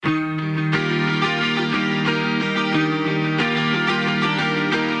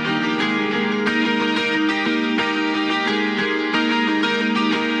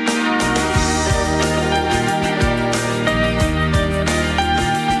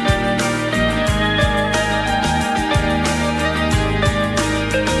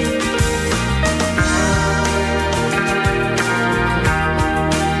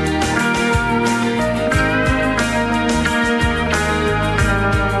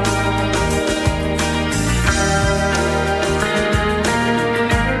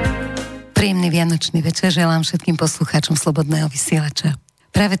vianočný večer želám všetkým poslucháčom Slobodného vysielača.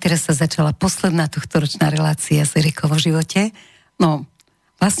 Práve teraz sa začala posledná tohtoročná relácia s Erikou v živote. No,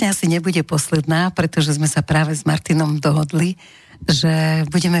 vlastne asi nebude posledná, pretože sme sa práve s Martinom dohodli, že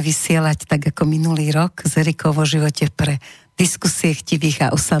budeme vysielať tak ako minulý rok s Erikou vo živote pre diskusie chtivých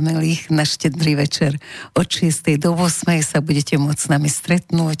a osamelých na štedrý večer od 6. do 8. sa budete môcť s nami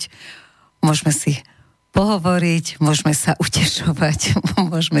stretnúť. Môžeme si pohovoriť, môžeme sa utešovať,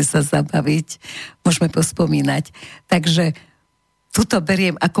 môžeme sa zabaviť, môžeme pospomínať. Takže tuto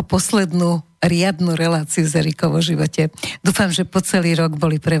beriem ako poslednú riadnu reláciu s Erikou vo živote. Dúfam, že po celý rok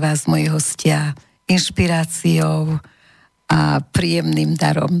boli pre vás moji hostia inšpiráciou a príjemným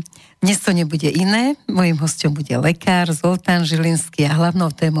darom. Dnes to nebude iné. Mojím hosťom bude lekár Zoltán Zžilinszky a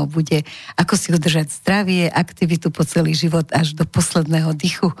hlavnou témou bude, ako si udržať zdravie, aktivitu po celý život až do posledného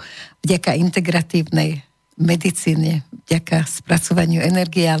dychu vďaka integratívnej medicíne, vďaka spracovaniu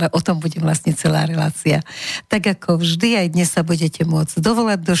energie, ale o tom bude vlastne celá relácia. Tak ako vždy, aj dnes sa budete môcť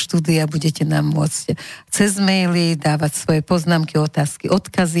dovolať do štúdia, budete nám môcť cez maily dávať svoje poznámky, otázky,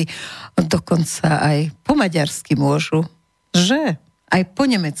 odkazy, dokonca aj po maďarsky môžu, že? Aj po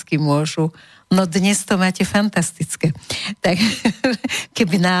nemecky môžu. No dnes to máte fantastické. Tak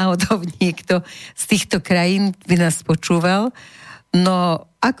keby náhodou niekto z týchto krajín by nás počúval, no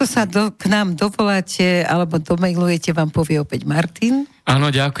ako sa k nám dovoláte alebo domailujete, vám povie opäť Martin. Áno,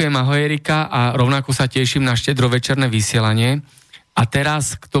 ďakujem, ahoj Erika, a rovnako sa teším na štedrovečerné vysielanie. A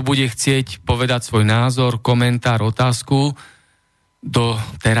teraz, kto bude chcieť povedať svoj názor, komentár, otázku do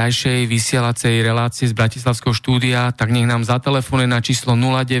terajšej vysielacej relácie z Bratislavského štúdia, tak nech nám zatelefonuje na číslo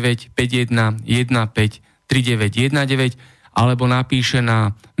 0951 15 3919 alebo napíše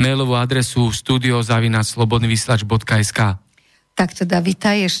na mailovú adresu studio@slobodnyvysielac.sk. Tak teda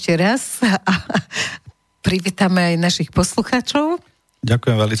vítaj ešte raz a privítame aj našich poslucháčov.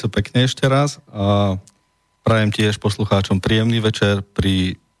 Ďakujem veľmi pekne ešte raz a prajem tiež poslucháčom príjemný večer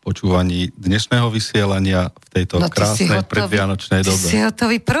pri počúvaní dnešného vysielania v tejto krásnej predvianočnej dobe. Ty si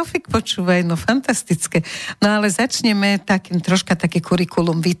hotový profik, počúvaj, no fantastické. No ale začneme troška také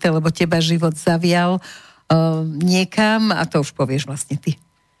kurikulum vitae, lebo teba život zavial niekam a to už povieš vlastne ty.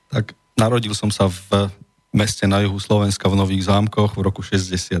 Tak narodil som sa v meste na juhu Slovenska v Nových Zámkoch v roku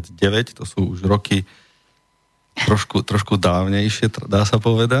 69, to sú už roky trošku dávnejšie, dá sa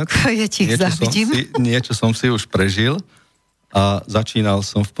povedať. Ja ti ich závidím. Niečo som si už prežil. A začínal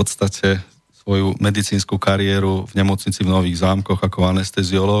som v podstate svoju medicínsku kariéru v nemocnici v Nových Zámkoch ako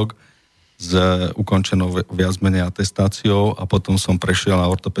anesteziológ s ukončenou viac menej atestáciou a potom som prešiel na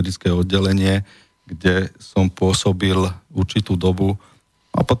ortopedické oddelenie, kde som pôsobil určitú dobu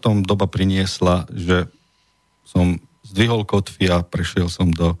a potom doba priniesla, že som zdvihol kotvy a prešiel som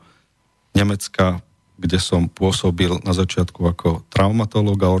do Nemecka, kde som pôsobil na začiatku ako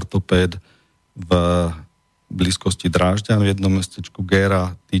traumatológ a ortopéd v blízkosti Drážďan v jednom mestečku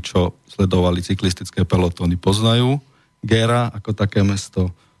Géra. Tí, čo sledovali cyklistické pelotóny, poznajú Géra ako také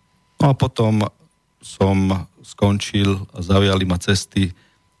mesto. No a potom som skončil a zaujali ma cesty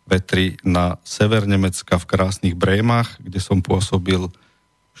vetri na sever Nemecka v krásnych Brémach, kde som pôsobil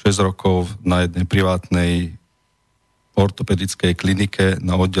 6 rokov na jednej privátnej ortopedickej klinike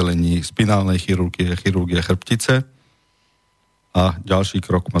na oddelení spinálnej chirurgie chrbtice. A ďalší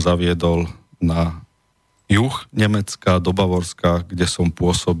krok ma zaviedol na juh Nemecka, do Bavorska, kde som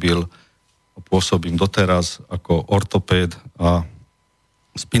pôsobím doteraz ako ortopéd a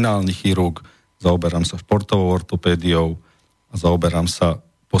spinálny chirurg. Zaoberám sa športovou ortopédiou a zaoberám sa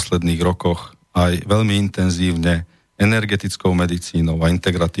v posledných rokoch aj veľmi intenzívne energetickou medicínou a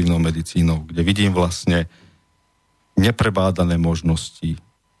integratívnou medicínou, kde vidím vlastne neprebádané možnosti,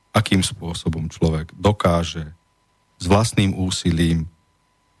 akým spôsobom človek dokáže s vlastným úsilím,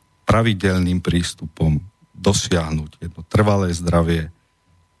 pravidelným prístupom dosiahnuť jedno trvalé zdravie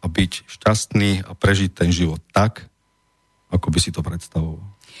a byť šťastný a prežiť ten život tak, ako by si to predstavoval.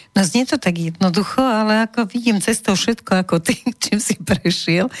 No znie to tak jednoducho, ale ako vidím cestou všetko, ako ty, čím si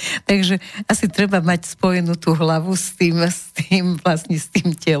prešiel, takže asi treba mať spojenú tú hlavu s tým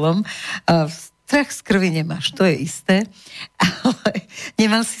telom. Strach z krvi nemáš, to je isté, ale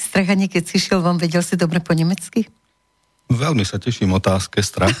nemal si strach ani keď si šiel von, vedel si dobre po nemecky? Veľmi sa teším otázke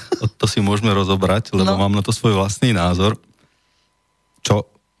strach, to si môžeme rozobrať, lebo mám na to svoj vlastný názor, čo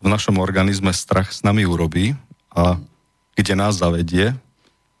v našom organizme strach s nami urobí a kde nás zavedie.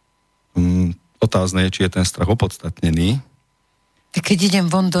 Otázne je, či je ten strach opodstatnený. Keď idem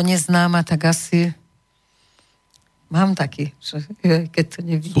von do neznáma, tak asi mám taký, že keď to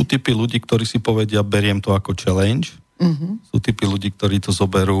nevidím. Sú typy ľudí, ktorí si povedia, beriem to ako challenge. Sú typy ľudí, ktorí to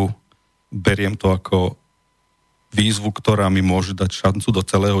zoberú, beriem to ako výzvu, ktorá mi môže dať šancu do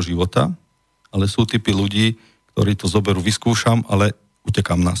celého života. ale sú typy ľudí, ktorí to zoberú, vyskúšam, ale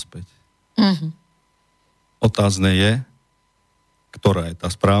utekám naspäť. Otázne je, ktorá je tá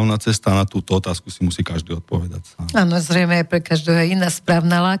správna cesta, na túto otázku si musí každý odpovedať sám. Áno, zrejme aj pre každého iná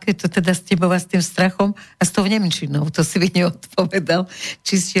správna láka, to teda s tebou a s tým strachom a s tou nemčinou, to si by neodpovedal.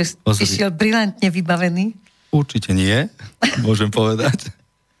 Či si išiel brilantne vybavený? Určite nie, môžem povedať.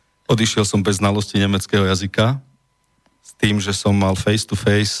 Odišiel som bez znalosti nemeckého jazyka, s tým, že som mal face to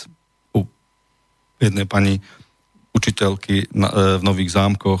face u jednej pani učiteľky v Nových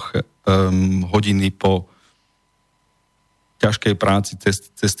Zámkoch hodiny po ťažkej práci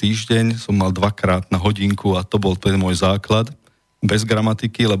cez týždeň. Som mal 2-krát na hodinku a to bol ten môj základ. Bez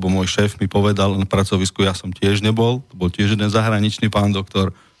gramatiky, lebo môj šéf mi povedal na pracovisku, ja som tiež nebol, to bol tiež jeden zahraničný pán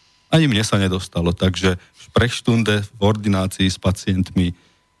doktor. Ani mne sa nedostalo, takže šprechstunde v ordinácii s pacientmi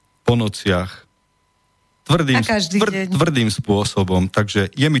po nociach tvrdým spôsobom,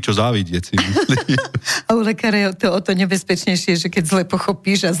 takže je mi čo závidieť, si myslím. A u lekára je to o to nebezpečnejšie, že keď zle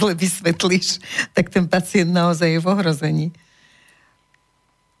pochopíš a zle vysvetlíš, tak ten pacient naozaj je v ohrození.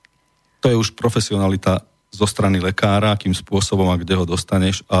 To je už profesionalita zo strany lekára, akým spôsobom a kde ho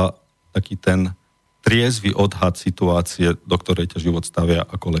dostaneš a taký ten triezvy odhad situácie, do ktorej ťa život stavia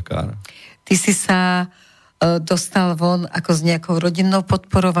ako lekára. Ty si sa dostal von ako s nejakou rodinnou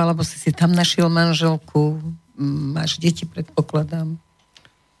podporou, alebo si tam našiel manželku, máš deti, predpokladám.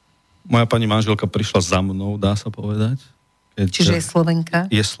 Moja pani manželka prišla za mnou, dá sa povedať. Čiže je Slovenka?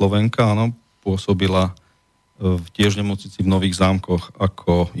 Je Slovenka, áno. Pôsobila v tiež nemocnici v Nových Zámkoch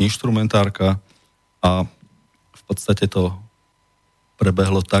ako inštrumentárka a v podstate to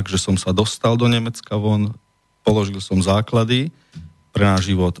prebehlo tak, že som sa dostal do Nemecka von, položil som základy pre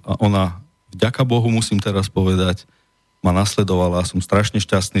náš život a ona, vďaka Bohu, musím teraz povedať, ma nasledovala a som strašne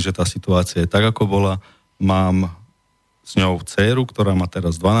šťastný, že tá situácia je tak, ako bola. Mám s ňou dcéru, ktorá má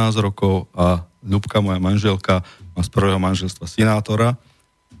teraz 12 rokov a Ľubka, moja manželka, má z prvého manželstva synátora.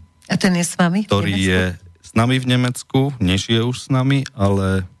 A ten je s vami? Ktorý je s nami v Nemecku, nežije už s nami,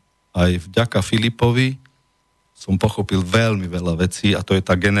 ale aj vďaka Filipovi som pochopil veľmi veľa vecí a to je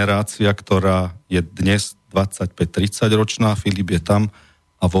tá generácia, ktorá je dnes 25-30 ročná, Filip je tam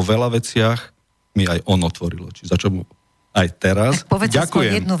a vo veľa veciach mi aj on otvoril oči, za čo mu aj teraz tak povedz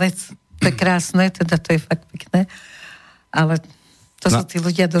ďakujem. Jednu vec, to je krásne, teda to je fakt pekné, ale to sú tí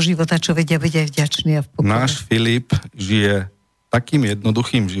ľudia do života, čo vedia byť aj vďační a v pokore. Náš Filip žije takým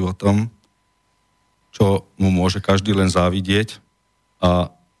jednoduchým životom, čo mu môže každý len závidieť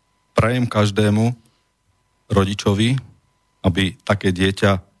a prajem každému rodičovi, aby také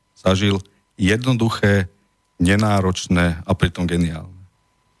dieťa zažil jednoduché, nenáročné a pritom geniálne.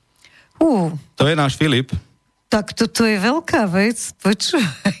 To je náš Filip. Tak toto je veľká vec,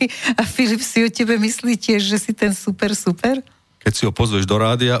 počúvaj. A Filip si o tebe myslí tiež, že si ten super? Keď si ho pozveš do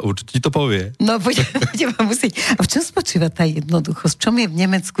rádia, určite ti to povie. No, budeme musieť. A v čom spočíva tá jednoduchosť? V čom je v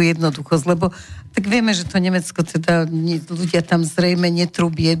Nemecku jednoduchosť? Lebo tak vieme, že to Nemecko, teda ľudia tam zrejme netrú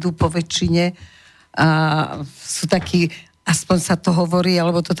biedu po väčšine a sú takí, aspoň sa to hovorí,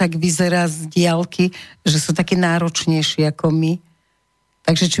 alebo to tak vyzerá z diaľky, že sú takí náročnejší ako my.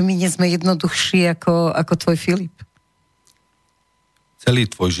 Takže či my nie sme jednoduchší ako tvoj Filip? Celý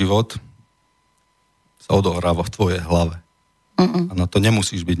tvoj život sa odohráva v tvojej hlave. A na to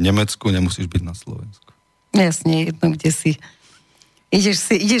nemusíš byť v Nemecku, nemusíš byť na Slovensku. Jasne, jedno, kde si.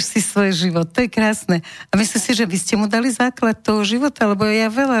 Ideš si svoj život, to je krásne. A myslím si, že vy ste mu dali základ toho života, lebo ja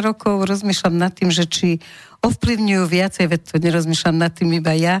veľa rokov rozmýšľam nad tým, že či ovplyvňujú viacej, veď to nerozmýšľam nad tým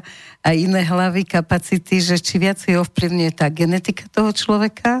iba ja, a iné hlavy, kapacity, že či viacej ovplyvňuje tá genetika toho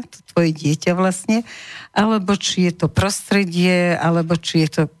človeka, to tvoje dieťa vlastne, alebo či je to prostredie, alebo či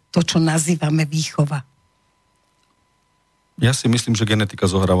je to, čo nazývame výchova. Ja si myslím, že genetika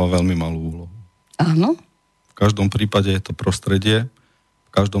zohráva veľmi malú úlohu. Áno. V každom prípade je to prostredie,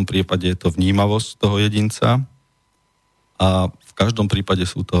 v každom prípade je to vnímavosť toho jedinca a v každom prípade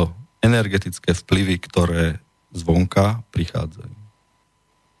sú to energetické vplyvy, ktoré zvonka prichádzajú.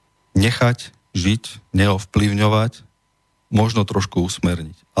 Nechať žiť, neovplyvňovať, možno trošku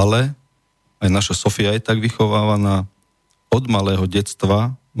usmerniť. Ale aj naša Sofia je tak vychovávaná, od malého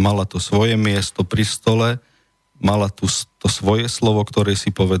detstva mala to svoje miesto pri stole, mala to svoje slovo, ktoré si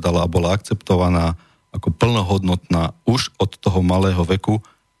povedala a bola akceptovaná ako plnohodnotná už od toho malého veku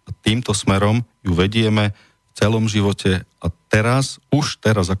a týmto smerom ju vedieme v celom živote a už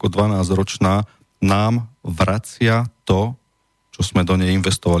teraz ako 12-ročná nám vracia to, čo sme do nej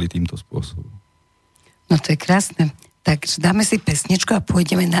investovali týmto spôsobom. No to je krásne. Takže dáme si pesničku a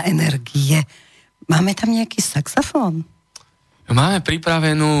pôjdeme na energie. Máme tam nejaký saxofón? Máme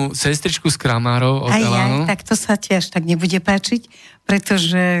pripravenú sestričku z Kramárov od Elánu. Tak to sa ti až tak nebude páčiť,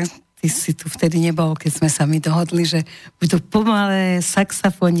 pretože ty si tu vtedy nebol, keď sme sa mi dohodli, že budú pomalé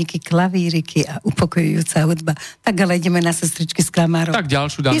saxofóniky, klavíriky a upokojujúca hudba. Tak ale ideme na sestričky z Kramárov. Tak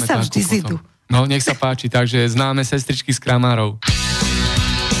ďalšiu dáme. Ty sa vždy zidu. No, nech sa páči, takže známe sestričky z Kramárov.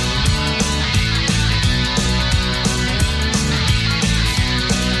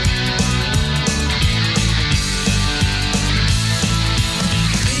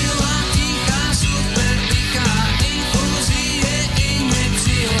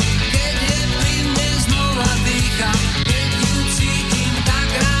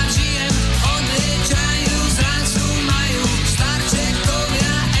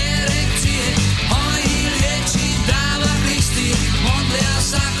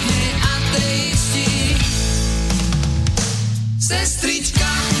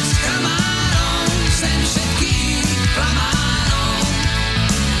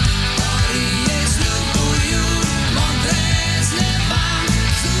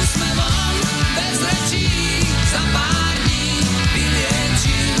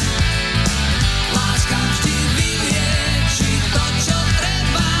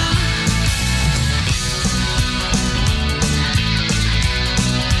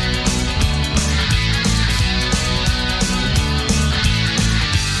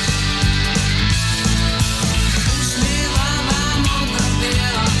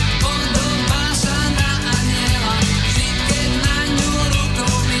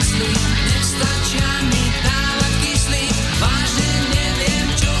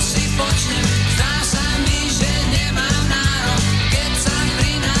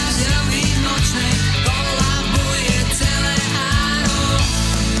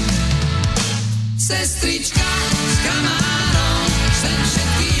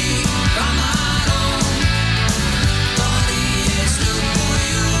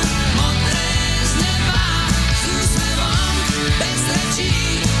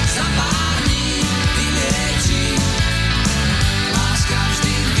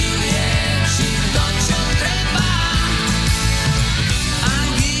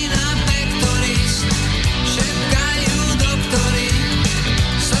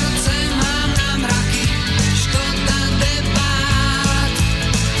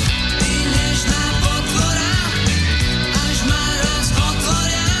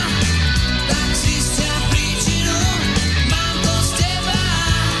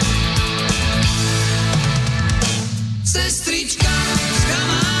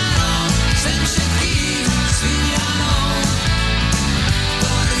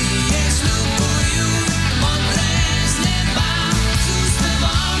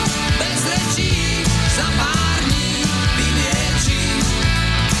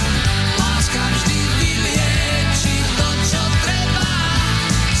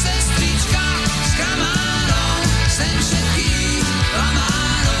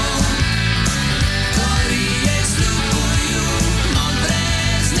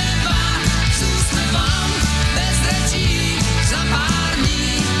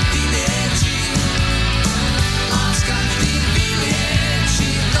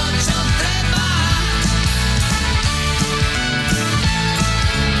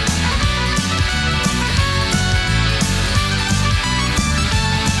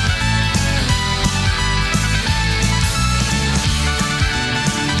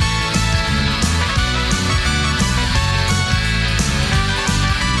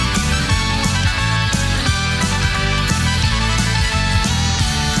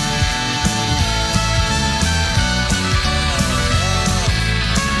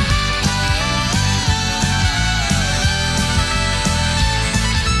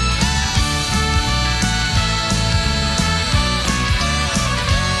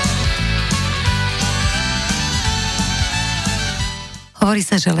 Hovorí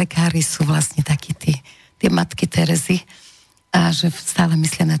sa, že lekári sú vlastne takí tie matky Terezy a že stále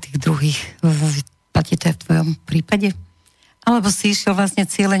myslia na tých druhých. Platí to aj v tvojom prípade? Alebo si išiel vlastne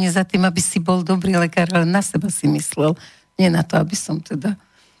cieľene za tým, aby si bol dobrý lekár, ale na seba si myslel. Nie na to, aby som teda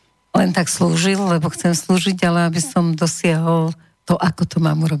len tak slúžil, lebo chcem slúžiť, ale aby som dosiahol to, ako to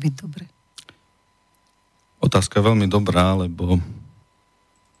mám urobiť dobre. Otázka je veľmi dobrá, lebo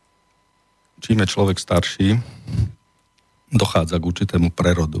čím je človek starší, dochádza k určitému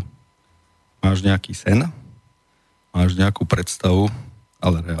prerodu. Máš nejaký sen, máš nejakú predstavu,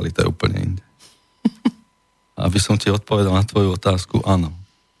 ale realita je úplne inde. Aby som ti odpovedal na tvoju otázku, áno,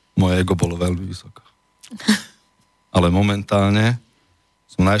 moje ego bolo veľmi vysoko. Ale momentálne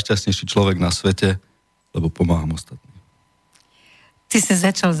som najšťastnejší človek na svete, lebo pomáham ostatným. Ty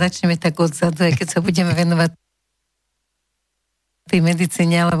sa začneme tak odzadu, aj keď sa budeme venovať tej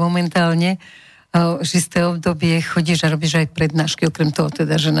medicíne, ale momentálne že isté obdobie chodíš a robíš aj prednášky, okrem toho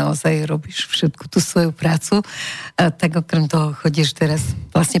teda, že naozaj robíš všetku tú svoju prácu, tak okrem toho chodíš teraz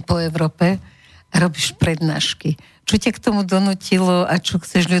vlastne po Európe a robíš prednášky. Čo ťa k tomu donútilo a čo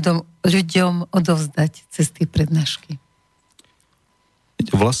chceš ľuďom odovzdať cez tie prednášky?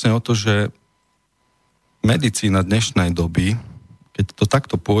 Ide vlastne o to, že medicína dnešnej doby, keď to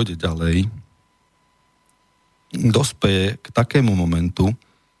takto pôjde ďalej, dospeje k takému momentu,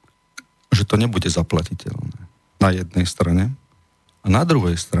 že to nebude zaplatiteľné. Na jednej strane. A na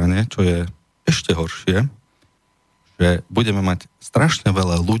druhej strane, čo je ešte horšie, že budeme mať strašne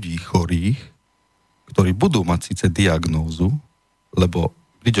veľa ľudí chorých, ktorí budú mať síce diagnózu, lebo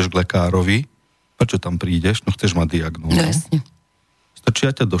prídeš k lekárovi, prečo tam prídeš? No chceš mať diagnózu. No, jasne.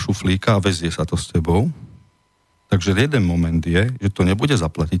 Strčia ťa do šuflíka a vezie sa to s tebou. Takže jeden moment je, že to nebude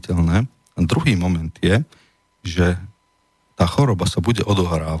zaplatiteľné. A druhý moment je, že tá choroba sa bude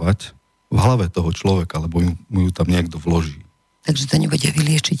odohrávať v hlave toho človeka, lebo mu ju tam niekto vloží. Takže to nebude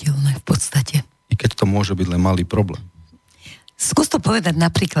vyliečiteľné v podstate. I keď to môže byť len malý problém. Skús to povedať na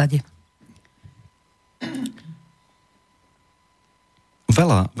príklade.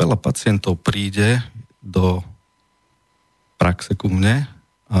 Veľa pacientov príde do praxe ku mne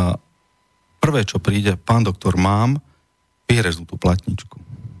a prvé, čo príde, pán doktor, mám vyhreznutú platničku.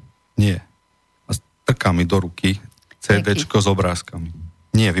 Nie. A strká mi do ruky CDčko s obrázkami.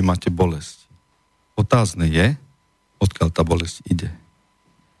 Nie, vy máte bolesť. Otázne je, odkiaľ tá bolesť ide.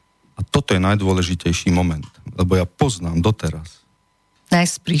 A toto je najdôležitejší moment, lebo ja poznám doteraz.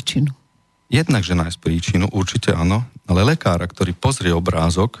 Nájsť príčinu. Jednak, že nájsť príčinu, určite áno, ale lekára, ktorý pozrie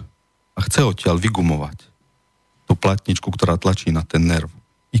obrázok a chce odtiaľ vygumovať tú platničku, ktorá tlačí na ten nerv.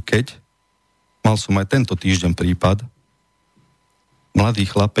 I keď mal som aj tento týždeň prípad, mladý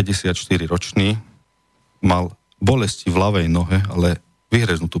chlap, 54-ročný, mal bolesti v ľavej nohe, ale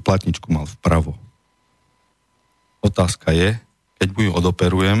vyhreznutú platničku mal vpravo. Otázka je, keď mu ju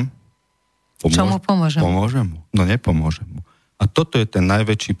odoperujem, čo mu pomôžem? Pomôžem mu? No nepomôžem mu. A toto je ten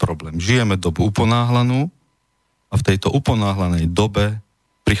najväčší problém. Žijeme dobu uponáhlanú a v tejto uponáhlanej dobe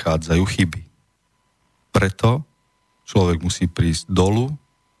prichádzajú chyby. Preto človek musí prísť dolu,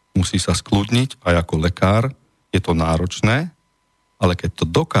 musí sa skľudniť aj ako lekár. Je to náročné, ale keď to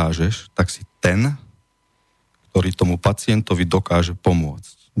dokážeš, tak si ten, ktorý tomu pacientovi dokáže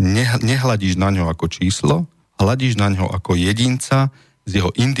pomôcť. Nehľadíš na ňo ako číslo, hľadíš na ňo ako jedinca s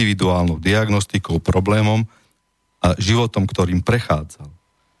jeho individuálnou diagnostikou, problémom a životom, ktorým prechádzal.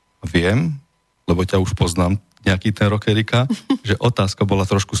 Viem, lebo ťa už poznám nejaký ten rok, Erika, že otázka bola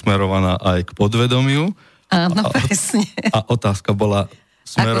trošku smerovaná aj k podvedomiu. Áno, presne. A otázka bola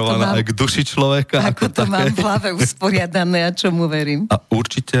smerovaná aj k duši človeka. Ako to také. Mám v hlave usporiadané a čomu verím. A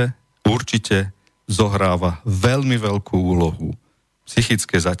určite zohráva veľmi veľkú úlohu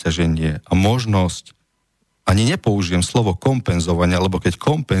psychické zaťaženie a možnosť, ani nepoužijem slovo kompenzovania, lebo keď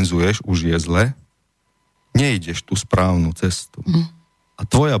kompenzuješ, už je zle, nejdeš tú správnu cestu. A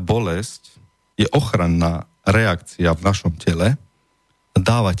tvoja bolesť je ochranná reakcia v našom tele a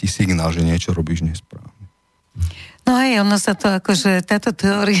dáva ti signál, že niečo robíš nesprávne. No aj ono sa to akože, táto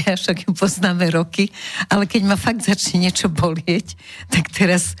teória, však ju poznáme roky, ale keď ma fakt začne niečo bolieť, tak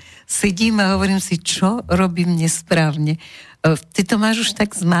teraz sedím a hovorím si, čo robím nesprávne. Ty to máš už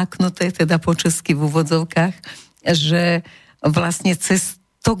tak zmáknuté, teda po česky v úvodzovkách, že vlastne cez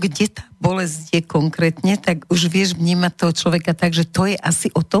to, kde tá bolesť je konkrétne, tak už vieš vnímať toho človeka tak, že to je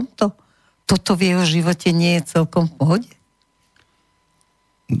asi o tomto. Toto v jeho živote nie je celkom v pohode?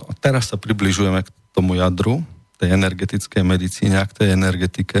 No, teraz sa približujeme k tomu jadru, tej energetickej medicíne a k tej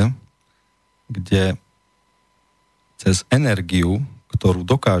energetike, kde cez energiu, ktorú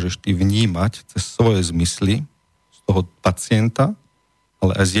dokážeš ty vnímať cez svoje zmysly z toho pacienta,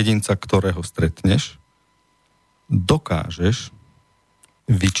 ale aj z jedinca, ktorého stretneš, dokážeš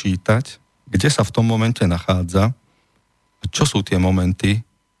vyčítať, kde sa v tom momente nachádza a čo sú tie momenty,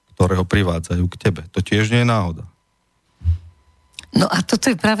 ktoré ho privádzajú k tebe. To tiež nie je náhoda. No a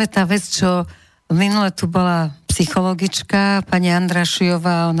toto je práve tá vec, čo minule tu bola psychologička, pani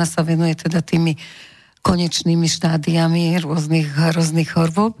Andrašiová, ona sa venuje teda tými konečnými štádiami rôznych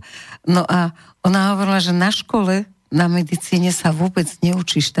chorôb. No a ona hovorila, že na škole, na medicíne sa vôbec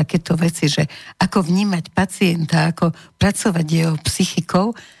neučíš takéto veci, že ako vnímať pacienta, ako pracovať jeho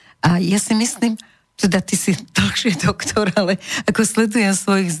psychikou. A ja si myslím, teda ty si dlhšie doktor, ale ako sledujem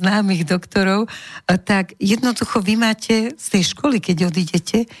svojich známych doktorov, tak jednoducho vy máte z tej školy, keď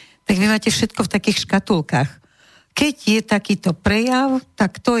odídete, tak vy máte všetko v takých škatulkách. Keď je takýto prejav,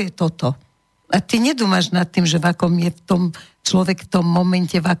 tak to je toto. A ty nedúmaš nad tým, že v akom je v tom človek v tom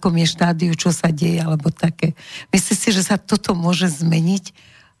momente, v akom je štádiu, čo sa deje, alebo také. Myslíš si, že sa toto môže zmeniť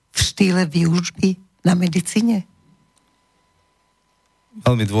v štýle výučby na medicíne?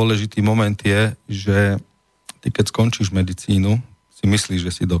 Veľmi dôležitý moment je, že ty keď skončíš medicínu, si myslíš,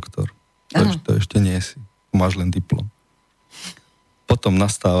 že si doktor. To ešte nie si. Máš len diplom. Potom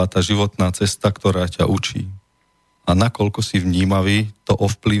nastáva tá životná cesta, ktorá ťa učí. A nakoľko si vnímavý, to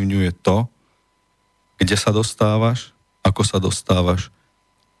ovplyvňuje to, kde sa dostávaš, ako sa dostávaš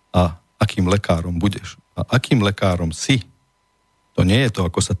a akým lekárom budeš. A akým lekárom si. To nie je to,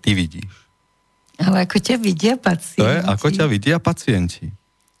 ako sa ty vidíš. Ale ako ťa vidia pacienti. To je, ako ťa vidia pacienti.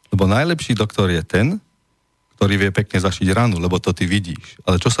 Lebo najlepší doktor je ten, ktorý vie pekne zašiť ranu, lebo to ty vidíš.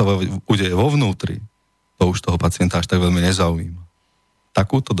 Ale čo sa udeje vo vnútri, to už toho pacienta až tak veľmi nezaujíma.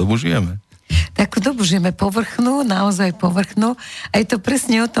 Takúto dobu žijeme. Takú dobu žijeme povrchnú, naozaj povrchnú. A je to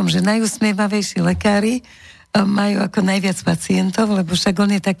presne o tom, že najusmievavejší lekári majú ako najviac pacientov, lebo však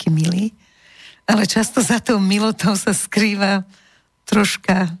on je taký milý. Ale často za tou milotou sa skrýva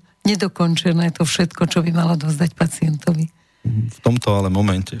troška nedokončené to všetko, čo by malo dozdať pacientovi. V tomto ale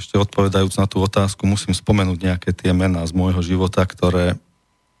momente, ešte odpovedajúc na tú otázku, musím spomenúť nejaké tie mená z môjho života, ktoré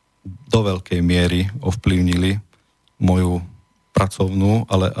do veľkej miery ovplyvnili moju pracovnú,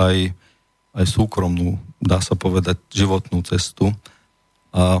 ale aj súkromnú, dá sa povedať, životnú cestu.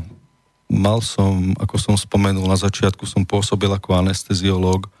 A mal som, ako som spomenul, na začiatku som pôsobil ako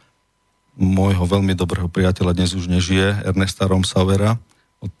anesteziológ môjho veľmi dobrého priateľa, dnes už nežije, Ernesta Romsauera,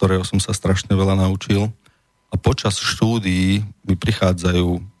 od ktorého som sa strašne veľa naučil. A počas štúdií mi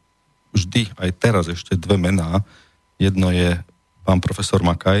prichádzajú vždy, aj teraz ešte dve mená. Jedno je pán profesor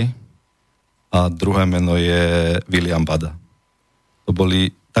Makaj a druhé meno je William Bada. To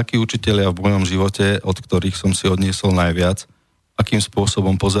boli takí učitelia v mojom živote, od ktorých som si odniesol najviac, akým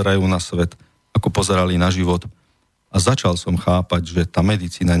spôsobom pozerajú na svet, ako pozerali na život. A začal som chápať, že tá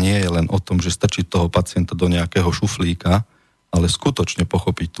medicína nie je len o tom, že strčiť toho pacienta do nejakého šuflíka, ale skutočne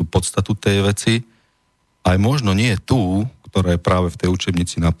pochopiť tú podstatu tej veci, aj možno nie tú, ktorá je práve v tej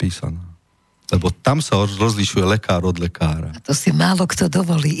učebnici napísaná. Lebo tam sa rozlišuje lekár od lekára. A to si málo kto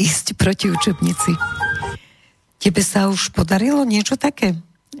dovolí ísť proti učebnici. Tebe sa už podarilo niečo také?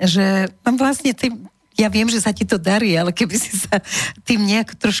 Že vlastne ja viem, že sa ti to darí, ale keby si sa tým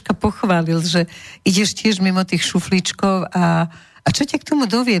nejak troška pochválil, že ideš tiež mimo tých šuflíčkov a čo ťa k tomu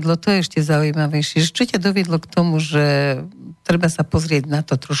doviedlo? To je ešte zaujímavejšie. Čo ťa doviedlo k tomu, že treba sa pozrieť na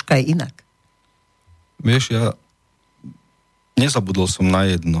to troška aj inak? Vieš, ja nezabudol som na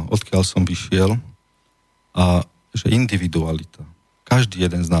jedno, odkiaľ som vyšiel, a že individualita. Každý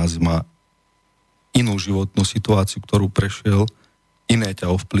jeden z nás má inú životnú situáciu, ktorú prešiel, iné ťa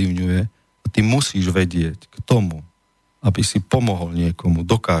ovplyvňuje a ty musíš vedieť k tomu, aby si pomohol niekomu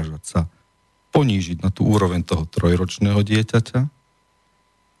dokážať sa ponížiť na tú úroveň toho 3-ročného dieťaťa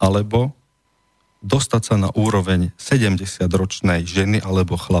alebo dostať sa na úroveň 70-ročnej ženy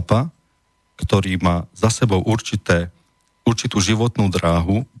alebo chlapa, ktorý má za sebou určitú životnú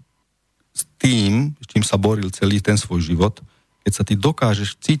dráhu s tým, s čím sa boril celý ten svoj život. Keď sa ty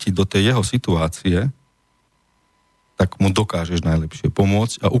dokážeš cítiť do tej jeho situácie, tak mu dokážeš najlepšie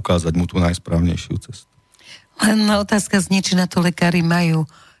pomôcť a ukázať mu tú najsprávnejšiu cestu. Len otázka znie, či na to lekári majú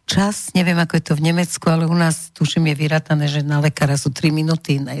čas. Neviem, ako je to v Nemecku, ale u nás, tuším, je vyrátané, že na lekára sú 3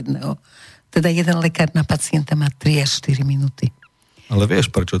 minúty na jedného. Teda jeden lekár na pacienta má 3 až 4 minúty. Ale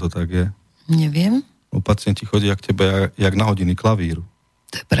vieš, prečo to tak je? Neviem. Pacienti chodia k tebe jak na hodiny klavíru.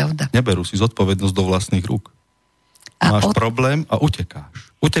 To je pravda. Neberú si zodpovednosť do vlastných rúk. Máš problém a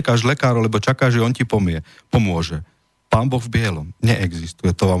utekáš. Utekáš lekáru, lebo čakáš, že on ti pomôže. Pán Boh v bielom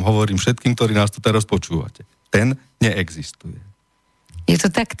neexistuje. To vám hovorím všetkým, ktorí nás tu teraz počúvate. Ten neexistuje. Je to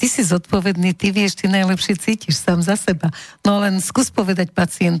tak, ty si zodpovedný, ty vieš, ty najlepšie cítiš sám za seba. No len skús povedať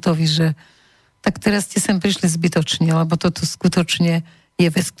pacientovi, že tak teraz ste sem prišli zbytočne, lebo toto skutočne je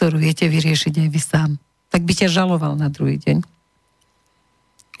vec, ktorú viete vyriešiť aj vy sám. Tak by ťa žaloval na druhý deň.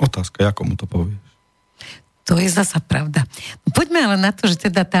 Otázka, ako mu to povieš? To je zasa pravda. No, poďme ale na to, že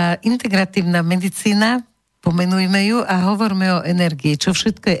teda tá integratívna medicína, pomenujme ju a hovorme o energii. Čo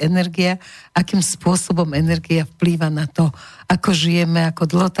všetko je energia, akým spôsobom energia vplýva na to, ako žijeme, ako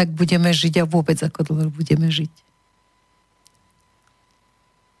dlho tak budeme žiť a vôbec ako dlho budeme žiť.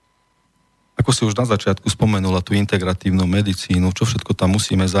 Ako si už na začiatku spomenula tú integratívnu medicínu, čo všetko tam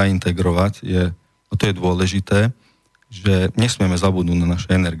musíme zaintegrovať, a to je dôležité, že nesmieme zabudnúť na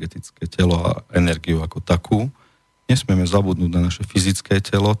naše energetické telo a energiu ako takú. Nesmieme zabudnúť na naše fyzické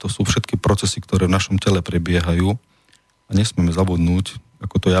telo, to sú všetky procesy, ktoré v našom tele prebiehajú. A nesmieme zabudnúť,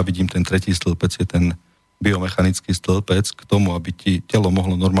 ako to ja vidím, ten tretí stĺpec je ten biomechanický stĺpec. K tomu, aby ti telo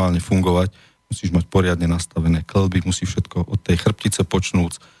mohlo normálne fungovať, musíš mať poriadne nastavené kĺby, musí všetko od tej chrbtice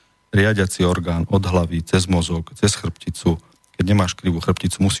počnúc, riadiaci orgán od hlavy, cez mozog, cez chrbticu. Keď keď nemáš krivú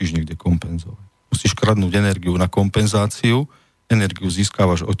chrbticu, musíš niekde kompenzovať. Musíš kradnúť energiu na kompenzáciu, energiu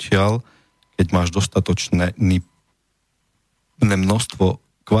získavaš odtiaľ, keď máš dostatočné množstvo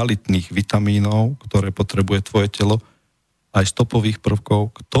kvalitných vitamínov, ktoré potrebuje tvoje telo, aj stopových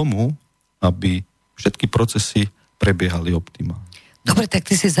prvkov k tomu, aby všetky procesy prebiehali optimálne. Dobre, tak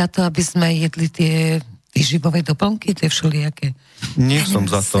ty si za to, aby sme jedli tie výživové doplnky, tie všelijaké? Nie som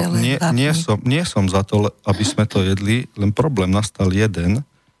za to, aby sme to jedli, len problém nastal jeden.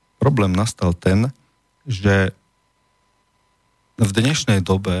 Problém nastal ten, že v dnešnej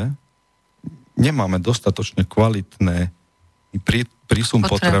dobe nemáme dostatočne kvalitné prísun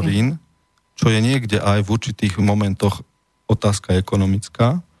potravín, čo je niekde aj v určitých momentoch otázka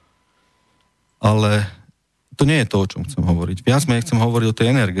ekonomická, ale to nie je to, o čom chcem hovoriť. Viac menej chcem hovoriť o tej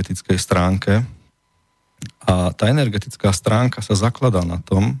energetickej stránke a tá energetická stránka sa zakladá na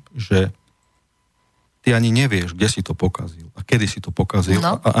tom, že ty ani nevieš, kde si to pokazil a kedy si to pokazil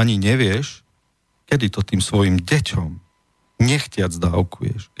a ani nevieš, kedy to tým svojim deťom nechtiac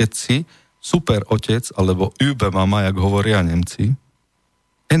dávkuješ. Keď si super otec, alebo übe mama, jak hovoria Nemci,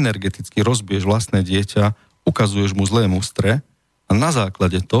 energeticky rozbiješ vlastné dieťa, ukazuješ mu zlé mustre a na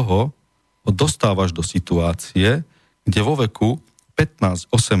základe toho ho dostávaš do situácie, kde vo veku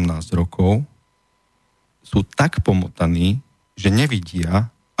 15-18 rokov sú tak pomotaní, že nevidia,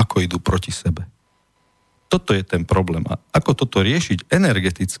 ako idú proti sebe. Toto je ten problém. A ako toto riešiť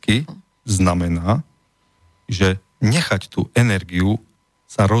energeticky znamená, že nechať tú energiu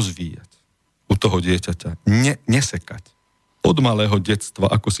sa rozvíjať u toho dieťaťa. Nesekať. Od malého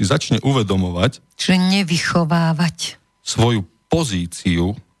detstva, ako si začne uvedomovať, čiže nevychovávať svoju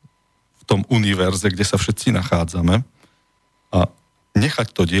pozíciu v tom univerze, kde sa všetci nachádzame a nechať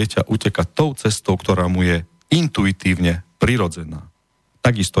to dieťa utekať tou cestou, ktorá mu je intuitívne prirodzená.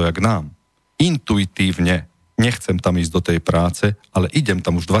 Takisto jak nám. Intuitívne nechcem tam ísť do tej práce, ale idem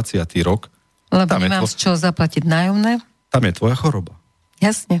tam už 20. rok. Lebo nemám z čoho zaplatiť nájomné? Tam je tvoja choroba.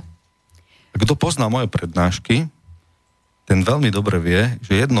 Jasne. A kto pozná moje prednášky, ten veľmi dobre vie,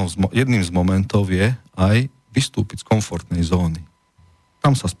 že jedným z momentov je aj vystúpiť z komfortnej zóny.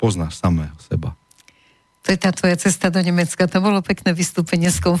 Tam sa spoznáš samého seba. To je tá tvoja cesta do Nemecka. To bolo pekné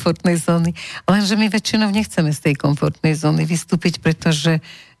vystúpenie z komfortnej zóny. Lenže my väčšinou nechceme z tej komfortnej zóny vystúpiť, pretože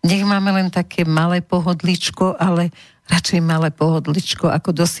nech máme len také malé pohodličko, ale radšej malé pohodličko,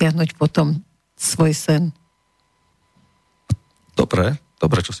 ako dosiahnuť potom svoj sen. Dobre,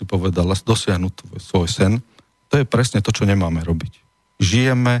 čo si povedala, dosiahnuť svoj sen, to je presne to, čo nemáme robiť.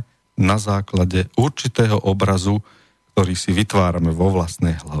 Žijeme na základe určitého obrazu, ktorý si vytvárame vo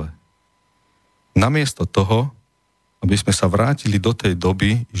vlastnej hlave. Namiesto toho, aby sme sa vrátili do tej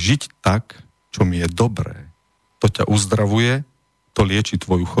doby, žiť tak, čo mi je dobré. To ťa uzdravuje, to lieči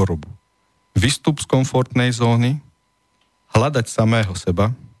tvoju chorobu. Vystup z komfortnej zóny, hľadať samého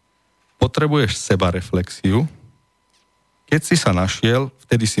seba, potrebuješ sebareflexiu. Keď si sa našiel,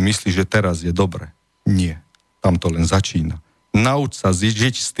 vtedy si myslíš, že teraz je dobre. Nie, tam to len začína. Nauč sa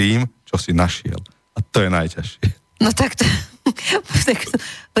žiť s tým, čo si našiel. A to je najťažšie. No tak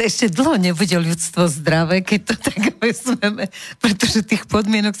to ešte dlho nebude ľudstvo zdravé, keď to tak vezmeme, pretože tých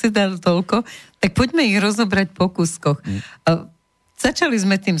podmienok si dal toľko, tak poďme ich rozobrať po kúskoch. Začali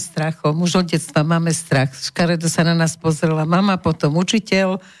sme tým strachom, už od detstva máme strach. Škaredo sa na nás pozrela mama, potom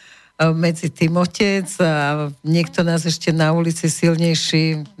učiteľ, medzi tým otec a niekto nás ešte na ulici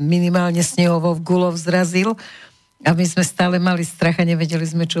silnejší minimálne snehovou gulou zrazil a my sme stále mali strach a nevedeli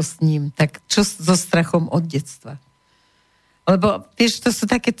sme, čo s ním. Tak čo so strachom od detstva? Lebo, vieš, to sú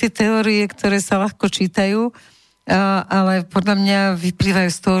také tie teórie, ktoré sa ľahko čítajú, ale podľa mňa vyplývajú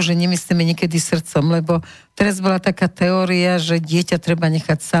z toho, že nemyslíme niekedy srdcom, lebo teraz bola taká teória, že dieťa treba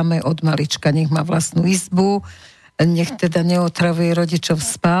nechať samé od malička, nech má vlastnú izbu, nech teda neotravuje rodičov v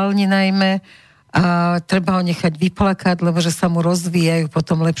spálni najmä a treba ho nechať vyplakať, lebo že sa mu rozvíjajú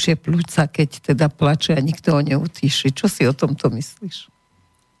potom lepšie pľúca, keď teda plače a nikto ho neutíši. Čo si o tomto myslíš?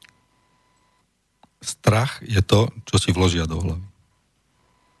 Strach je to, čo si vložia do hlavy.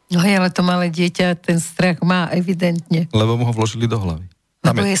 No hej, ale to malé dieťa ten strach má evidentne. Lebo mu ho vložili do hlavy.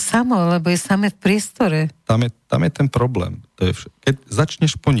 Lebo je samé v priestore. Tam je ten problém. To je keď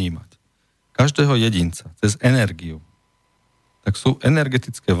začneš ponímať každého jedinca cez energiu, tak sú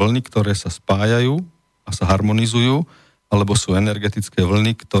energetické vlny, ktoré sa spájajú a sa harmonizujú, alebo sú energetické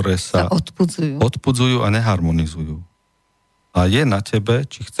vlny, ktoré sa odpudzujú a neharmonizujú. A je na tebe,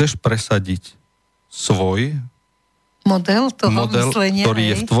 či chceš presadiť svoj model myslenia, ktorý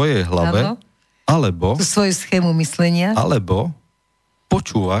je v tvojej hlave, alebo tú svoju schému myslenia, alebo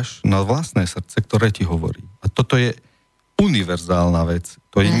počúvaš na vlastné srdce, ktoré ti hovorí. A toto je univerzálna vec.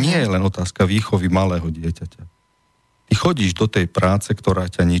 To nie je len otázka výchovy malého dieťaťa. Ty Ty chodíš do tej práce,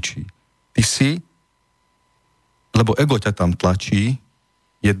 ktorá ťa ničí. Ty si, lebo ego ťa tam tlačí,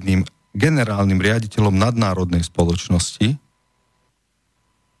 jedným generálnym riaditeľom nadnárodnej spoločnosti.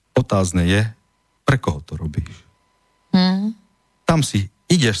 Otázne je, pre koho to robíš. Tam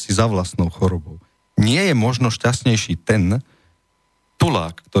ideš si za vlastnou chorobou. Nie je možno šťastnejší ten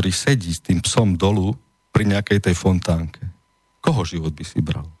tulák, ktorý sedí s tým psom dolu pri nejakej tej fontánke. Koho život by si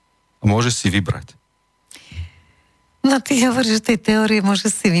bral? A môžeš si vybrať. No ty hovoríš, že tej teórie môže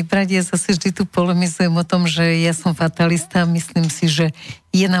si vybrať. Ja zase vždy tu polemizujem o tom, že ja som fatalista, myslím si, že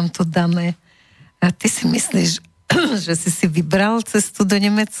je nám to dané. A ty si myslíš, že si vybral cestu do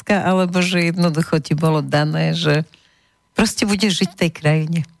Nemecka, alebo že jednoducho ti bolo dané, že proste budeš žiť v tej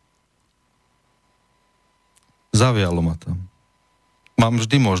krajine? Zavialo ma tam. Mám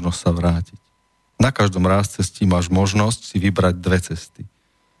vždy možnosť sa vrátiť. Na každom raz cestí máš možnosť si vybrať dve cesty.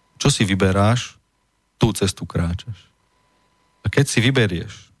 Čo si vyberáš, tú cestu kráčaš. A keď si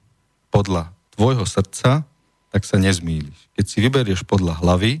vyberieš podľa tvojho srdca, tak sa nezmýliš. Keď si vyberieš podľa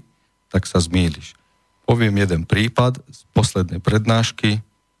hlavy, tak sa zmýliš. Poviem jeden prípad z poslednej prednášky.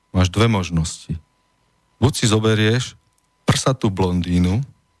 Máš dve možnosti. Buď si zoberieš prsatú blondínu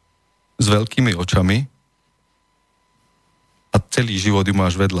s veľkými očami a celý život ju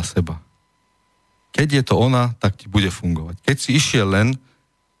máš vedľa seba. Keď je to ona, tak ti bude fungovať. Keď si išiel len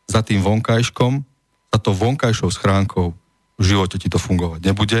za tým vonkajškom, za to vonkajšou schránkou, v živote ti to fungovať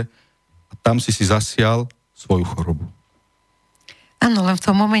nebude a tam si zasial svoju chorobu. Áno, len v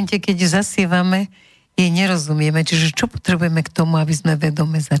tom momente, keď zasievame, jej nerozumieme. Čiže čo potrebujeme k tomu, aby sme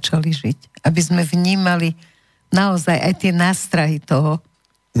vedome začali žiť? Aby sme vnímali naozaj aj tie nástrahy toho.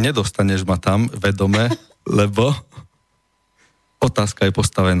 Nedostaneš ma tam vedome, lebo otázka je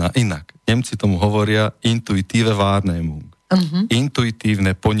postavená inak. Nemci tomu hovoria intuitíve Wahrnehmung.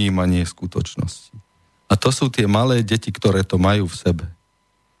 Intuitívne ponímanie skutočnosti. A to sú tie malé deti, ktoré to majú v sebe.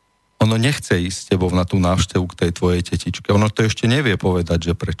 Ono nechce ísť s tebou na tú návštevu k tej tvojej tetičke. Ono to ešte nevie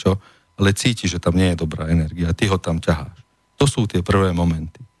povedať, že prečo, ale cíti, že tam nie je dobrá energia. Ty ho tam ťaháš. To sú tie prvé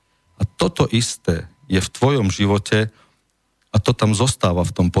momenty. A toto isté je v tvojom živote a to tam zostáva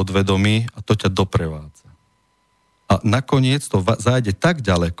v tom podvedomí a to ťa doprevádza. A nakoniec to zájde tak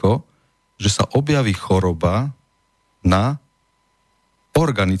ďaleko, že sa objaví choroba na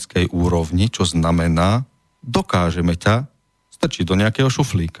organickej úrovni, čo znamená, dokážeme ťa strčiť do nejakého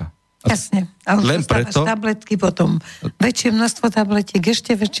šuflíka. Jasne. Ale len preto tabletky, potom väčšie množstvo tabletiek,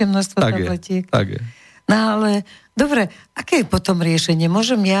 ešte väčšie množstvo tabletiek. Tak je. No ale, dobre, aké je potom riešenie?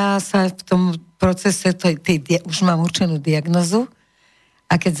 Môžem ja sa v tom procese, už mám určenú diagnozu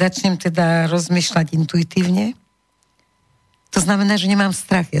a keď začnem teda rozmýšľať intuitívne, to znamená, že nemám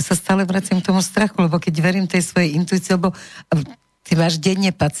strach. Ja sa stále vraciam k tomu strachu, lebo keď verím tej svojej intuícii, lebo ty máš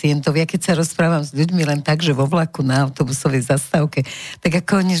denne pacientov. Ja keď sa rozprávam s ľuďmi len tak, že vo vlaku na autobusovej zastávke, tak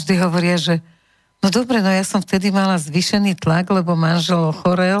ako oni vždy hovoria, že no dobre, no ja som vtedy mala zvýšený tlak, lebo manžel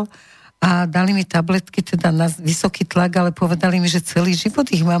ochorel a dali mi tabletky teda na vysoký tlak, ale povedali mi, že celý život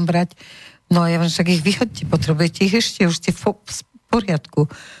ich mám brať. No a ja však ich vyhoďte, potrebujete ich ešte, už ste v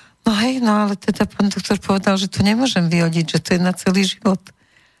poriadku. No hej, no ale teda pán doktor povedal, že to nemôžem vyhodiť, že to je na celý život.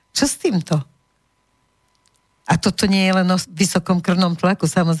 Čo s týmto? A toto nie je len o vysokom krvnom tlaku.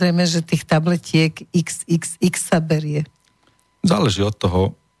 Samozrejme, že tých tabletiek x sa berie. Záleží od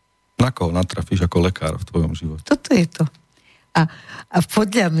toho, na koho natrafíš ako lekár v tvojom živote. Toto je to. A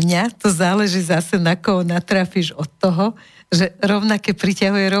podľa mňa to záleží zase, na koho natrafíš od toho, že rovnaké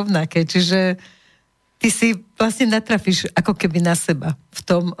priťahuje rovnaké. Čiže ty si vlastne natrafíš ako keby na seba v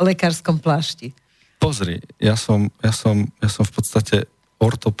tom lekárskom plášti. Pozri, ja som v podstate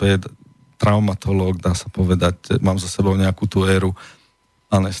ortopéd, traumatológ, dá sa povedať, mám za sebou nejakú tú éru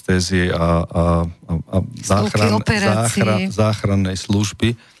anestézie a záchrannej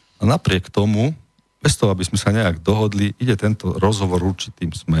služby. A napriek tomu, bez toho, aby sme sa nejak dohodli, ide tento rozhovor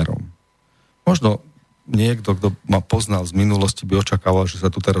určitým smerom. Možno niekto, kto ma poznal z minulosti, by očakával, že sa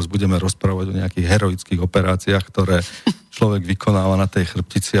tu teraz budeme rozprávať o nejakých heroických operáciách, ktoré človek vykonáva na tej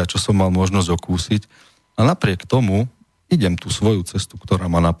chrbtici a čo som mal možnosť okúsiť. A napriek tomu idem tú svoju cestu, ktorá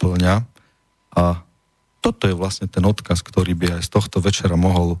ma naplňa. A toto je vlastne ten odkaz, ktorý by aj z tohto večera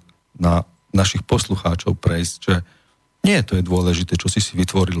mohol na našich poslucháčov prejsť, že nie to je dôležité, čo si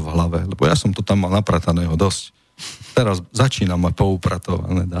vytvoril v hlave, lebo ja som to tam mal naprataného dosť. Teraz začínam mať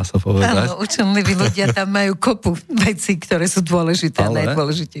poupratované, dá sa povedať. Áno, učenliví ľudia tam majú kopu vecí, ktoré sú dôležité a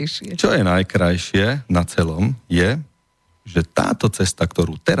najdôležitejšie. Čo je najkrajšie na celom je, že táto cesta,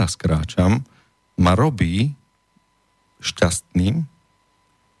 ktorú teraz kráčam, ma robí šťastným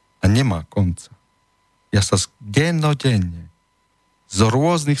a nemá konca. Ja sa dennodenne z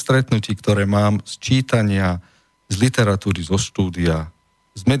rôznych stretnutí, ktoré mám, z čítania, z literatúry, zo štúdia,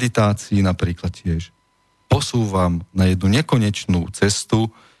 z meditácií napríklad tiež, posúvam na jednu nekonečnú cestu,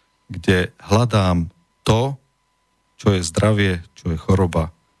 kde hľadám to, čo je zdravie, čo je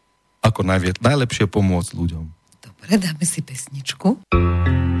choroba, ako najlepšie pomôcť ľuďom. Dobre, dáme si pesničku.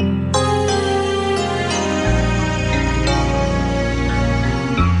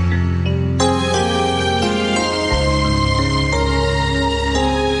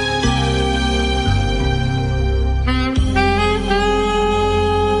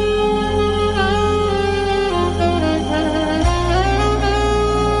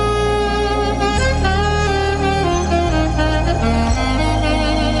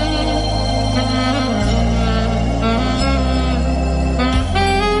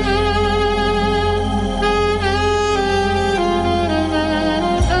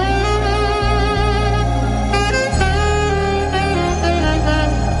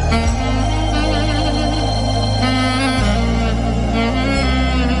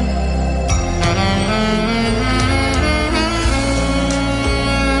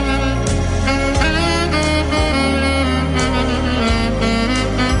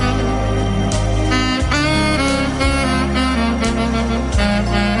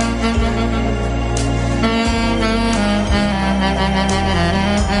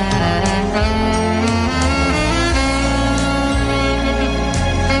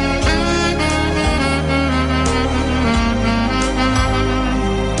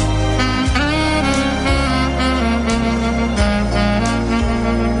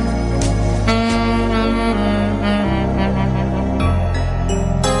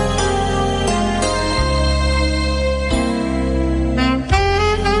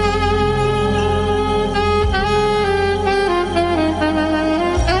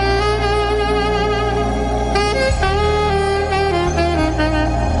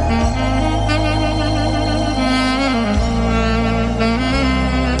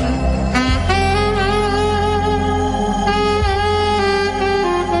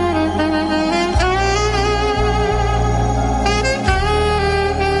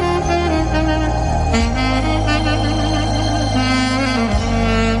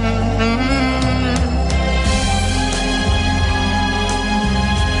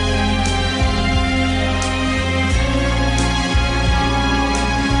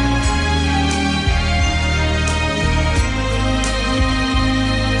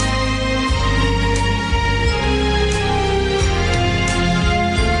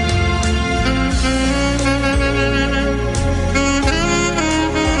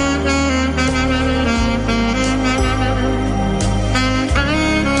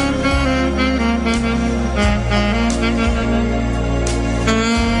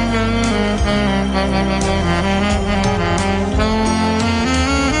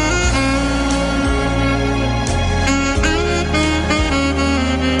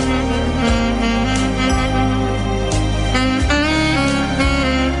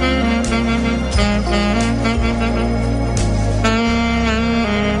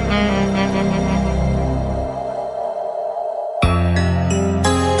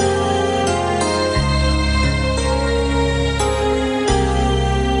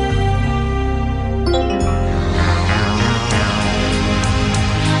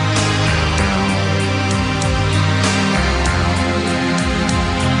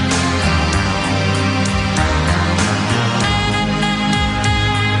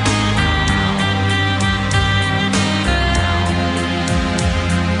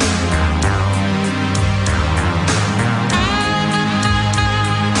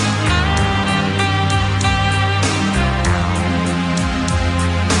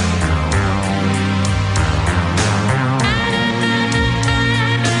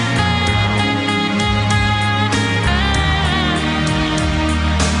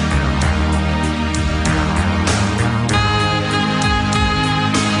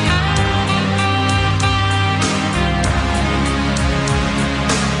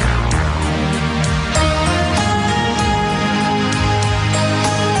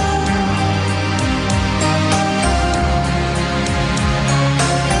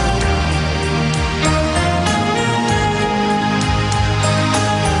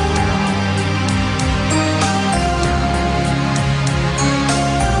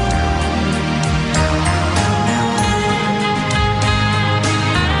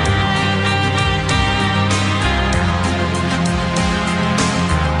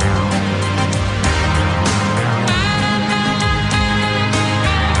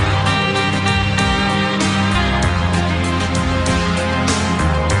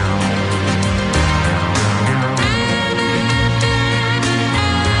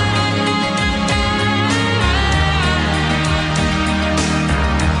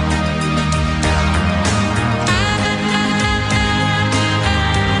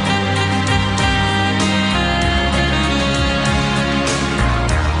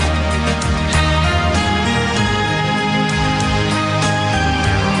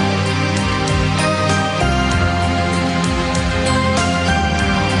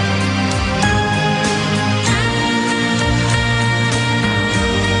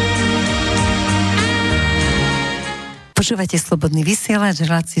 Počúvate Slobodný vysielač,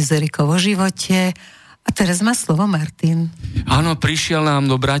 reláciu s Erikou o živote. A teraz má slovo Martin. Áno, prišiel nám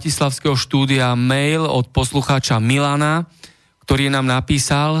do bratislavského štúdia mail od poslucháča Milana, ktorý nám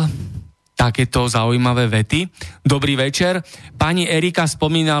napísal takéto zaujímavé vety. Dobrý večer. Pani Erika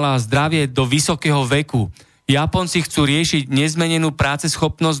spomínala zdravie do vysokého veku. Japonci chcú riešiť nezmenenú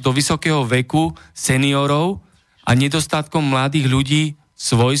práceschopnosť do vysokého veku seniorov a nedostatkom mladých ľudí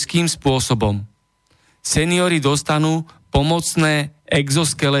svojským spôsobom. Seniori dostanú pomocné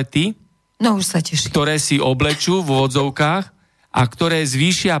exoskelety, už sa teším, ktoré si oblečú v úvodzovkách a ktoré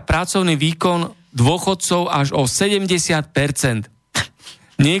zvýšia pracovný výkon dôchodcov až o 70%.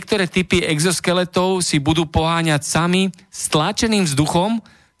 Niektoré typy exoskeletov si budú poháňať sami stlačeným vzduchom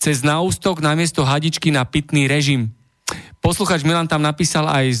cez náústok namiesto hadičky na pitný režim. Posluchač Milan tam napísal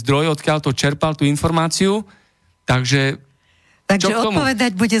aj zdroj, odkiaľ to čerpal tú informáciu, takže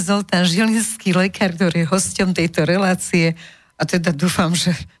odpovedať bude Zoltán Zžilinský, lekár, ktorý je hosťom tejto relácie. A teda dúfam,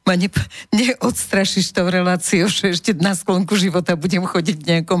 že ma neodstrašíš tou reláciou, že ešte na sklonku života budem chodiť v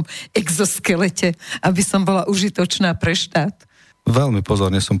nejakom exoskelete, aby som bola užitočná pre štát. Veľmi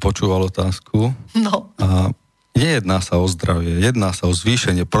pozorne som počúval otázku. No. A nejedná sa o zdravie, jedná sa o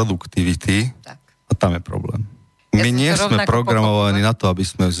zvýšenie produktivity. Tak. A tam je problém. My nie sme programovaní na to, aby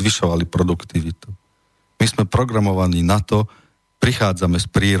sme zvyšovali produktivitu. My sme programovaní na to, prichádzame z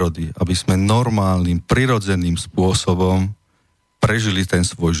prírody, aby sme normálnym, prirodzeným spôsobom prežili ten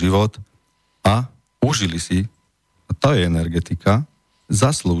svoj život a užili si, a to je energetika,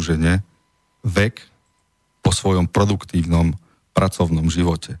 zaslúžene vek po svojom produktívnom pracovnom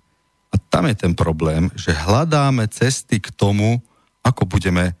živote. A tam je ten problém, že hľadáme cesty k tomu, ako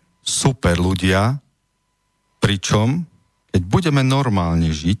budeme super ľudia, pričom, keď budeme normálne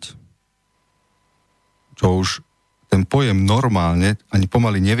žiť, čo už ten pojem normálne, ani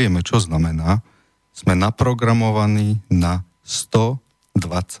pomaly nevieme, čo znamená, sme naprogramovaní na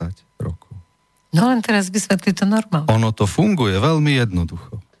 120 rokov. No len teraz vysvetlí to normálne. Ono to funguje veľmi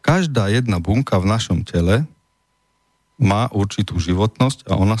jednoducho. Každá jedna bunka v našom tele má určitú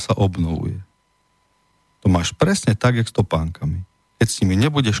životnosť a ona sa obnovuje. To máš presne tak, jak s topánkami. Keď si mi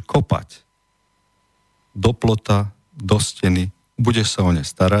nebudeš kopať do plota, do steny, budeš sa o ne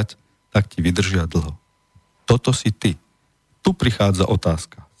starať, tak ti vydržia dlho. Toto si ty. Tu prichádza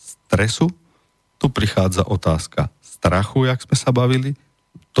otázka stresu, tu prichádza otázka strachu, jak sme sa bavili,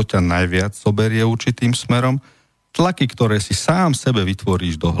 to ťa najviac zoberie určitým smerom, tlaky, ktoré si sám sebe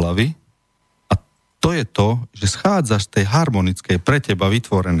vytvoríš do hlavy, a to je to, že schádzaš z tej harmonickej pre teba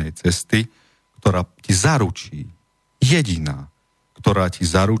vytvorenej cesty, ktorá ti zaručí, jediná, ktorá ti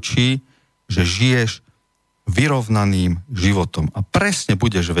zaručí, že žiješ vyrovnaným životom a presne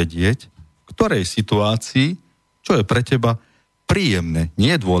budeš vedieť, v ktorej situácii, čo je pre teba príjemné,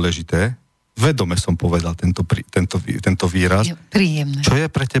 nie je dôležité, vedome som povedal tento výraz, príjemné. Čo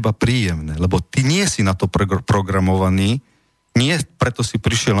je pre teba príjemné, lebo ty nie si na to programovaný, nie preto si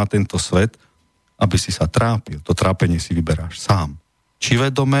prišiel na tento svet, aby si sa trápil. To trápenie si vyberáš sám. Či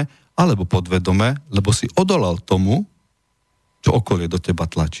vedome, alebo podvedome, lebo si odolal tomu, čo okolie do teba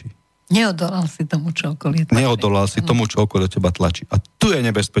tlačí. Neodolal si tomu, čo okolie tlačí. Neodolal si tomu, čo okolie do teba tlačí. A tu je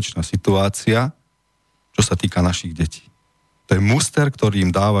nebezpečná situácia, čo sa týka našich detí. To je muster, ktorý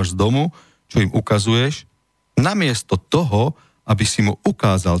im dávaš z domu, čo im ukazuješ, namiesto toho, aby si mu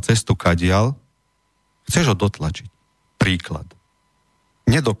ukázal cestu kadiaľ, chceš ho dotlačiť. Príklad.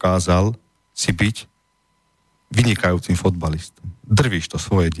 Nedokázal si byť vynikajúcim fotbalistom. Drvíš to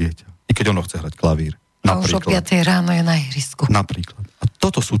svoje dieťa. I keď ono chce hrať klavír. A už o 5 ráno je na ihrisku. Napríklad. A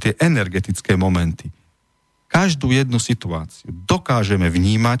toto sú tie energetické momenty. Každú jednu situáciu dokážeme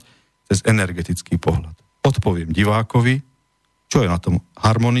vnímať cez energetický pohľad. Odpoviem divákovi, čo je na tom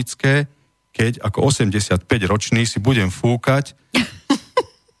harmonické, keď ako 85-ročný si budem fúkať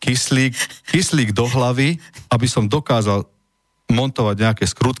kyslík do hlavy, aby som dokázal montovať nejaké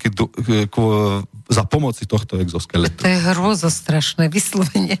skrutky za pomoci tohto exoskeletu. To je hrozostrašné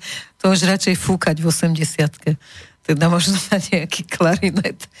vyslovenie. To už radšej fúkať v 80-ke. Teda možno na nejaký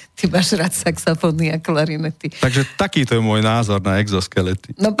klarinet. Ty máš rád saxofóny a klarinety. Takže takýto je môj názor na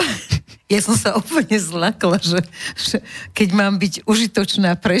exoskelety. No, ja som sa úplne zlakla, že keď mám byť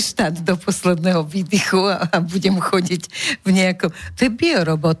užitočná pre štát do posledného výdychu a budem chodiť v nejakom... To je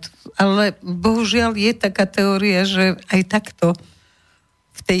biorobot, ale bohužiaľ je taká teória, že aj takto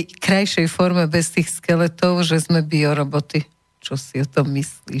v tej krajšej forme bez tých skeletov, že sme bioroboty. Čo si o tom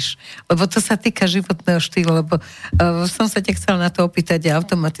myslíš? Lebo to sa týka životného štýlu, lebo som sa ťa chcela na to opýtať a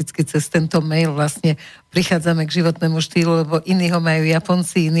automaticky cez tento mail vlastne prichádzame k životnému štýlu, lebo iní ho majú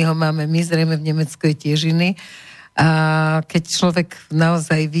Japonci, iní ho máme my, zrejme v Nemecku je tiež iný. A keď človek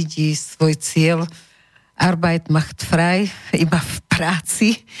naozaj vidí svoj cieľ Arbeit macht frei, iba v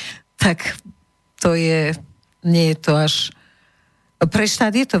práci, tak to je, nie je to až... Pre štát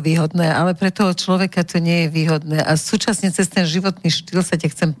je to výhodné, ale pre toho človeka to nie je výhodné. A súčasne cez ten životný štýl sa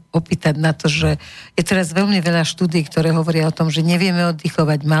ťa chcem opýtať na to, že je teraz veľmi veľa štúdií, ktoré hovoria o tom, že nevieme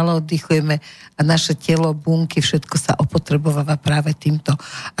oddychovať, málo oddychujeme a naše telo, bunky, všetko sa opotrebováva práve týmto.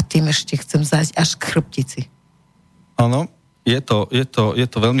 A tým ešte chcem zájsť až k chrbtici. Áno, je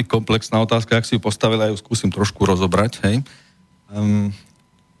to veľmi komplexná otázka, ak si ju postavila, ja ju skúsim trošku rozobrať. Hej.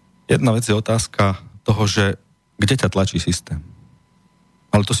 Jedna vec je otázka toho, že kde ťa tlačí systém.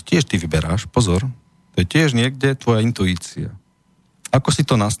 Ale to si tiež ty vyberáš, pozor, to je tiež niekde tvoja intuícia. Ako si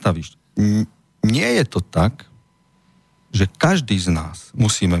to nastavíš? Nie je to tak, že každý z nás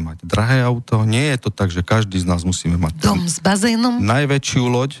musíme mať drahé auto, nie je to tak, že každý z nás musíme mať dom s bazénom, najväčšiu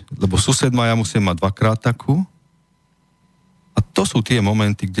loď, lebo sused má, ja musím mať 2-krát takú. A to sú tie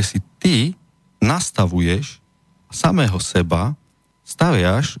momenty, kde si ty nastavuješ samého seba,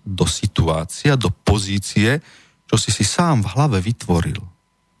 staviaš do situácie, do pozície, čo si sám v hlave vytvoril.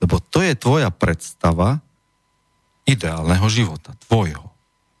 Lebo to je tvoja predstava ideálneho života, tvojho.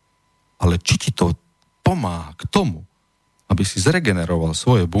 Ale či ti to pomáha k tomu, aby si zregeneroval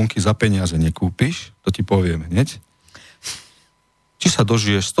svoje bunky, za peniaze nekúpiš, to ti poviem hneď. Či sa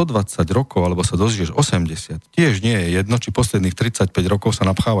dožiješ 120 rokov, alebo sa dožiješ 80, tiež nie je jedno, či posledných 35 rokov sa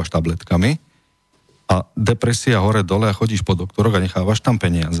napchávaš tabletkami a depresia hore-dole a chodíš po doktoroch a nechávaš tam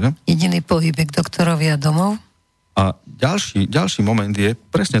peniaze. Jediný pohyb k doktorovi a domov. A ďalší moment je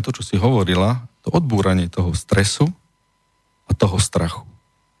presne to, čo si hovorila, to odbúranie toho stresu a toho strachu.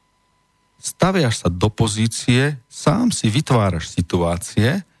 Staviaš sa do pozície, sám si vytváraš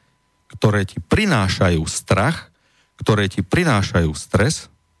situácie, ktoré ti prinášajú strach, ktoré ti prinášajú stres,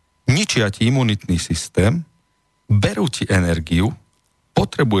 ničia ti imunitný systém, berú ti energiu,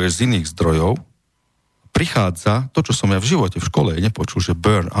 potrebuješ z iných zdrojov, prichádza to, čo som ja v živote v škole nepočul, že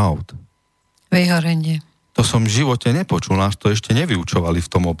burn out. Vyhorenie. To som v živote nepočul, nás to ešte nevyučovali v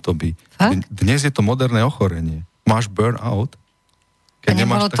tom období. Fakt? Dnes je to moderné ochorenie. Máš burnout? A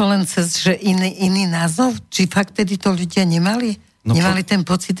nemalo to len cez, že iný názov? Či fakt tedy to ľudia nemali? No, nemali ten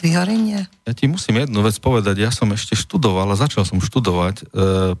pocit vyhorenia? Ja ti musím jednu vec povedať. Ja som ešte študoval a začal som študovať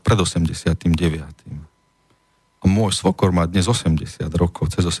pred 89. A môj svokor má dnes 80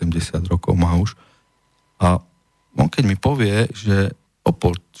 rokov, cez 80 rokov má už. A on keď mi povie, že o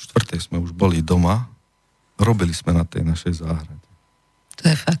 3:30 sme už boli doma, robili sme na tej našej záhrade. To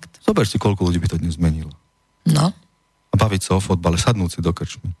je fakt. Zober si, koľko ľudí by to dnes zmenilo. No. A baviť sa o fotbale, sadnúť si do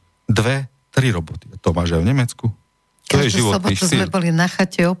krčmy. 2-3 roboty. To máš aj v Nemecku. To je životný štýl. Sme boli na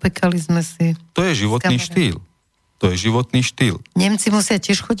chate, opekali sme si. To je životný štýl. To je životný štýl. Nemci musia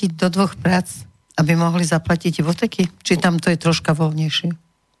tiež chodiť do 2 prác, aby mohli zaplatiť hypotéky? Či tam to je troška voľnejšie?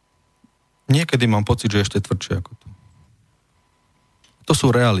 Niekedy mám pocit, že ešte tvrdšie ako tu. To sú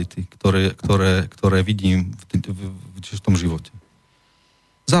reality, ktoré vidím v tom živote.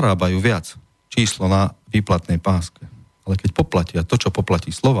 Zarábajú viac číslo na výplatnej páske. Ale keď poplatia to, čo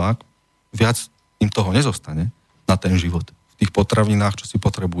poplatí Slovák, viac im toho nezostane na ten život. V tých potravinách, čo si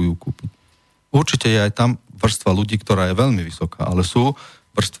potrebujú kúpiť. Určite je aj tam vrstva ľudí, ktorá je veľmi vysoká, ale sú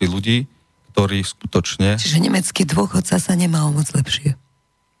vrstvy ľudí, ktorí skutočne... Čiže nemecký dôchodca sa nemá o moc lepšie.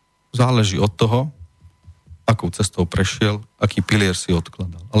 Záleží od toho, akou cestou prešiel, aký pilier si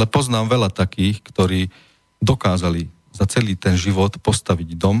odkladal. Ale poznám veľa takých, ktorí dokázali za celý ten život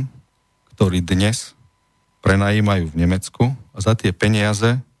postaviť dom, ktorý dnes prenajímajú v Nemecku a za tie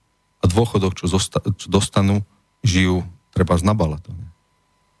peniaze a dôchodok, čo dostanú, žijú treba na Balatone.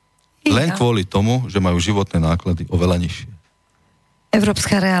 Len kvôli tomu, že majú životné náklady oveľa nižšie.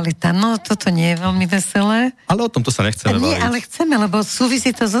 Európska realita. No, toto nie je veľmi veselé. Ale o tomto sa nechceme baviť. Nie, ale chceme, lebo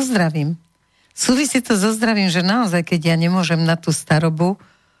súvisí to so zdravím. Súvisí to so zdravím, že naozaj, keď ja nemôžem na tú starobu,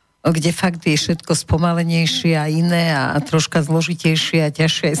 kde fakt je všetko spomalenejšie a iné a troška zložitejšie a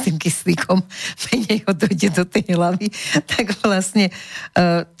ťažšie aj s tým kyslíkom, menej ho dojde do tej hlavy, tak vlastne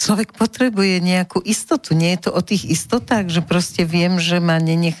človek potrebuje nejakú istotu. Nie je to o tých istotách, že proste viem, že ma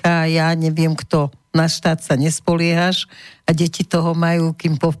nenechá, ja neviem kto. Na štát sa nespoliehaš a deti toho majú,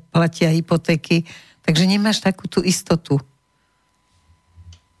 kým poplatia hypotéky. Takže nemáš takú tú istotu.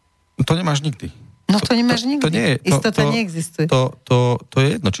 To nemáš nikdy. No to nemáš nikdy. Istota neexistuje. To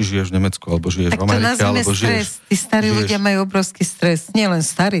je jedno, či žiješ v Nemecku, alebo žiješ v Amerike, alebo žiješ... Tí starí ľudia majú obrovský stres. Nie len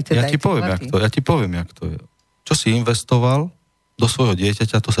starí, teda ja ti poviem, jak to je. Čo si investoval do svojho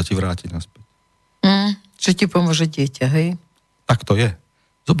dieťaťa, to sa ti vráti naspäť. Že ti pomôže dieťa, hej? Tak to je.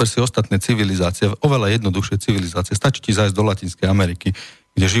 Zober si ostatné civilizácie, oveľa jednoduchšie civilizácie. Stačí ti zájsť do Latinskej Ameriky,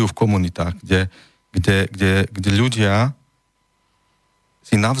 kde žijú v komunitách, kde ľudia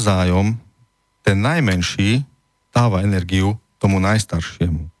si navzájom ten najmenší dáva energiu tomu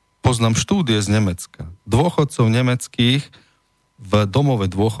najstaršiemu. Poznám štúdie z Nemecka. Dôchodcov nemeckých v domove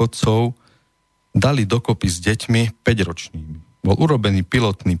dôchodcov dali dokopy s deťmi 5-ročnými. Bol urobený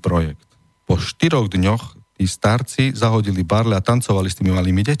pilotný projekt. Po 4 dňoch tí starci zahodili barle a tancovali s tými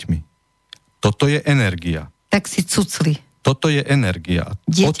malými deťmi. Toto je energia. Tak si cucli. Toto je energia.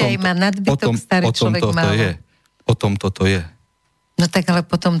 Dieťa má nadbytok, starý človek málo. O tom toto je. No tak ale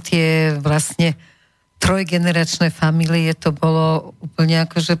potom tie vlastne trojgeneračné familie, to bolo úplne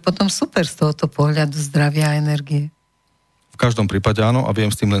akože potom super z tohoto pohľadu zdravia a energie. V každom prípade áno a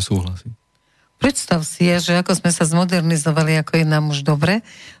viem s tým len súhlasiť. Predstav si, že ako sme sa zmodernizovali, ako je nám už dobre.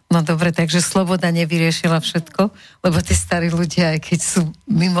 No dobre, takže sloboda nevyriešila všetko, lebo tí starí ľudia, aj keď sú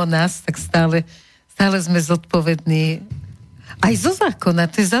mimo nás, tak stále sme zodpovední. Aj zo zákona,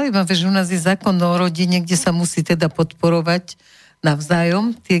 to je zaujímavé, že u nás je zákon o rodine, kde sa musí teda podporovať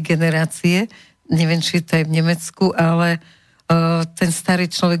navzájom tie generácie. Neviem, či to je v Nemecku, ale ten starý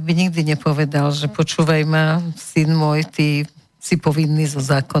človek by nikdy nepovedal, že počúvaj ma, syn môj, ty si povinný zo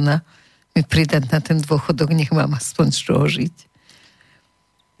zákona mi pridať na ten dôchodok, nech mám aspoň z čoho žiť.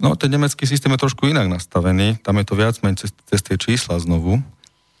 No, ten nemecký systém je trošku inak nastavený. Tam je to viac menej cez tie čísla znovu.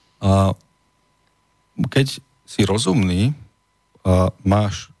 A keď si rozumný a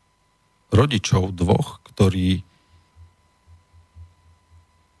máš rodičov dvoch, ktorí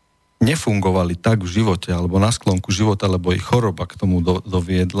nefungovali tak v živote, alebo na sklonku života, alebo ich choroba k tomu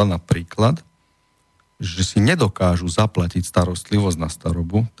doviedla napríklad, že si nedokážu zaplatiť starostlivosť na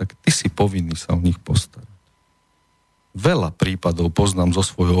starobu, tak ty si povinný sa o nich postarať. Veľa prípadov poznám zo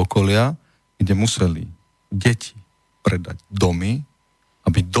svojho okolia, kde museli deti predať domy,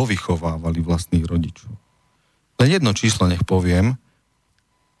 aby dovychovávali vlastných rodičov. Len jedno číslo nech poviem.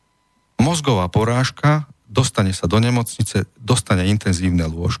 Mozgová porážka, dostane sa do nemocnice, dostane intenzívne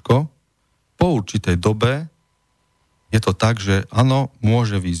lôžko. Po určitej dobe je to tak, že áno,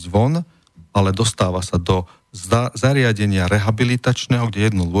 môže výjsť von, ale dostáva sa do zariadenia rehabilitačného, kde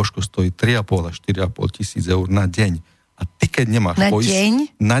jedno lôžko stojí 3,5 až 4,5 tisíc eur na deň. A ty, keď nemáš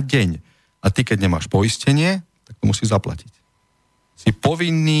na deň. A ty, keď nemáš poistenie, tak to musí zaplatiť. Si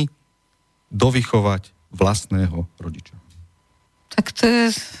povinný dovychovať vlastného rodiča. Tak to je...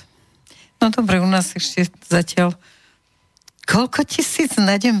 No dobre, u nás ešte zatiaľ koľko tisíc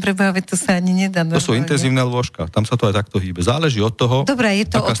na deň preboha, to sa ani nedá. To sú intenzívne lôžka, tam sa to aj takto hýbe. Záleží od toho, dobre,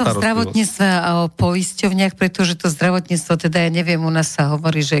 je to o tom zdravotníctve a o poisťovniach, pretože to zdravotníctvo, teda ja neviem, u nás sa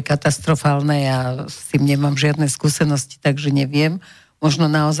hovorí, že je katastrofálne, ja s tým nemám žiadne skúsenosti, takže neviem.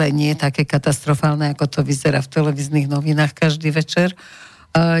 Možno naozaj nie je také katastrofálne, ako to vyzerá v televíznych novinách každý večer.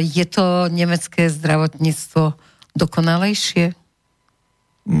 Je to nemecké zdravotníctvo dokonalejšie?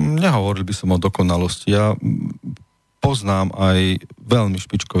 Nehovoril by som o dokonalosti. Ja poznám aj veľmi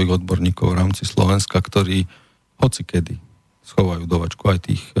špičkových odborníkov v rámci Slovenska, ktorí hocikedy schovajú do vačku aj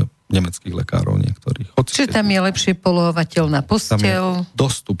tých nemeckých lekárov niektorých. Čiže tam je lepšie polohovateľná posteľ?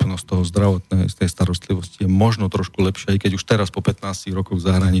 Dostupnosť toho zdravotnej, z tej starostlivosti je možno trošku lepšia, aj keď už teraz po 15 rokoch v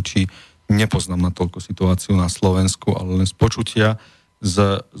zahraničí nepoznám natoľko situáciu na Slovensku, ale len z počutia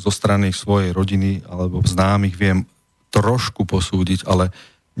zo strany svojej rodiny alebo známych viem trošku posúdiť, ale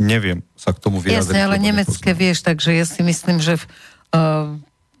neviem sa k tomu vyjadriť. Jasne, ale nemecké vieš, takže ja si myslím, že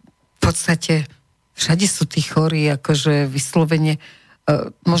v podstate všade sú tí chorí, akože vyslovene,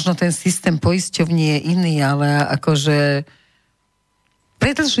 možno ten systém poisťovní je iný, ale akože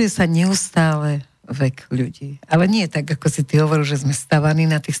predĺžuje sa neustále vek ľudí. Ale nie tak, ako si ty hovoril, že sme stavaní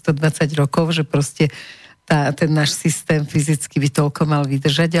na tých 120 rokov, že proste ten náš systém fyzicky by toľko mal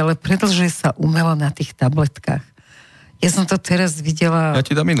vydržať, ale predĺžuje sa umelo na tých tabletkách. Ja som to teraz videla... Ja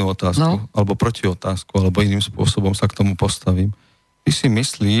ti dám inú otázku, alebo protiotázku, alebo iným spôsobom sa k tomu postavím. Ty si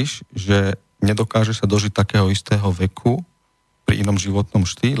myslíš, že nedokáže sa dožiť takého istého veku pri inom životnom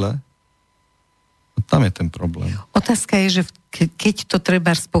štýle? A tam je ten problém. Otázka je, že keď to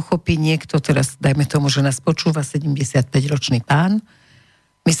treba pochopí niekto, teraz dajme tomu, že nás počúva 75-ročný pán,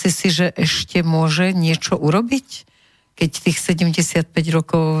 myslí si, že ešte môže niečo urobiť? Keď tých 75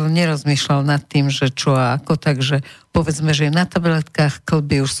 rokov nerozmýšľal nad tým, že čo a ako, takže povedzme, že je na tabletkách,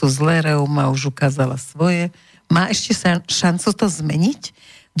 klby už sú zlé, reuma už ukázala svoje. Má ešte šancu to zmeniť?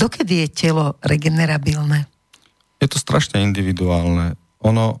 Dokedy je telo regenerabilné? Je to strašne individuálne.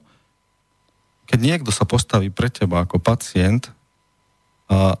 Keď niekto sa postaví pre teba ako pacient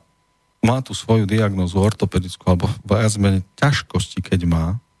a má tú svoju diagnózu ortopedickú alebo viac menej ťažkosti, keď má,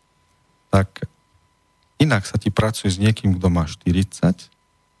 tak inak sa ti pracuje s niekým, kto má 40,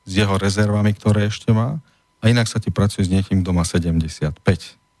 s jeho rezervami, ktoré ešte má, a inak sa ti pracuje s niekým, kto má 75.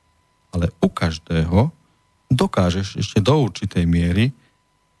 Ale u každého dokážeš ešte do určitej miery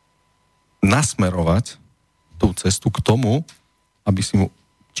nasmerovať tú cestu k tomu, aby si mu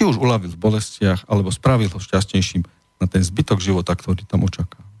či už uľavil v bolestiach, alebo spravil ho šťastnejším na ten zbytok života, ktorý tam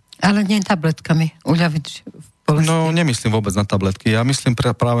očaká. Ale nie tabletkami uľaviť v bolesti. No, nemyslím vôbec na tabletky. Ja myslím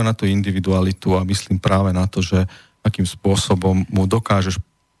práve na tú individualitu a myslím práve na to, že akým spôsobom mu dokážeš,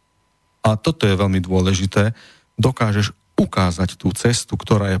 a toto je veľmi dôležité, dokážeš ukázať tú cestu,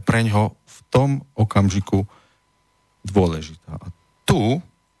 ktorá je preňho v tom okamžiku dôležitá. A tu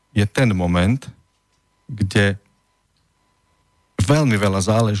je ten moment, kde veľmi veľa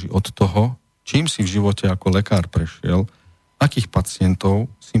záleží od toho, čím si v živote ako lekár prešiel, akých pacientov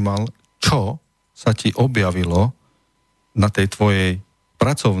si mal, čo sa ti objavilo na tej tvojej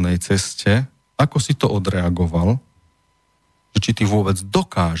pracovnej ceste, ako si to odreagoval, že či ty vôbec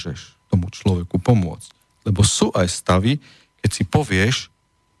dokážeš tomu človeku pomôcť. Lebo sú aj stavy, keď si povieš,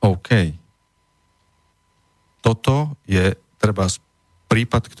 OK, toto je treba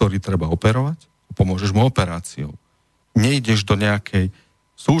prípad, ktorý treba operovať, pomôžeš mu operáciou. Nejdeš do nejakej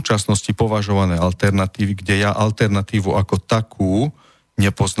v súčasnosti považované alternatívy, kde ja alternatívu ako takú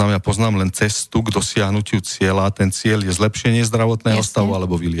nepoznám, ja poznám len cestu k dosiahnutiu cieľa a ten cieľ je zlepšenie zdravotného stavu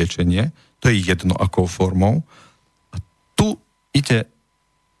alebo vyliečenie. To je jedno akou formou. A tu ide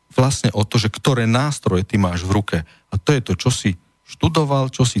vlastne o to, že ktoré nástroje ty máš v ruke. A to je to, čo si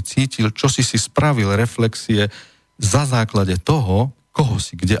študoval, čo si cítil, čo si spravil reflexie za základe toho, koho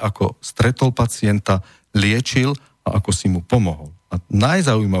si kde ako stretol pacienta, liečil a ako si mu pomohol. A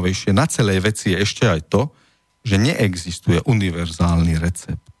najzaujímavejšie na celej veci je ešte aj to, že neexistuje univerzálny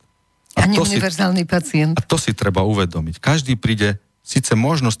recept. Ani univerzálny pacient. A to si treba uvedomiť. Každý príde, síce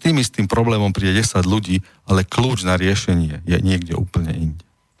možno s tým istým problémom príde 10 ľudí, ale kľúč na riešenie je niekde úplne inde.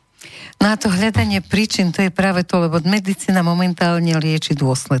 No a to hľadanie príčin, to je práve to, lebo medicína momentálne lieči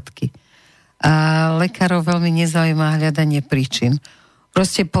dôsledky. A lekárov veľmi nezaujíma hľadanie príčin.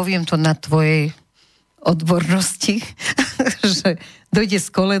 Proste poviem to na tvojej odbornosti, že dojde s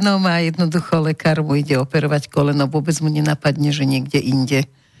kolenom a jednoducho lekár mu ide operovať koleno. Vôbec mu nenapadne, že niekde inde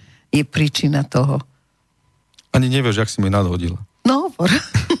je príčina toho. Ani nevieš, jak si mi nadhodila. No, hovor.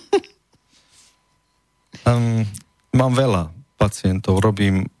 Mám veľa pacientov,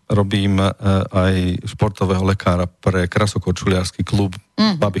 robím aj športového lekára pre krasokorčuliarsky klub.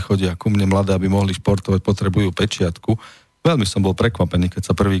 Baby chodia ku mne, mladé, aby mohli športovať, potrebujú pečiatku. Veľmi som bol prekvapený,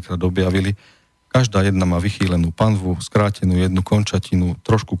 keď sa prvýkrát objavili. Každá jedna má vychýlenú panvu, skrátenú jednu končatinu,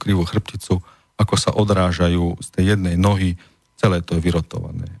 trošku krivú chrbticu, ako sa odrážajú z tej jednej nohy, celé to je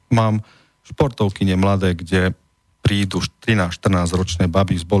vyrotované. Mám športovkyne mladé, kde prídu 13-14 ročné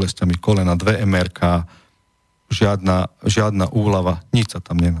baby s bolestiami kolena, 2 MRK, žiadna úľava, nič sa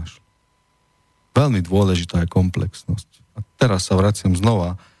tam nenašlo. Veľmi dôležitá je komplexnosť. A teraz sa vraciam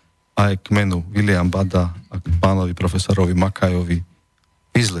znova aj k menu William Bada a k pánovi profesorovi Makajovi.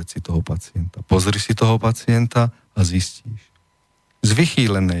 Vyzleď si toho pacienta. Pozri si toho pacienta a zistíš. Z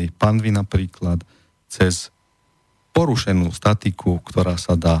vychýlenej panvy napríklad cez porušenú statiku, ktorá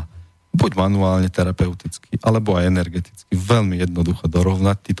sa dá buď manuálne, terapeuticky, alebo aj energeticky veľmi jednoducho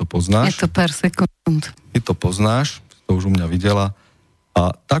dorovnať. Ty to poznáš. Je to pár sekúnd. Ty to poznáš, to už u mňa videla.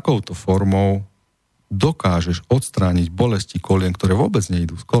 A takouto formou dokážeš odstrániť bolesti kolien, ktoré vôbec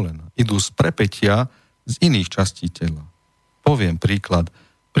nejdú z kolena. Idú z prepätia z iných častí tela. Poviem príklad.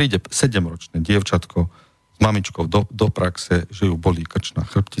 Príde 7-ročné dievčatko s mamičkou do praxe, že ju bolí krčná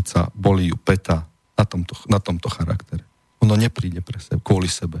chrbtica, bolí ju päta na tomto charaktere. Ono nepríde kvôli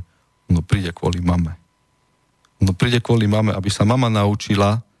sebe. Ono príde kvôli mame. Ono príde kvôli mame, aby sa mama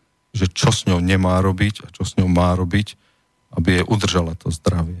naučila, že čo s ňou nemá robiť a čo s ňou má robiť, aby jej udržala to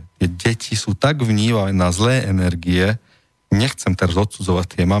zdravie. Tie deti sú tak vnímavé na zlé energie, nechcem teraz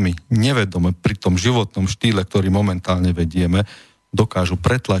odsudzovať tie mamy, nevedome pri tom životnom štýle, ktorý momentálne vedieme, dokážu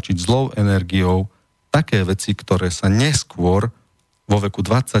pretlačiť zlou energiou také veci, ktoré sa neskôr vo veku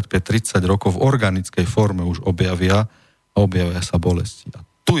 25-30 rokov v organickej forme už objavia a objavia sa bolesti. A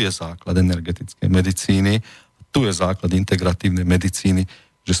tu je základ energetickej medicíny, tu je základ integratívnej medicíny,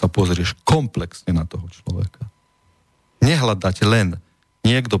 že sa pozrieš komplexne na toho človeka. Nehľadať len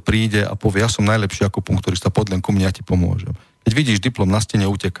niekto príde a povie, ja som najlepší akupunkturista, poď len ku mne, ja ti pomôžem. Keď vidíš diplom na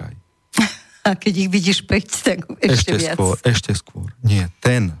stene, utekaj. A keď ich vidíš 5, tak ešte viac. Ešte skôr. Nie,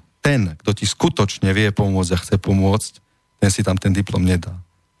 ten, kto ti skutočne vie pomôcť a chce pomôcť, ten si tam ten diplom nedá.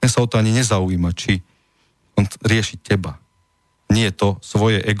 Ten sa o to ani nezaujíma, či on rieši teba. Nie to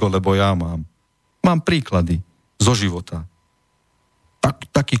svoje ego, lebo ja mám. Mám príklady zo života.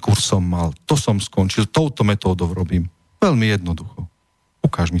 Taký kurz som mal, to som skončil, touto metódou robím. Veľmi jednoducho.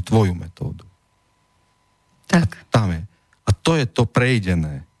 Ukáž mi tvoju metódu. Tak. A tam je. A to je to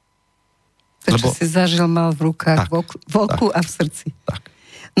prejdené. To, čo si zažil, mal v rukách, v oku a v srdci. Tak.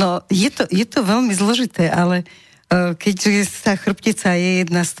 No, je to veľmi zložité, ale keďže tá chrbtica je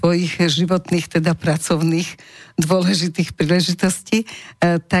jedna z tvojich životných, teda pracovných dôležitých príležitostí,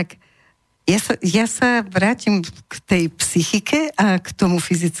 tak ja sa vrátim k tej psychike a k tomu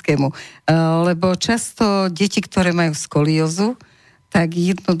fyzickému. Lebo často deti, ktoré majú skoliózu, tak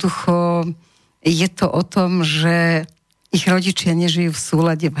jednoducho je to o tom, že ich rodičia nežijú v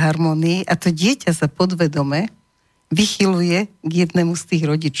súlade, v harmonii a to dieťa sa podvedome vychyluje k jednému z tých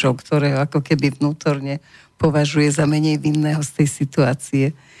rodičov, ktorého ako keby vnútorne považuje za menej vinného z tej situácie.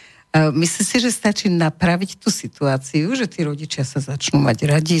 Myslím si, že stačí napraviť tú situáciu, že tí rodičia sa začnú mať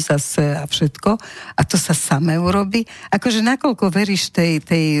radi zase a všetko a to sa samé urobí. Akože nakoľko veríš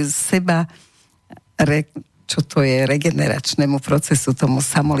tej seba, čo to je, regeneračnému procesu, tomu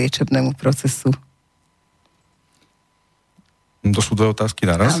samoliečebnému procesu? To sú dve otázky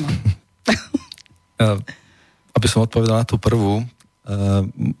naraz. Áno. Aby som odpovedal na tú prvú,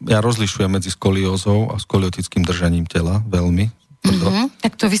 ja rozlišujem medzi skoliózou a skoliotickým držaním tela veľmi.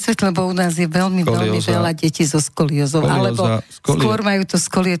 Tak to vysvetlím, lebo u nás je veľmi veľa detí so skoliózou, alebo skôr majú to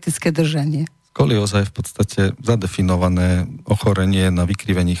skoliotické držanie. Skolióza je v podstate zadefinované ochorenie na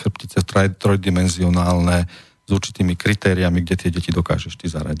vykrivení chrbtice trojdimenzionálne s určitými kritériami, kde tie deti dokážeš ty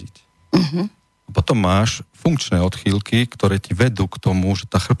zaradiť. A potom máš funkčné odchýlky, ktoré ti vedú k tomu, že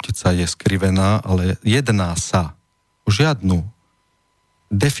tá chrbtica je skrivená, ale jedná sa o žiadnu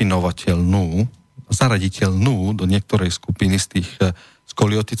definovateľnú, zaraditeľnú do niektorej skupiny z tých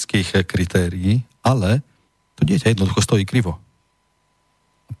skoliotických kritérií, ale to dieťa jednoducho stojí krivo.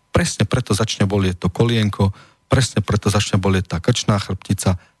 A presne preto začne bolieť to kolienko, presne preto začne bolieť tá krčná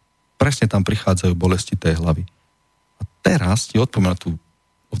chrbtica, presne tam prichádzajú bolesti tej hlavy. A teraz ti odpoviem na tú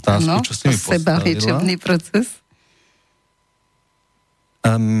otázku, čo si mi postavila. Sebaliečebný proces.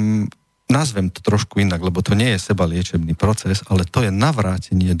 Nazvem to trošku inak, lebo to nie je sebaliečebný proces, ale to je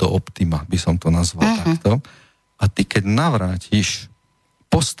navrátenie do optima, by som to nazval takto. A ty, keď navrátiš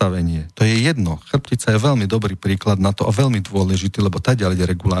postavenie, to je jedno. Chrbtica je veľmi dobrý príklad na to a veľmi dôležitý, lebo tá ďalej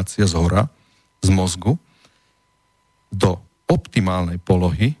je regulácia zhora, z mozgu, do optimálnej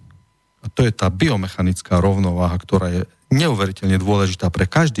polohy, a to je tá biomechanická rovnováha, ktorá je neuveriteľne dôležitá pre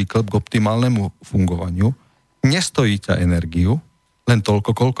každý klb k optimálnemu fungovaniu. Nestojí ťa energiu, len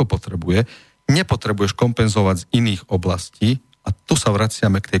toľko, koľko potrebuje. Nepotrebuješ kompenzovať z iných oblastí a tu sa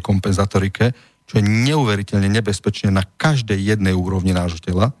vraciame k tej kompenzatorike, čo je neuveriteľne nebezpečné na každej jednej úrovni nášho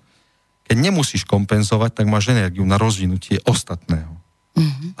tela. Keď nemusíš kompenzovať, tak máš energiu na rozvinutie ostatného.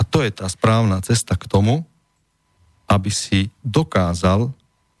 A to je tá správna cesta k tomu, aby si dokázal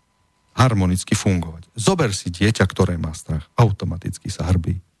harmonicky fungovať. Zober si dieťa, ktoré má strach. Automaticky sa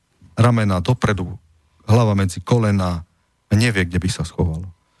hrbí. Ramená dopredu, hlava medzi kolená a nevie, kde by sa schovalo.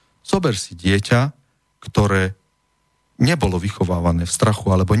 Zober si dieťa, ktoré nebolo vychovávané v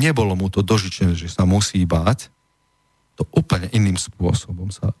strachu, alebo nebolo mu to dožičené, že sa musí báť, to úplne iným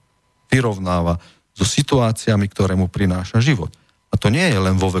spôsobom sa vyrovnáva so situáciami, ktoré mu prináša život. A to nie je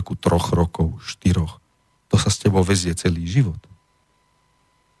len vo veku 3 rokov, 4. To sa s tebou vezie celý život.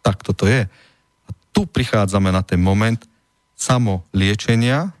 Tak toto je. A tu prichádzame na ten moment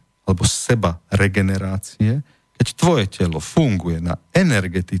samoliečenia alebo seba regenerácie, keď tvoje telo funguje na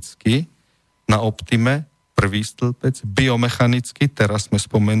energeticky, na optime, prvý stĺpec, biomechanicky, teraz sme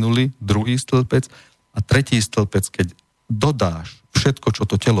spomenuli, druhý stĺpec a tretí stĺpec, keď dodáš všetko, čo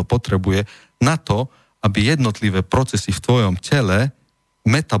to telo potrebuje na to, aby jednotlivé procesy v tvojom tele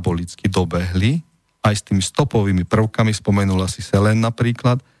metabolicky dobehli, aj s tými stopovými prvkami, spomenula si selén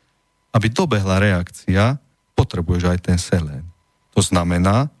napríklad, aby dobehla reakcia, potrebuješ aj ten selén. To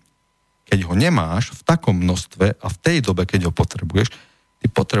znamená, keď ho nemáš v takom množstve a v tej dobe, keď ho potrebuješ, ty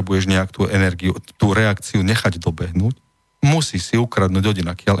potrebuješ nejak tú energiu, tú reakciu nechať dobehnúť, musí si ukradnúť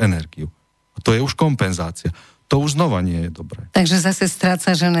odinakiaľ energiu. A to je už kompenzácia. To už znova nie je dobré. Takže zase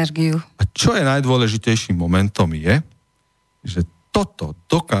strácaš energiu. A čo je najdôležitejším momentom je, že toto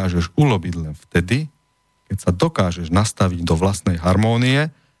dokážeš urobiť len vtedy, keď sa dokážeš nastaviť do vlastnej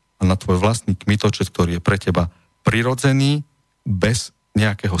harmónie a na tvoj vlastný kmitočet, ktorý je pre teba prirodzený, bez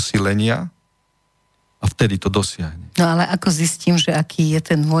nejakého silenia a vtedy to dosiahne. No ale ako zistím, že aký je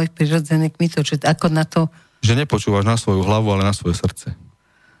ten môj prirodzený kmitočet? Ako na to... Že nepočúvaš na svoju hlavu, ale na svoje srdce.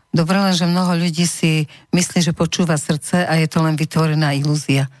 Dobre, len že mnoho ľudí si myslí, že počúva srdce a je to len vytvorená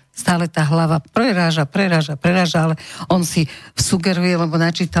ilúzia. Stále tá hlava preráža, ale on si sugeruje, lebo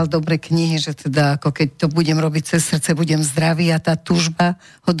načítal dobre knihy, že teda ako keď to budem robiť cez srdce, budem zdravý a tá túžba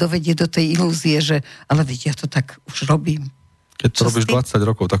ho dovedie do tej ilúzie, že ale veď ja to tak už robím. Keď to robíš 20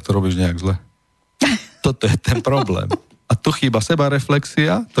 rokov, tak to robíš nejak zle. Toto je ten problém. A tu chýba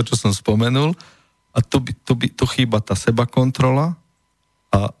sebareflexia, to, čo som spomenul, a tu chýba tá sebakontrola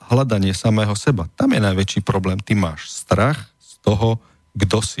a hľadanie samého seba. Tam je najväčší problém. Ty máš strach z toho,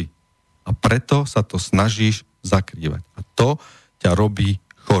 kto si. A preto sa to snažíš zakrývať. A to ťa robí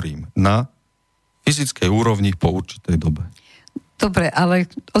chorým na fyzickej úrovni po určitej dobe. Dobre, ale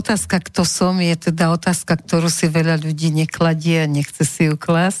otázka, kto som, je teda otázka, ktorú si veľa ľudí nekladie a nechce si ju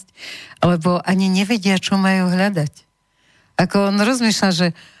klásť, alebo ani nevedia, čo majú hľadať. Ako on rozmýšľa, že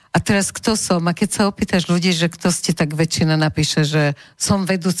a teraz kto som? A keď sa opýtaš ľudí, že kto ste, tak väčšina napíše, že som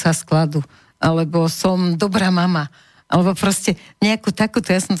vedúca skladu, alebo som dobrá mama, alebo proste nejakú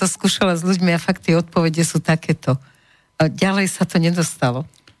takúto, ja som to skúšala s ľuďmi a fakt tie odpovede sú takéto. A ďalej sa to nedostalo.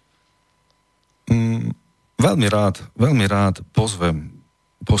 Veľmi rád pozvem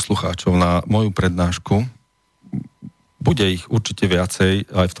poslucháčov na moju prednášku. Bude ich určite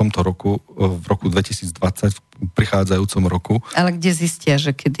viacej aj v tomto roku, v roku 2020, v prichádzajúcom roku. Ale kde zistia,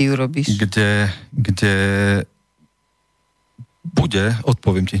 že kedy ju robíš? Kde bude,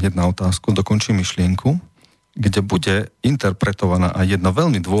 odpoviem ti hneď na otázku, dokončím myšlienku, kde bude interpretovaná aj jedna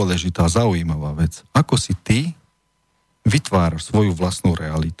veľmi dôležitá, zaujímavá vec. Ako si ty vytváraš svoju vlastnú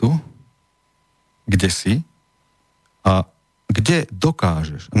realitu, kde si a kde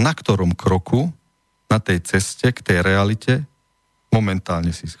dokážeš, na ktorom kroku na tej ceste k tej realite,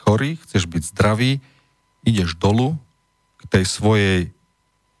 momentálne si chorý, chceš byť zdravý, ideš dolu k tej svojej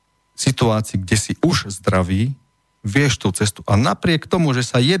situácii, kde si už zdravý, vieš tú cestu a napriek tomu, že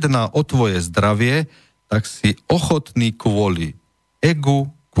sa jedná o tvoje zdravie, tak si ochotný kvôli egu,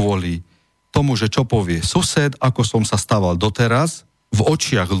 kvôli tomu, že čo povie sused, ako som sa stával doteraz, v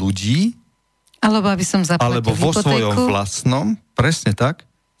očiach ľudí, alebo aby som zaplatil alebo vo hypotéku. svojom vlastnom, presne tak,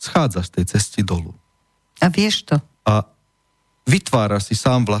 schádza z tej cesty dolu. A vieš to. A vytvára si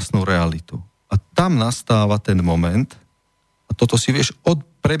sám vlastnú realitu. A tam nastáva ten moment, a toto si vieš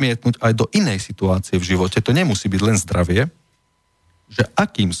premietnúť aj do inej situácie v živote, to nemusí byť len zdravie, že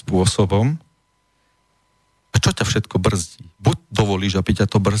akým spôsobom a čo ťa všetko brzdí. Buď dovolíš, aby ťa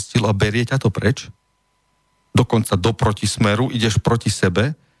to brzdilo a berie ťa to preč, dokonca do protismeru, ideš proti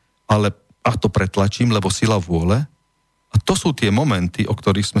sebe, ale a to pretlačím, lebo sila vôle. A to sú tie momenty, o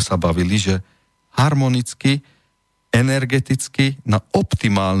ktorých sme sa bavili, že harmonicky, energeticky, na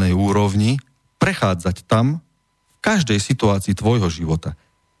optimálnej úrovni prechádzať tam v každej situácii tvojho života.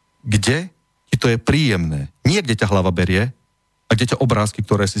 Kde ti to je príjemné. Nie kde ťa hlava berie a kde ťa obrázky,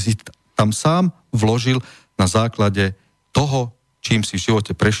 ktoré si tam sám vložil na základe toho, čím si v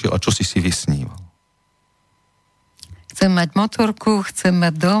živote prešiel a čo si vysníval. Chcem mať motorku, chcem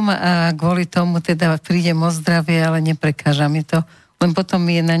mať dom a kvôli tomu teda prídem o zdravie, ale neprekáža mi to. Len potom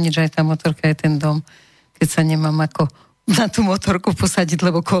mi je na nič aj tá motorka, aj ten dom, keď sa nemám ako na tú motorku posadiť,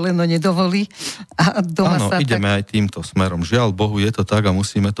 lebo koleno nedovolí. A doma áno, ideme aj týmto smerom. Žiaľ Bohu, je to tak a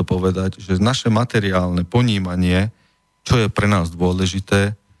musíme to povedať, že naše materiálne ponímanie, čo je pre nás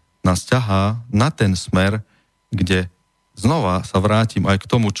dôležité, nás ťahá na ten smer, kde znova sa vrátim aj k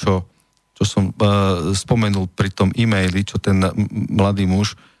tomu, čo som spomenul pri tom e-maili, čo ten mladý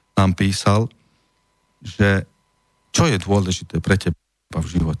muž nám písal, že čo je dôležité pre teba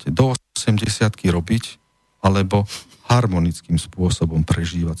v živote? Do 80-ky robiť, alebo harmonickým spôsobom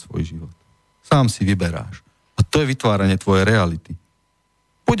prežívať svoj život. Sám si vyberáš. A to je vytváranie tvojej reality.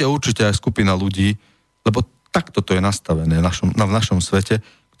 Bude určite aj skupina ľudí, lebo takto to je nastavené v našom svete,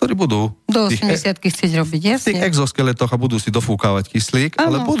 ktorí budú do 80-ky chcieť robiť, jasne. V tých exoskeletoch a budú si dofúkávať kyslík,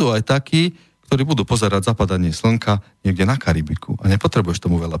 ale budú aj takí, ktorí budú pozerať zapadanie slnka niekde na Karibiku a nepotrebuješ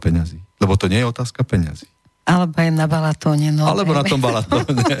tomu veľa peňazí, lebo to nie je otázka peňazí. Alebo aj na Balatóne. No, alebo na tom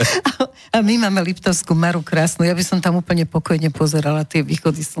Balatóne. A my máme Liptovskú Maru krásnu. Ja by som tam úplne pokojne pozerala tie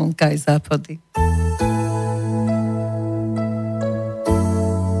východy slnka aj západy.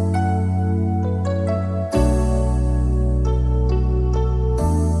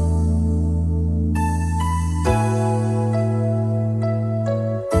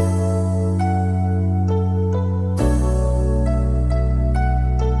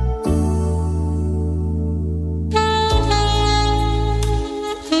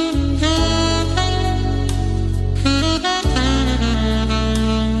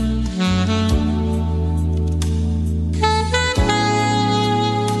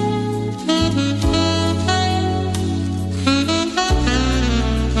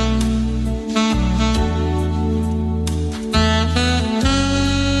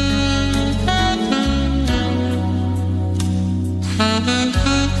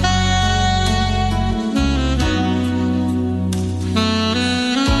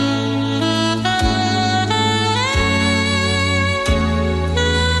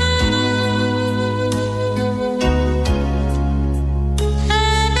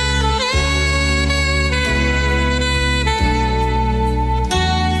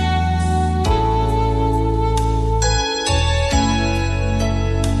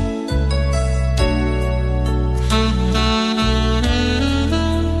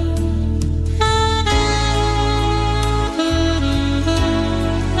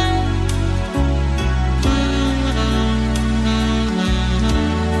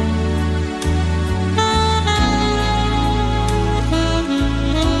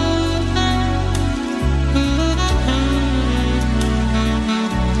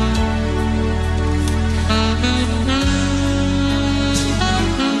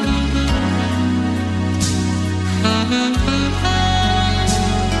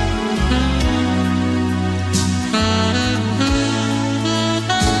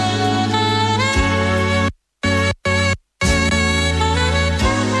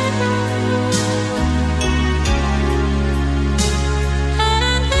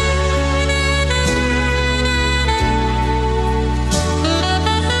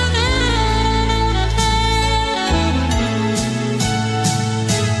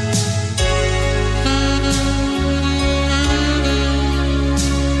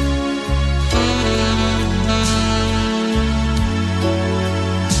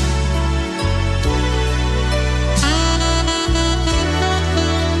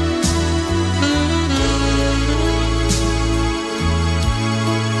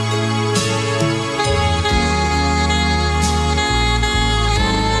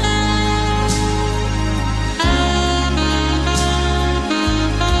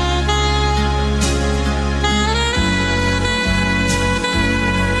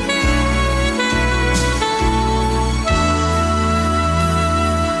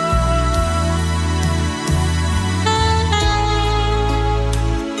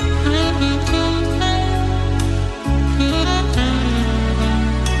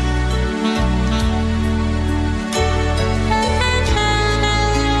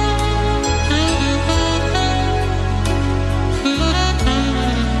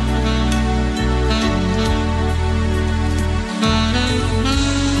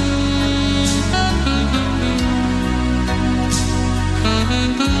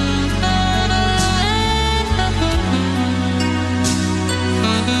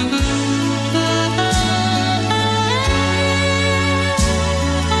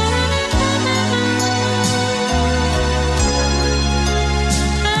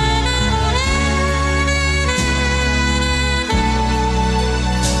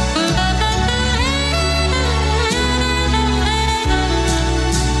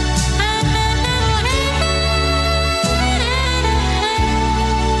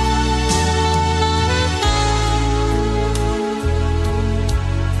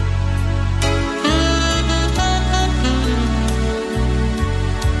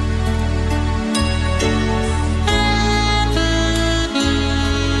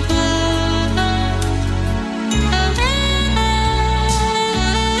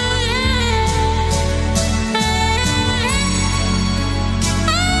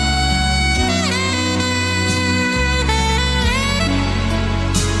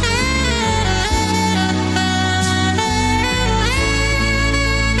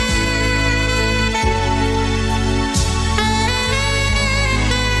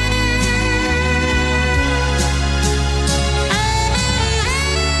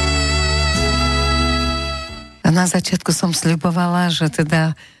 Na začiatku som sľubovala, že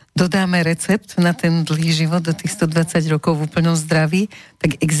teda dodáme recept na ten dlhý život do tých 120 rokov v úplnom zdraví.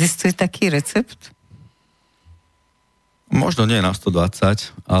 Tak existuje taký recept? Možno nie na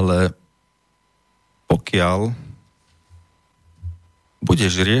 120, ale pokiaľ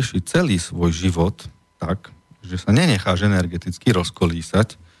budeš riešiť celý svoj život tak, že sa nenecháš energeticky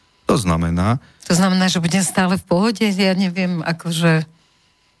rozkolísať, to znamená... To znamená, že budem stále v pohode? Ja neviem, akože...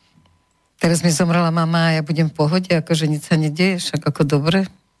 Teraz mi zomrela mama a ja budem v pohode, akože nič sa nedieje, však ako dobre,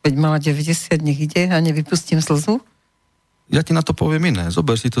 veď mala 90, nech ide a nevypustím slzu. Ja ti na to poviem iné,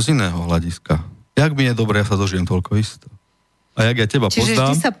 zober si to z iného hľadiska. Jak mi je dobre, ja sa dožijem toľko isto. A jak ja teba Čiže poznám... Čiže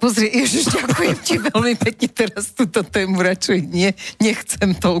vždy sa pozrie, Ježiš, ďakujem ti veľmi pekne teraz túto tému, radšej nechcem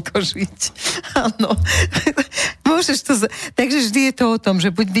toľko žiť. Áno. Môžeš to... Takže vždy je to o tom,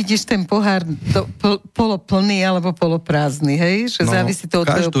 že buď vidíš ten pohár poloplný alebo poloprázdny, hej? Že závisí to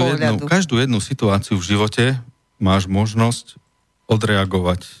od tvojho pohľadu. Každú jednu situáciu v živote máš možnosť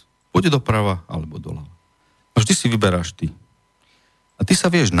odreagovať buď doprava alebo doľava. A vždy si vyberáš ty. A ty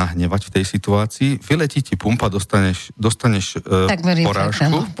sa vieš nahnevať v tej situácii, vyletí ti pumpa, dostaneš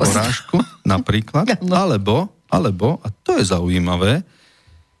porážku napríklad, alebo, a to je zaujímavé,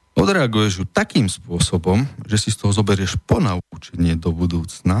 odreaguješ ju takým spôsobom, že si z toho zoberieš ponaučenie do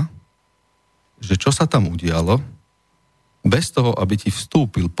budúcna, že čo sa tam udialo, bez toho, aby ti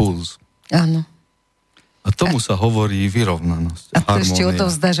vstúpil puls. Áno. A tomu sa hovorí vyrovnanosť. A to ešte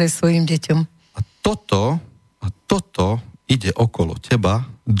odovzdáš aj svojim deťom. A toto ide okolo teba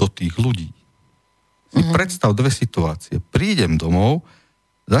do tých ľudí. Si predstav dve situácie. Prídem domov,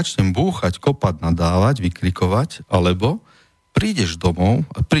 začnem búchať, kopať, nadávať, vykrikovať, alebo prídeš domov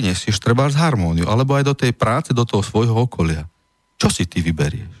a prinesieš trebárs harmóniu, alebo aj do tej práce, do toho svojho okolia. Čo si ty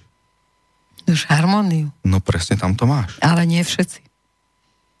vyberieš? Už harmóniu. No presne tam to máš. Ale nie všetci.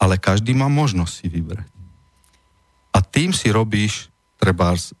 Ale každý má možnosť si vybrať. A tým si robíš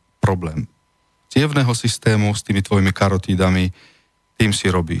trebárs problém cievneho systému s tými tvojimi karotídami, tým si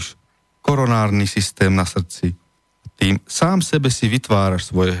robíš koronárny systém na srdci, tým sám sebe si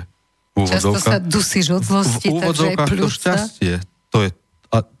vytváraš svoje úvodzovka. Často sa dusíš od zlosti, v úvodzovkách to šťastie. To je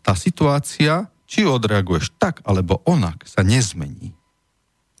tá situácia, či odreaguješ tak, alebo onak, sa nezmení.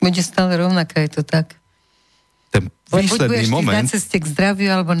 Bude stále rovnaká, je to tak. Ten výsledný moment... na ceste k zdraviu,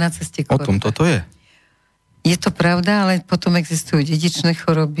 alebo na ceste k chorobe. O tom toto je. Je to pravda, ale potom existujú dedičné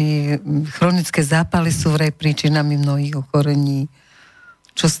choroby, chronické zápaly sú vraj príčinami mnohých ochorení.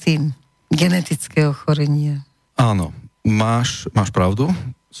 Čo s tým? Genetické ochorenie. Áno, máš pravdu,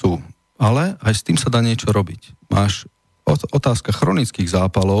 sú, ale aj s tým sa dá niečo robiť. Máš otázka chronických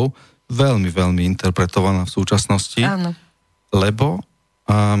zápalov veľmi, veľmi interpretovaná v súčasnosti, áno. Lebo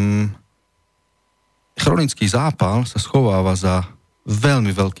chronický zápal sa schováva za veľmi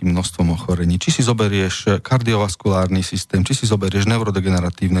veľkým množstvom ochorení. Či si zoberieš kardiovaskulárny systém, či si zoberieš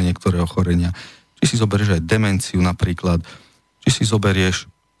neurodegeneratívne niektoré ochorenia, či si zoberieš aj demenciu napríklad, či si zoberieš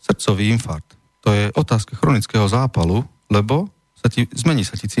srdcový infarkt. To je otázka chronického zápalu, lebo zmení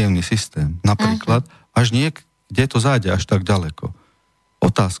sa ti cievny systém. Napríklad, až niekde to zájde až tak ďaleko.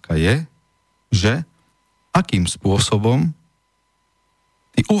 Otázka je, že akým spôsobom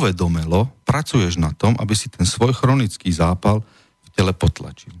ty uvedomelo pracuješ na tom, aby si ten svoj chronický zápal tele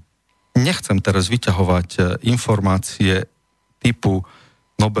potlačil. Nechcem teraz vyťahovať informácie typu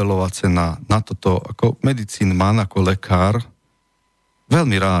Nobelová cena na toto, ako medicínman, ako lekár.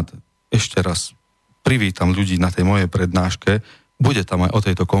 Veľmi rád ešte raz privítam ľudí na tej mojej prednáške. Bude tam aj o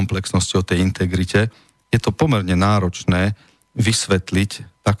tejto komplexnosti, o tej integrite. Je to pomerne náročné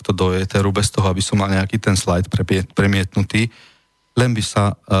vysvetliť takto do éteru, bez toho, aby som mal nejaký ten slajd premietnutý, len by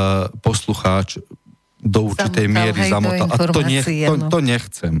sa poslucháč do určitej miery zamotal. A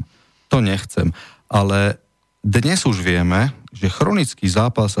to nechcem. Ale dnes už vieme, že chronický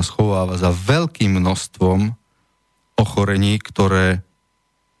zápal sa schováva za veľkým množstvom ochorení, ktoré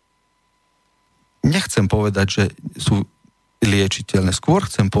nechcem povedať, že sú liečiteľné. Skôr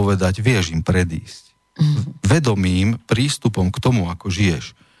chcem povedať, vieš im predísť. Vedomým prístupom k tomu, ako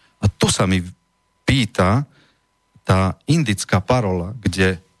žiješ. A to sa mi pýta tá indická parola,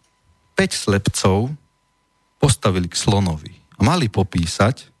 kde 5 slepcov postavili k slonovi a mali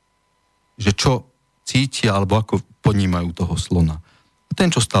popísať, že čo cítia alebo ako ponímajú toho slona. A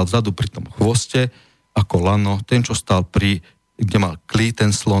ten, čo stál vzadu pri tom chvoste, ako lano, ten, čo stál kde mal klí ten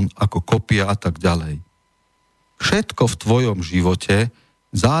slon, ako kopia a tak ďalej. Všetko v tvojom živote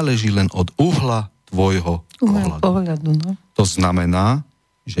záleží len od uhla tvojho pohľadu. No. To znamená,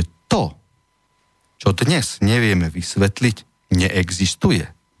 že to, čo dnes nevieme vysvetliť, neexistuje.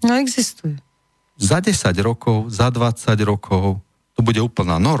 No existuje. Za 10 rokov, za 20 rokov, to bude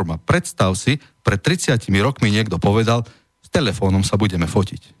úplná norma. Predstav si, pred 30 rokmi niekto povedal, s telefónom sa budeme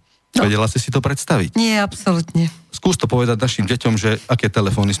fotiť. No. Vedela si to predstaviť? Nie, absolútne. Skús to povedať našim deťom, že aké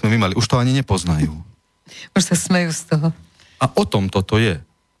telefóny sme my mali. Už to ani nepoznajú. Už sa smejú z toho. A o tom toto je.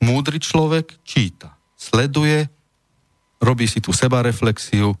 Múdry človek číta, sleduje, robí si tú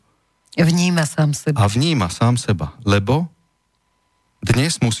sebareflexiu. Vníma sám seba. Lebo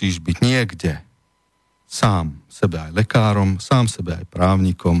dnes musíš byť niekde sám sebe aj lekárom, sám sebe aj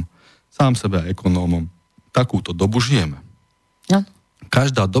právnikom, sám sebe aj ekonómom. Takúto dobu žijeme. No.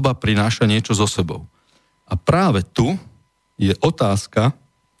 Každá doba prináša niečo so sebou. A práve tu je otázka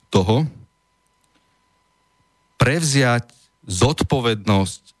toho prevziať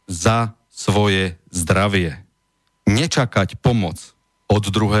zodpovednosť za svoje zdravie. Nečakať pomoc od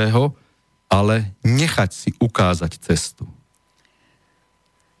druhého, ale nechať si ukázať cestu.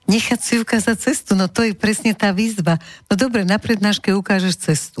 Nechať si ukázať cestu, no to je presne tá výzva. No dobre, na prednáške ukážeš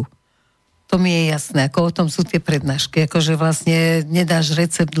cestu. To mi je jasné, ako o tom sú tie prednášky. Akože vlastne nedáš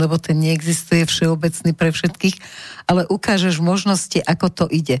recept, lebo ten neexistuje všeobecný pre všetkých, ale ukážeš možnosti, ako to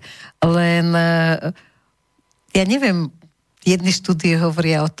ide. Len ja neviem, jedny štúdie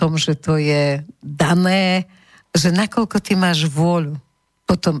hovoria o tom, že to je dané, že nakoľko ty máš vôľu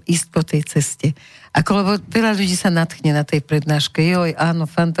potom ísť po tej ceste. Lebo veľa ľudí sa nadchne na tej prednáške. Joj, áno,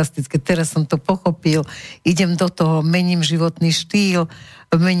 fantastické, teraz som to pochopil, idem do toho, mením životný štýl,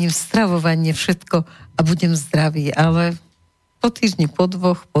 mením stravovanie, všetko a budem zdravý. Ale po týždni, po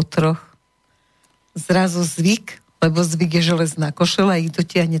 2, po 3 zrazu zvyk, lebo zvyk je železná košela a ich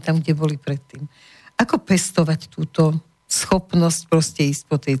dotiahne tam, kde boli predtým. Ako pestovať túto schopnosť proste ísť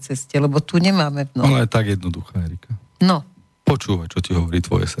po tej ceste, lebo tu nemáme v Ona je tak jednoduchá, Erika. No. Počúvaj, čo ti hovorí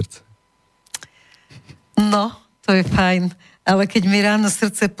tvoje srdce. No, to je fajn, ale keď mi ráno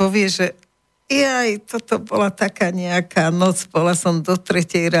srdce povie, že toto bola taká nejaká noc, bola som do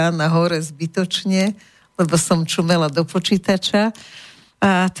 3 rána hore zbytočne, lebo som čumela do počítača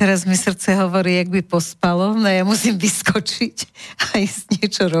a teraz mi srdce hovorí, jak by pospalo, no ja musím vyskočiť a ísť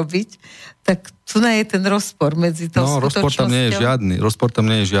niečo robiť. Tak tu je ten rozpor medzi tou skutočnosťou. Rozpor tam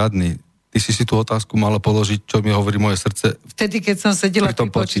nie je žiadny. Ty si tú otázku mala položiť, čo mi hovorí moje srdce. Vtedy, keď som sedela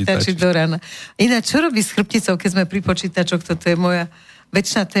pri počítači do rána. Ináč, čo robí s chrbticou, keď sme pri počítačoch? Toto je moja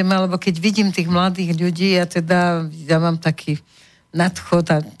večná téma, lebo keď vidím tých mladých ľudí, ja mám taký nadchod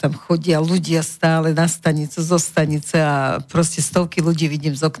a tam chodia ľudia stále na stanicu, zo stanice a proste stovky ľudí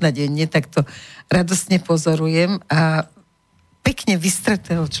vidím z okna denne, tak to radostne pozorujem a pekne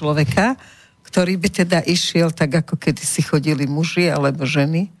vystretého človeka, ktorý by teda išiel tak, ako kedysi chodili muži alebo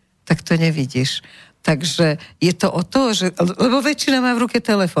ženy, tak to nevidíš. Takže je to o to, že... Lebo väčšina má v ruke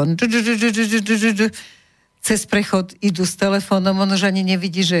telefón. Cez prechod idú s telefónom, on už ani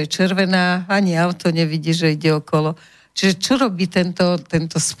nevidí, že je červená, ani auto nevidí, že ide okolo. Čiže čo robí tento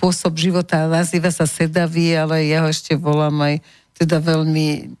spôsob života? Nazýva sa sedavý, ale ja ho ešte volám aj teda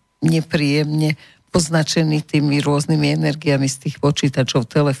veľmi nepríjemne poznačený tými rôznymi energiami z tých počítačov,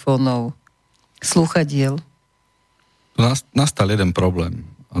 telefónov, slúchadiel. Tu nastal jeden problém.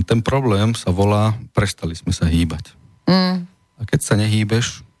 A ten problém sa volá, prestali sme sa hýbať. A keď sa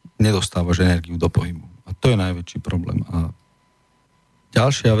nehýbeš, nedostávaš energiu do pohybu. A to je najväčší problém. A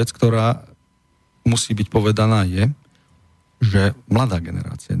ďalšia vec, ktorá musí byť povedaná, je, že mladá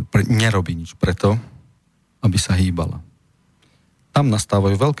generácia nerobí nič preto, aby sa hýbala. Tam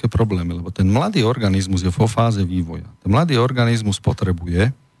nastávajú veľké problémy, lebo ten mladý organizmus je vo fáze vývoja. Ten mladý organizmus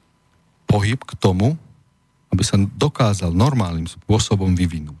potrebuje pohyb k tomu, aby sa dokázal normálnym spôsobom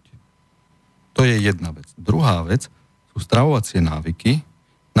vyvinúť. To je jedna vec. Druhá vec, v sú stravovacie návyky.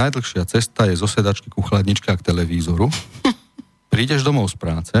 Najdlhšia cesta je zo sedačky ku chladničke a k televízoru. Prídeš domov z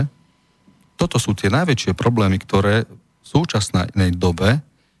práce. Toto sú tie najväčšie problémy, ktoré v súčasnej dobe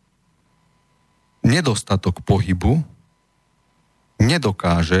nedostatok pohybu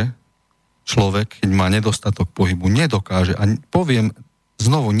nedokáže človek, keď má nedostatok pohybu, nedokáže, a poviem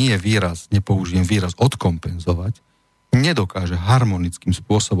znovu nie výraz, nepoužijem výraz odkompenzovať, nedokáže harmonickým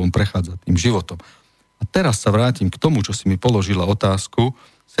spôsobom prechádzať tým životom. A teraz sa vrátim k tomu, čo si mi položila otázku.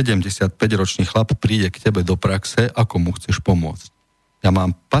 75-ročný chlap príde k tebe do praxe, ako mu chceš pomôcť. Ja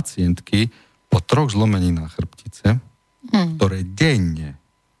mám pacientky po 3 zlomeninách chrbtice, ktoré denne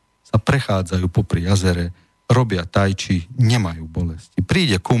sa prechádzajú popri jazere, robia tajči, nemajú bolesti.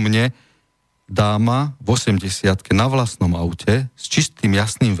 Príde ku mne dáma v 80-ke na vlastnom aute s čistým,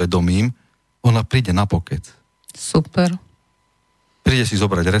 jasným vedomím, ona príde na pokec. Super. Príde si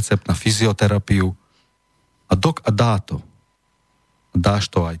zobrať recept na fyzioterapiu a dá to.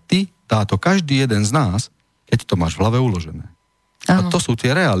 Dáš to aj ty, dá to každý jeden z nás, keď to máš v hlave uložené. Ano. A to sú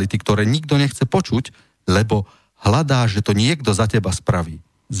tie reality, ktoré nikto nechce počuť, lebo hľadá, že to niekto za teba spraví.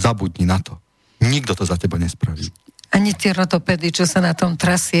 Zabudni na to. Nikto to za teba nespraví. Ani tie rotopedy, čo sa na tom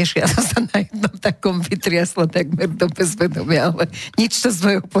trasieš, ja som sa na jednom takom vytriasla takmer do bezvedomia, ale nič to s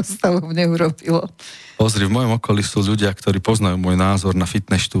mojou postavou neurobilo. Pozri, v mojom okolí sú ľudia, ktorí poznajú môj názor na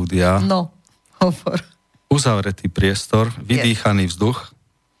fitness štúdia. No, hovor. Uzavretý priestor, vydýchaný vzduch,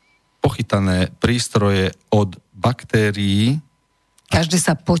 pochytané prístroje od baktérií. Každý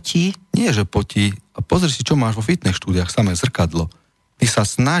sa potí. Nie, že potí. A pozri si, čo máš vo fitness štúdiách, samé zrkadlo. Ty sa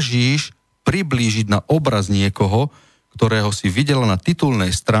snažíš priblížiť na obraz niekoho, ktorého si videla na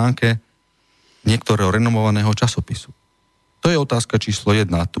titulnej stránke niektorého renomovaného časopisu. To je otázka číslo 1.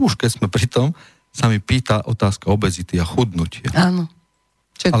 A tu už, keď sme pri tom, sa mi pýta otázka obezity a chudnutia. Áno.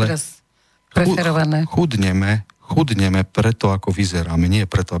 Čo je teraz preferované? Chudneme preto, ako vyzeráme, nie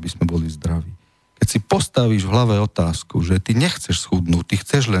preto, aby sme boli zdraví. Keď si postavíš v hlave otázku, že ty nechceš schudnúť, ty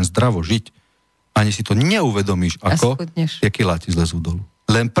chceš len zdravo žiť, ani si to neuvedomíš, ako tie kilá ti zlezú dolu.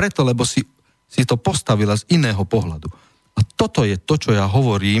 Len preto, lebo si to postavila z iného pohľadu. A toto je to, čo ja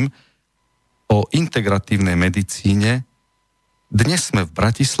hovorím o integratívnej medicíne. Dnes sme v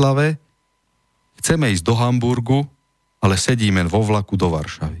Bratislave, chceme ísť do Hamburgu, ale sedíme vo vlaku do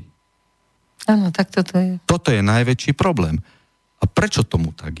Varšavy. Áno, tak toto je. Toto je najväčší problém. A prečo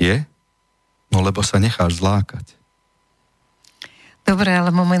tomu tak je? No lebo sa necháš zlákať. Dobre, ale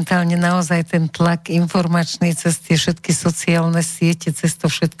momentálne naozaj ten tlak informačný cez tie všetky sociálne siete, cez to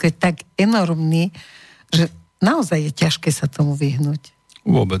všetko je tak enormný, že naozaj je ťažké sa tomu vyhnúť.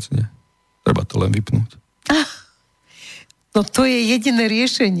 Vôbec nie. Treba to len vypnúť. No to je jediné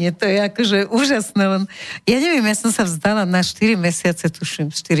riešenie, to je akože úžasné, len ja neviem, ja som sa vzdala na 4 mesiace, tuším,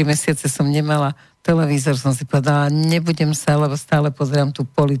 4 mesiace som nemala televízor, som si povedala, nebudem sa, lebo stále pozerám tú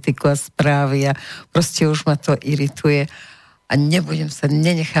politiku a správy a proste už ma to irituje a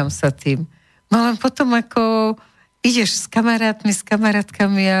nenechám sa tým. No len potom ako ideš s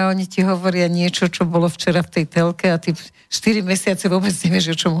kamarátkami a oni ti hovoria niečo, čo bolo včera v tej telke a ty 4 mesiace vôbec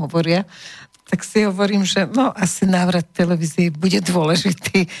nevieš, o čom hovoria, tak si hovorím, že asi návrat televízie bude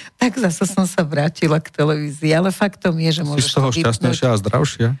dôležitý. Tak zase som sa vrátila k televízii, ale faktom je, že môžeš... Si z toho šťastnejšia a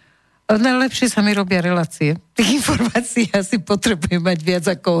zdravšia? Najlepšie sa mi robia relácie. Tých informácií asi potrebujem mať viac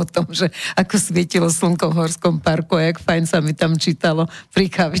ako o tom, že ako svietilo slnko v Horskom parku a jak fajn sa mi tam čítalo pri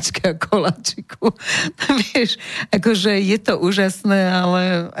kávičke a koláčiku. Vieš, akože je to úžasné,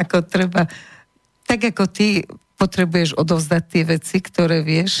 ale ako treba... Tak ako ty potrebuješ odovzdať tie veci, ktoré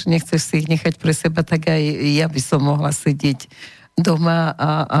vieš, nechceš si ich nechať pre seba, tak aj ja by som mohla sedieť doma,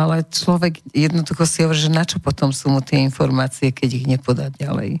 ale človek jednoducho si hovorí, že na čo potom sú mu tie informácie, keď ich nepodá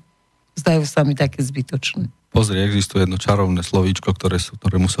ďalej. Zdajú sa mi také zbytočné. Pozri, existuje jedno čarovné slovíčko,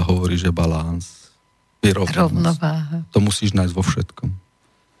 ktorému sa hovorí, že balans. Rovnováha. To musíš nájsť vo všetkom.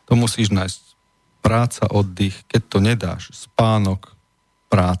 To musíš nájsť práca, oddych. Keď to nedáš, spánok,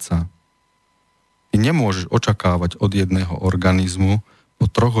 práca. Ty nemôžeš očakávať od jedného organizmu po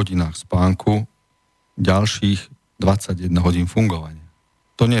 3 hodinách spánku ďalších 21 hodín fungovania.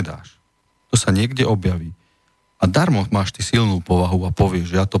 To nedáš. To sa niekde objaví. A darmo máš ty silnú povahu a povieš,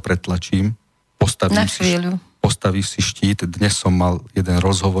 že ja to pretlačím, postavíš si štít. Dnes som mal jeden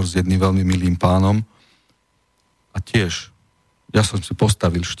rozhovor s jedným veľmi milým pánom a tiež ja som si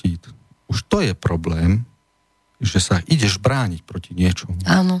postavil štít. Už to je problém, že sa ideš brániť proti niečomu.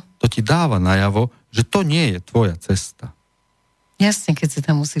 Áno. To ti dáva najavo, že to nie je tvoja cesta. Jasne, keď si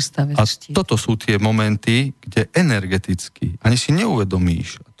tam musíš staviť štít. A toto sú tie momenty, kde energeticky ani si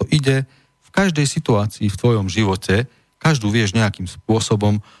neuvedomíš. A to ide v každej situácii v tvojom živote, každú vieš nejakým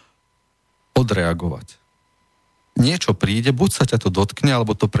spôsobom odreagovať. niečo príde, buď sa ťa to dotkne,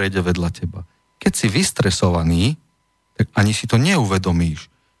 alebo to prejde vedľa teba. Keď si vystresovaný, tak ani si to neuvedomíš,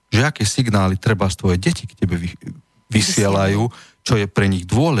 že aké signály treba z tvoje deti k tebe vysielajú, čo je pre nich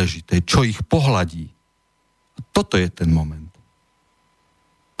dôležité, čo ich pohľadí. A toto je ten moment.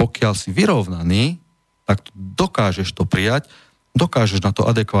 Pokiaľ si vyrovnaný, tak dokážeš to prijať, dokážeš na to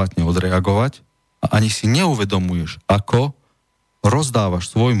adekvátne odreagovať a ani si neuvedomuješ, ako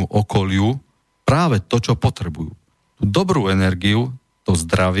rozdávaš svojmu okoliu práve to, čo potrebujú. Tú dobrú energiu, to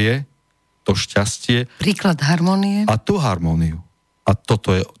zdravie, to šťastie. Príklad harmonie. A tú harmóniu. A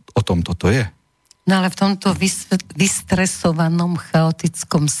o tom toto je. No ale v tomto vystresovanom,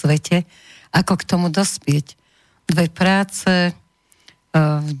 chaotickom svete, ako k tomu dospieť? 2 práce,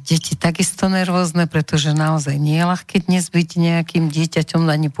 deti takisto nervózne, pretože naozaj nie je ľahké dnes byť nejakým dieťaťom,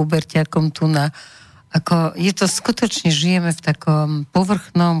 ani puberťakom tu na... je to skutočne, žijeme v takom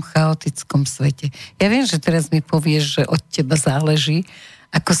povrchnom, chaotickom svete. Ja viem, že teraz mi povieš, že od teba záleží,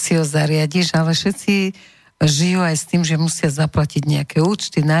 ako si ho zariadiš, ale všetci žijú aj s tým, že musia zaplatiť nejaké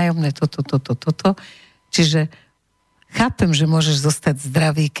účty, nájomné, toto. Čiže chápem, že môžeš zostať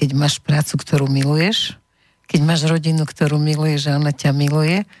zdravý, keď máš prácu, ktorú miluješ, keď máš rodinu, ktorú miluješ, že ona ťa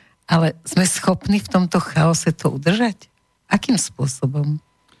miluje, ale sme schopní v tomto chaose to udržať? Akým spôsobom?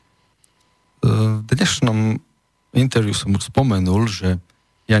 V dnešnom interviu som už spomenul, že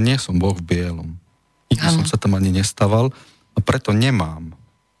ja nie som Boh v bielom. Nikdy som sa tam ani nestaval a preto nemám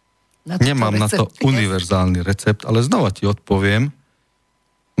na to univerzálny recept, ale znova ti odpoviem,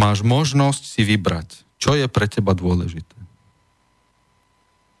 máš možnosť si vybrať, čo je pre teba dôležité.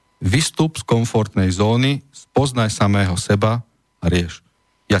 Vystup z komfortnej zóny, spoznaj samého seba a rieš.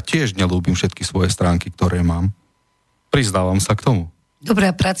 Ja tiež nelúbim všetky svoje stránky, ktoré mám. Prizdávam sa k tomu. Dobre,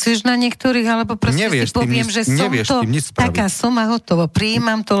 a pracuješ na niektorých, alebo proste si poviem, že som to taká som a hotovo.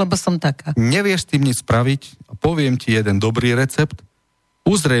 Prijímam to, lebo som taká. Nevieš s tým nič spraviť a poviem ti jeden dobrý recept.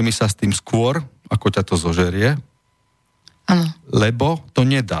 Uzriemi sa s tým skôr, ako ťa to zožerie, ano. Lebo to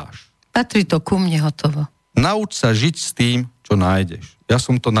nedáš. Patrí to ku mne, hotovo. Nauč sa žiť s tým, čo nájdeš. Ja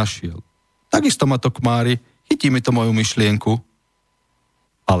som to našiel. Takisto ma to kmári, chytí mi to moju myšlienku,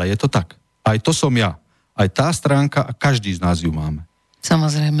 ale je to tak. Aj to som ja. Aj tá stránka a každý z nás ju máme.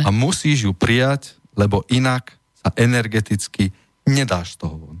 Samozrejme. A musíš ju prijať, lebo inak sa energeticky nedáš z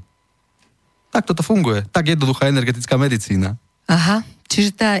toho von. Tak toto funguje. Tak jednoduchá energetická medicína. Aha,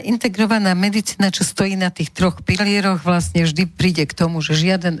 čiže tá integrovaná medicína, čo stojí na tých 3 pilieroch, vlastne vždy príde k tomu, že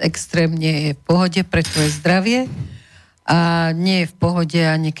žiaden extrém nie je v pohode pre tvoje zdravie a nie je v pohode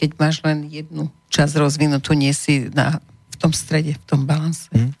ani keď máš len jednu časť rozvinutú, nie si v tom strede, v tom balanse.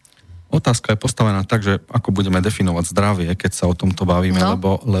 Otázka je postavená tak, že ako budeme definovať zdravie, keď sa o tomto bavíme,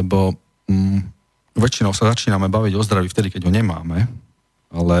 lebo väčšinou sa začíname baviť o zdraví vtedy, keď ho nemáme,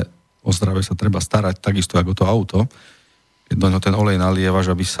 ale o zdravie sa treba starať takisto ako to auto. Keď do ňo ten olej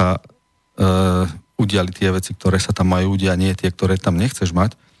nalievaš, aby sa udiali tie veci, ktoré sa tam majú udiať, nie tie, ktoré tam nechceš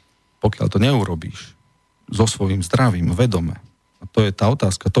mať, pokiaľ to neurobíš so svojím zdravím, vedome. A to je tá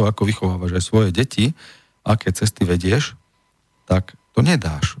otázka, to, ako vychovávaš aj svoje deti, aké cesty vedieš, tak to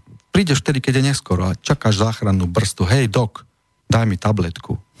nedáš. Prídeš vtedy, keď je neskoro a čakáš záchrannú brzdu. Hej, dok, daj mi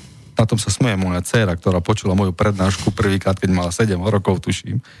tabletku. Na tom sa smeje moja dcéra, ktorá počula moju prednášku prvýkrát, keď mala 7 rokov,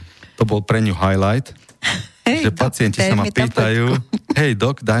 tuším. To bol pre ňu highlight. Hej, že pacienti sa ma pýtajú, hej,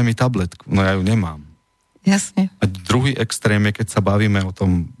 dok, daj mi tabletku. No ja ju nemám. Jasne. A druhý extrém je, keď sa bavíme o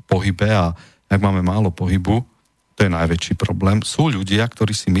tom pohybe a ak máme málo pohybu, to je najväčší problém. Sú ľudia,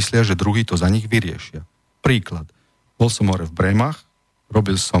 ktorí si myslia, že druhý to za nich vyriešia. Príklad. Bol som hore v Brémach,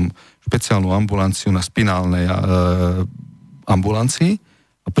 robil som špeciálnu ambulanciu na spinálnej ambulancii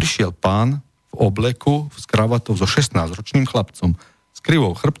a prišiel pán v obleku, s kravatou so 16-ročným chlapcom, s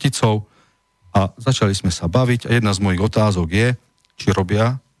krivou chrbticou a začali sme sa baviť a jedna z mojich otázok je, či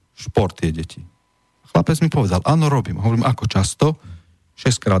robia šport tie deti. Chlapec mi povedal, áno, robím. Hovorím, ako často?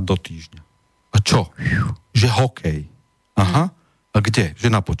 6-krát do týždňa. A čo? Že hokej. Aha. A kde?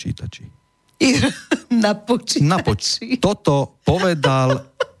 Že na počítači. Na počítači. Toto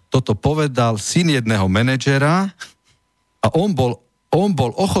povedal syn jedného manažera a on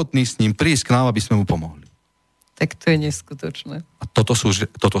bol ochotný s ním prísť k nám, aby sme mu pomohli. Tak to je neskutočné. A toto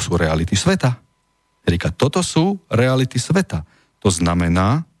sú reality sveta. Erika, toto sú reality sveta. To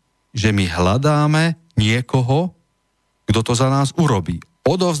znamená, že my hľadáme niekoho, kto to za nás urobí.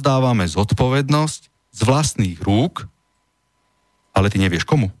 Odovzdávame zodpovednosť z vlastných rúk, ale ty nevieš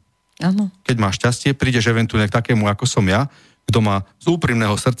komu. Áno. Keď máš šťastie, prídeš eventuálne k takému, ako som ja, kto má z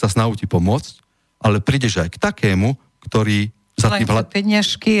úprimného srdca snahu ti pomôcť, ale prídeš aj k takému, ktorý za tým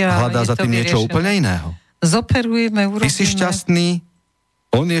hľadá za tým niečo úplne iného. Zoperujeme, urobíme. Ty si šťastný,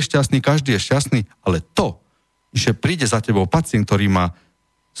 on je šťastný, každý je šťastný, ale to, že príde za tebou pacient, ktorý má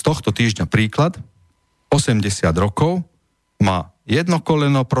z tohto týždňa príklad, 80 rokov, má jedno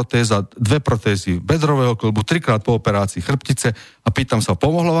koleno, protéza, 2 protézy bedrového kĺbu, 3-krát po operácii chrbtice a pýtam sa,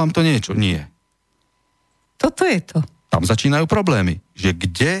 pomohlo vám to niečo? Nie. Toto je to. Tam začínajú problémy, že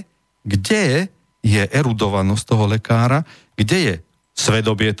kde je erudovanosť toho lekára, kde je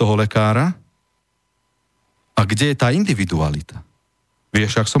svedobie toho lekára a kde je tá individualita.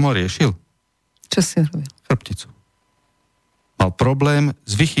 Vieš, ak som ho riešil? Čo si robil? Chrbticu. Mal problém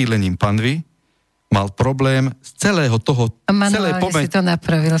s vychýlením panvy, mal problém z celého toho... A manuálne si to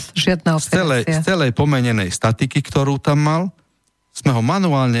napravil, žiadna operácia. Z celej pomenenej statiky, ktorú tam mal, sme ho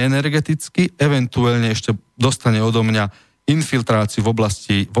manuálne energeticky, eventuálne ešte dostane odo mňa infiltráciu v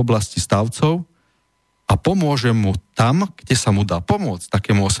oblasti stavcov a pomôžem mu tam, kde sa mu dá pomôcť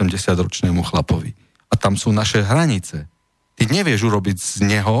takému 80-ročnému chlapovi. A tam sú naše hranice. Ty nevieš urobiť z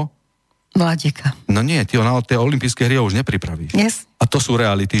neho mladíka. No nie, ty ho na tie olympijské hry už nepripravíš. Yes. A to sú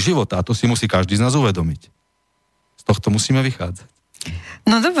reality života a to si musí každý z nás uvedomiť. Z tohto musíme vychádzať.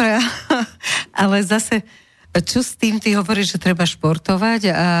 No dobré, ale zase, čo s tým ty hovoríš, že treba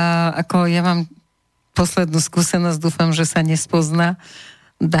športovať a ako ja mám poslednú skúsenosť, dúfam, že sa nespozná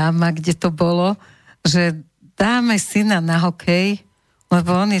dáma, kde to bolo, že dáme syna na hokej,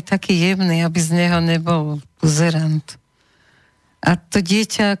 lebo on je taký jemný, aby z neho nebol buzerant. A to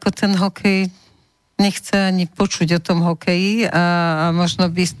dieťa ako ten hokej nechce ani počuť o tom hokeji a možno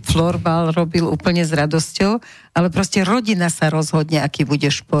by florbal robil úplne s radosťou, ale proste rodina sa rozhodne, aký bude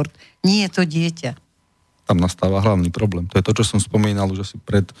šport. Nie je to dieťa. Tam nastáva hlavný problém. To je to, čo som spomínal už asi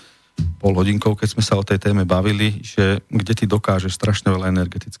pred pol hodinkou, keď sme sa o tej téme bavili, že kde ty dokážeš strašne veľa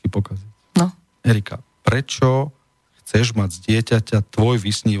energeticky pokaziť. No. Erika, prečo chceš mať z dieťaťa tvoj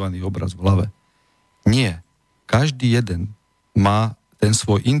vysnívaný obraz v hlave? Nie. Každý jeden má ten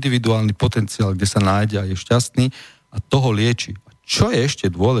svoj individuálny potenciál, kde sa nájde a je šťastný a toho lieči. A čo je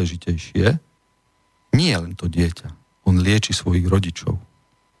ešte dôležitejšie, nie je len to dieťa. On lieči svojich rodičov.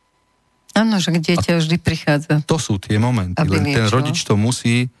 Áno, že dieťa vždy prichádza. To sú tie momenty. Len ten rodič to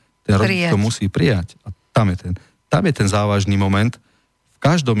musí prijať. A tam je ten závažný moment v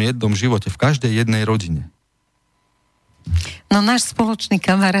každom jednom živote, v každej jednej rodine. No náš spoločný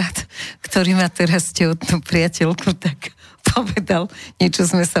kamarát, ktorý má teraz tehotnú priateľku, tak povedal, niečo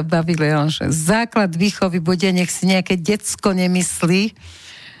sme sa bavili, že základ výchovy bude, nech si nejaké decko nemyslí,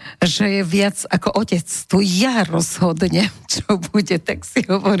 že je viac ako otec. Tu ja rozhodnem, čo bude, tak si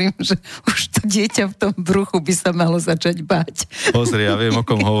hovorím, že už to dieťa v tom bruchu by sa malo začať báť. Pozri, ja viem, o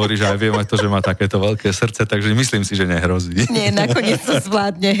kom hovoríš, a viem aj to, že má takéto veľké srdce, takže myslím si, že nehrozí. Nie, nakoniec to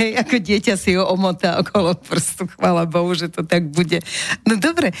zvládne, hej, ako dieťa si ho omotá okolo prstu, chvála Bohu, že to tak bude. No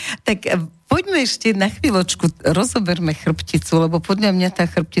dobre, tak poďme ešte na chvíľočku, rozoberme chrbticu, lebo podľa mňa tá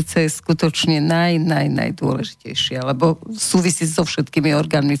chrbtica je skutočne najdôležitejšia, lebo súvisí so všetkými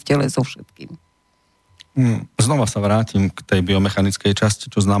orgánmi v tele, so všetkým. Znova sa vrátim k tej biomechanickej časti,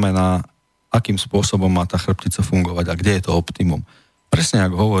 čo znamená, akým spôsobom má tá chrbtica fungovať a kde je to optimum. Presne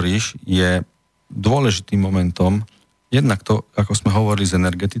ako hovoríš, je dôležitým momentom, jednak to, ako sme hovorili z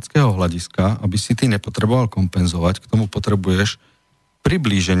energetického hľadiska, aby si ty nepotreboval kompenzovať, k tomu potrebuješ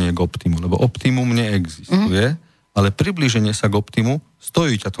priblíženie k optimu, lebo optimum neexistuje, ale priblíženie sa k optimu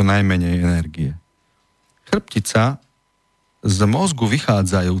stojí ťa to najmenej energie. Chrbtica z mozgu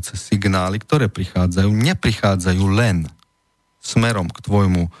vychádzajúce signály, ktoré prichádzajú, neprichádzajú len smerom k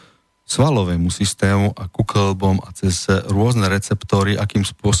tvojmu svalovému systému a ku kĺbom a cez rôzne receptory, akým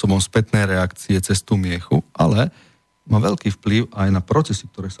spôsobom spätné reakcie cez tú miechu, ale má veľký vplyv aj na procesy,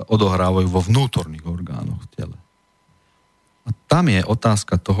 ktoré sa odohrávajú vo vnútorných orgánoch v tele. A tam je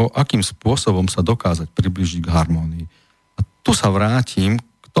otázka toho, akým spôsobom sa dokázať priblížiť k harmónii. A tu sa vrátim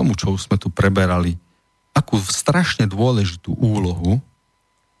k tomu, čo už sme tu preberali, akú strašne dôležitú úlohu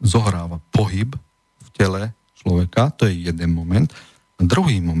zohráva pohyb v tele človeka, to je jeden moment. A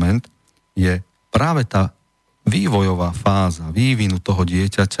druhý moment je práve tá vývojová fáza vývinu toho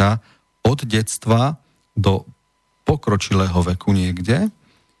dieťaťa od detstva do pokročilého veku niekde.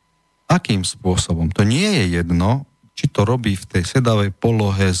 Akým spôsobom? To nie je jedno, či to robí v tej sedavej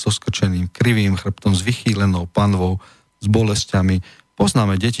polohe so skrčeným krivým chrbtom, s vychýlenou panvou, s bolesťami.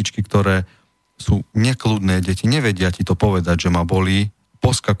 Poznáme detičky, ktoré sú nekľudné deti, nevedia ti to povedať, že ma bolí,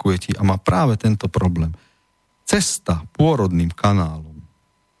 poskakuje ti a má práve tento problém. Cesta pôrodným kanálom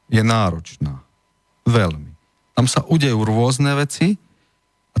je náročná. Veľmi. Tam sa udejú rôzne veci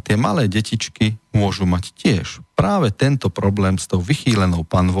a tie malé detičky môžu mať tiež práve tento problém s tou vychýlenou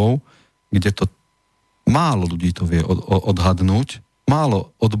panvou, kde to málo ľudí to vie odhadnúť,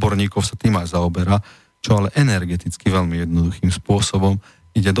 málo odborníkov sa tým aj zaoberá, čo ale energeticky veľmi jednoduchým spôsobom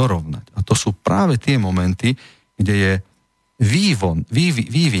ide dorovnať. A to sú práve tie momenty, kde je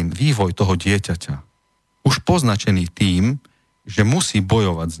vývoj toho dieťaťa už poznačený tým, že musí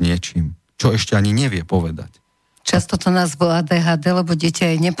bojovať s niečím, čo ešte ani nevie povedať. Často to nazvú ADHD, lebo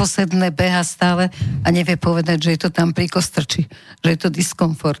dieťa je neposedné, beha stále a nevie povedať, že je to tam pri kostrči, že je to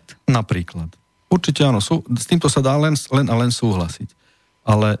diskomfort. Napríklad. Určite áno, s týmto sa dá len a len súhlasiť.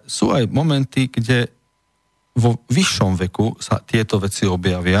 Ale sú aj momenty, kde vo vyššom veku sa tieto veci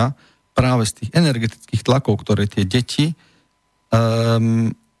objavia práve z tých energetických tlakov, ktoré tie deti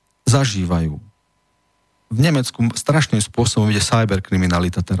zažívajú. V Nemecku strašným spôsobom ide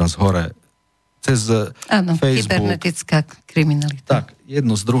cyberkriminalita teraz hore. Cez Facebook. Kybernetická kriminalita. Tak,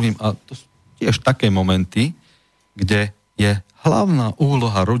 jedno s druhým. A to sú tiež také momenty, kde je hlavná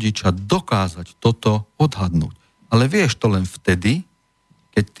úloha rodiča dokázať toto odhadnúť. Ale vieš to len vtedy,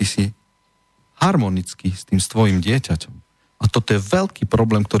 keď ty si harmonický s tým svojim dieťaťom. A toto je veľký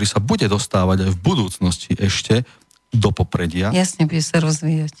problém, ktorý sa bude dostávať aj v budúcnosti ešte do popredia. Jasne, bude sa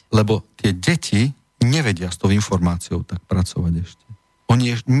rozvíjať. Lebo tie deti nevedia s tou informáciou tak pracovať ešte.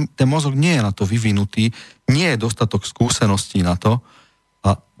 Ten mozog nie je na to vyvinutý, nie je dostatok skúseností na to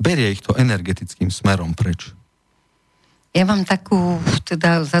a berie ich to energetickým smerom preč. Ja mám takú,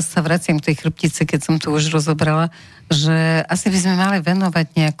 teda zase sa vraciam k tej chrbtice, keď som to už rozobrala, že asi by sme mali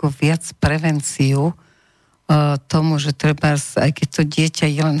venovať nejakú viac prevenciu tomu, že treba, aj keď to dieťa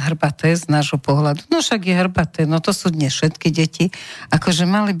je len hrbaté z nášho pohľadu, no však je hrbaté, no to sú dnes všetky deti, akože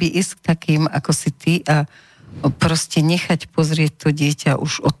mali by ísť k takým, ako si ty a proste nechať pozrieť to dieťa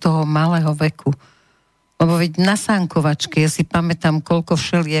už od toho malého veku. Lebo veď na sánkovačke, ja si pamätám, koľko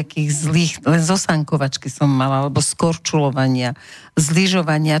všelijakých zlých, len zo sánkovačky som mala, alebo z korčulovania, z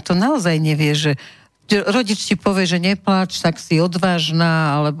lyžovania, to naozaj nevie, že rodič ti povie, že nepláč, tak si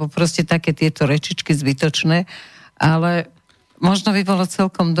odvážna, alebo proste také tieto rečičky zbytočné, ale možno by bolo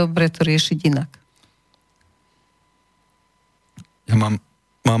celkom dobre to riešiť inak. Ja mám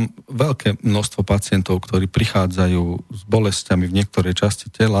veľké množstvo pacientov, ktorí prichádzajú s bolestiami v niektorej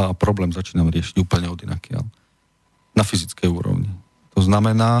časti tela a problém začínam riešiť úplne odinakiaľ. Na fyzickej úrovni. To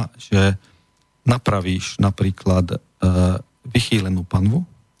znamená, že napravíš napríklad vychýlenú panvu,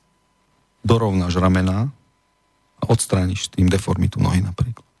 dorovnáš ramená a odstrániš tým deformitu nohy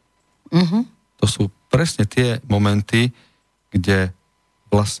napríklad. Uh-huh. To sú presne tie momenty, kde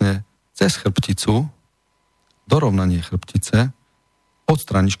vlastne cez chrbticu, dorovnanie chrbtice,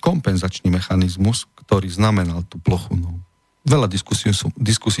 odstrániš kompenzačný mechanizmus, ktorý znamenal tú plochu nohu. Veľa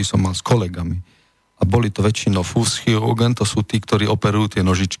diskusí som mal s kolegami a boli to väčšinou Fußchirurgen, to sú tí, ktorí operujú tie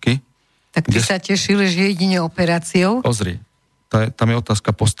nožičky. Tak ty sa tešili, že jedine operáciou? Pozri, tam je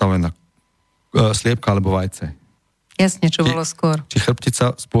otázka postavená. Sliepka alebo vajce. Jasne, čo bolo skôr. Či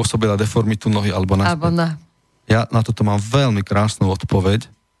chrbtica spôsobila deformitu nohy alebo naspäť. Alebo na. Ja na toto mám veľmi krásnu odpoveď.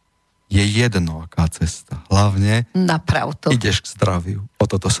 Je jedno, aká cesta. Hlavne naprav to. Ideš k zdraviu. O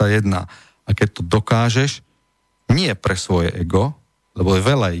toto sa jedná. A keď to dokážeš, nie pre svoje ego, lebo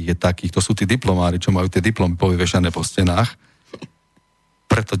veľa je takých, to sú tí diplomári, čo majú tie diplomy povyvešané po stenách,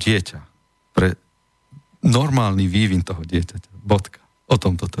 pre to dieťa. Pre normálny vývin toho dieťaťa. Bodka. O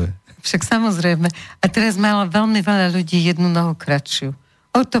tom toto je. Však samozrejme. A teraz mala veľmi veľa ľudí jednu nohu kratšiu.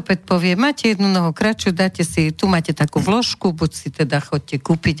 Ortoped povie, máte jednu nohu kratšiu, dáte si, tu máte takú vložku, buď si teda chodte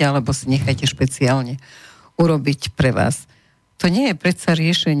kúpiť, alebo si nechajte špeciálne urobiť pre vás. To nie je predsa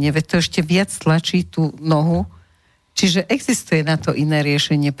riešenie, veď to ešte viac tlačí tú nohu, čiže existuje na to iné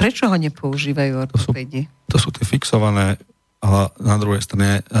riešenie. Prečo ho nepoužívajú ortopedi? To sú tie fixované, a na druhej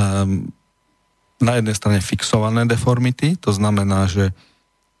strane, na jednej strane fixované deformity, to znamená, že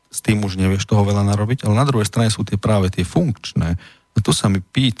s tým už nevieš toho veľa narobiť, ale na druhej strane sú práve tie funkčné. A tu sa mi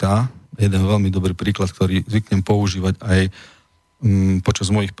pýta jeden veľmi dobrý príklad, ktorý zvyknem používať aj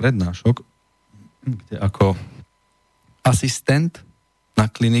počas mojich prednášok, kde ako asistent na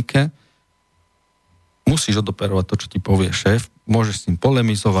klinike musíš odoperovať to, čo ti povie šéf, môžeš s ním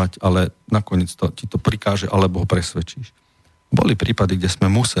polemizovať, ale nakoniec ti to prikáže, alebo ho presvedčíš. Boli prípady, kde sme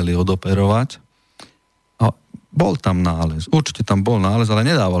museli odoperovať a bol tam nález. Určite tam bol nález, ale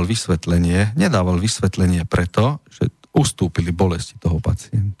nedával vysvetlenie. Nedával vysvetlenie preto, že ustúpili bolesti toho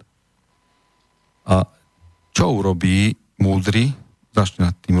pacienta. A čo urobí múdry? Začne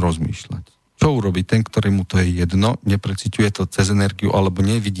nad tým rozmýšľať. Čo urobí ten, ktorému to je jedno, nepreciťuje to cez energiu alebo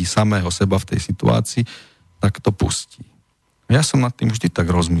nevidí samého seba v tej situácii, tak to pustí. Ja som nad tým vždy tak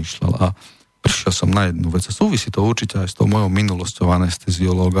rozmýšľal a prišiel som na jednu vec. A súvisí to určite aj s tou mojou minulosťou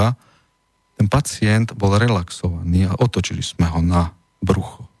anesteziológa. Ten pacient bol relaxovaný a otočili sme ho na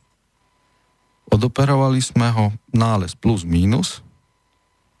brucho. Odoperovali sme ho, nález plus mínus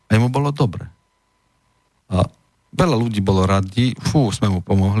a jemu bolo dobre. A veľa ľudí bolo radí, sme mu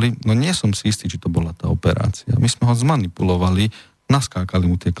pomohli, no nie som si istý, či to bola tá operácia. My sme ho zmanipulovali, naskákali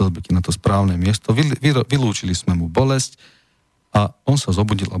mu tie klbiky na to správne miesto, vylúčili sme mu bolesť a on sa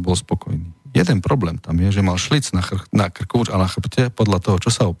zobudil a bol spokojný. Jeden problém tam je, že mal šlic na krku a na chrbte podľa toho, čo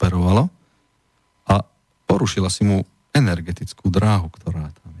sa operovalo a porušila si mu energetickú dráhu,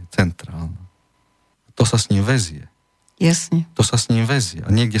 ktorá tam je centrálna. To sa s ním väzie. Jasne. To sa s ním väzie a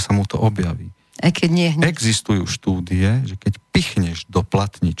niekde sa mu to objaví. Aj keď nie hneď. Existujú štúdie, že keď pichneš do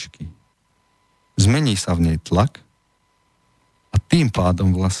platničky, zmení sa v nej tlak a tým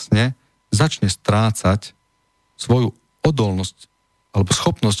pádom vlastne začne strácať svoju odolnosť alebo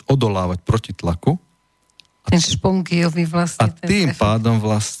schopnosť odolávať proti tlaku. Ten špongiový vlastne. A tým pádom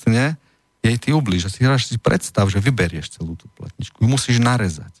vlastne jej ty ublíža. Si predstav, že vyberieš celú tú platničku. Ju musíš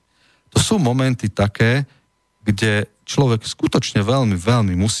narezať. To sú momenty také, kde človek skutočne veľmi,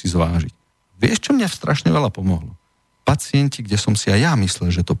 veľmi musí zvážiť. Vieš, čo mňa strašne veľa pomohlo? Pacienti, kde som si aj ja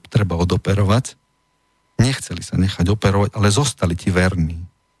myslel, že to treba odoperovať, nechceli sa nechať operovať, ale zostali ti verní.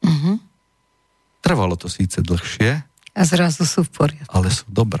 Uh-huh. Trvalo to síce dlhšie, a zrazu sú v poriadku. Ale sú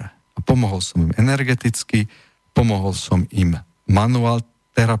dobré. A pomohol som im energeticky, pomohol som im manuál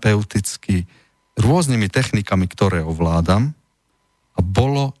terapeuticky, rôznymi technikami, ktoré ovládam a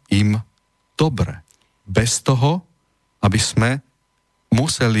bolo im dobre. Bez toho, aby sme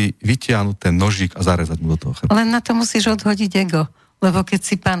museli vytiahnuť ten nožík a zarezať mu do toho chrbta. Len na to musíš odhodiť ego, lebo keď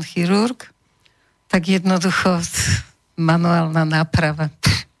si pán chirurg, tak jednoducho manuálna náprava.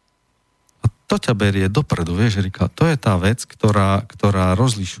 To ťa berie dopredu, vieš, Erika, to je tá vec, ktorá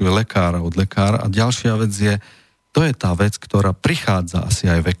rozlišuje lekára od lekára a ďalšia vec je, to je tá vec, ktorá prichádza asi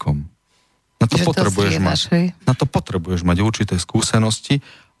aj vekom. Na to potrebuješ mať určité skúsenosti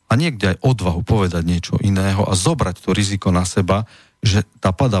a niekde aj odvahu povedať niečo iného a zobrať to riziko na seba, že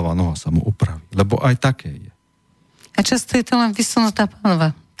tá padavá noha sa mu upraví, lebo aj také je. A často je to len vysunutá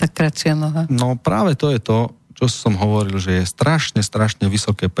pánova, tá kratšia noha. No práve to je to, čo som hovoril, že je strašne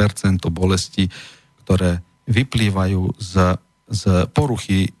vysoké percento bolesti, ktoré vyplývajú z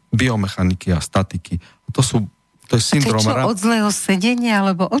poruchy biomechaniky a statiky. To je syndrom... A to je čo, od zlého sedenia,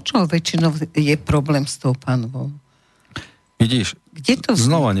 alebo o čo väčšinou je problém s tou panovou? Vidíš,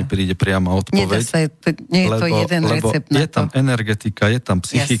 znova nepríde priama odpoveď. Nie je to jeden recept na to. Je tam energetika, je tam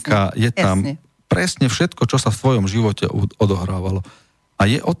psychika, je tam presne všetko, čo sa v tvojom živote odohrávalo. A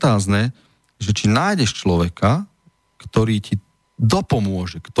je otázne, že či nájdeš človeka, ktorý ti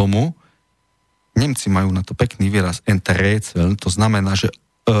dopomôže k tomu, Nemci majú na to pekný výraz integratívnej, to znamená, že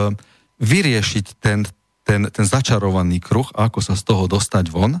vyriešiť ten začarovaný kruh a ako sa z toho dostať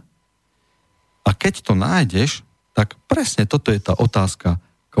von. A keď to nájdeš, tak presne toto je tá otázka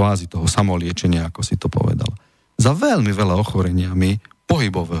kvázi toho samoliečenia, ako si to povedal. Za veľmi veľa ochoreniami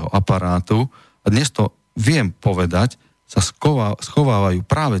pohybového aparátu, a dnes to viem povedať, sa schovávajú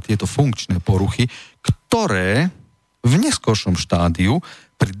práve tieto funkčné poruchy, ktoré v neskoršom štádiu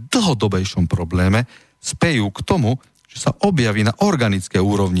pri dlhodobejšom probléme spejú k tomu, že sa objaví na organické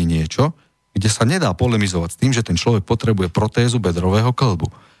úrovni niečo, kde sa nedá polemizovať s tým, že ten človek potrebuje protézu bedrového kĺbu.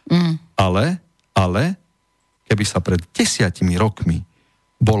 Ale keby sa pred 10 rokmi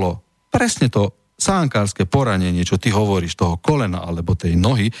bolo presne to sánkárske poranenie, čo ty hovoríš, toho kolena alebo tej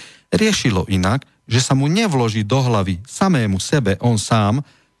nohy, riešilo inak, že sa mu nevloží do hlavy samému sebe, on sám,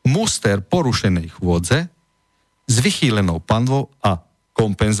 MUDr porušenej chôdze s vychýlenou panvou a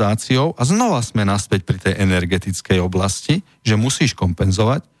kompenzáciou a znova sme naspäť pri tej energetickej oblasti, že musíš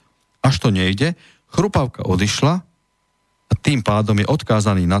kompenzovať, až to nejde, chrupavka odišla a tým pádom je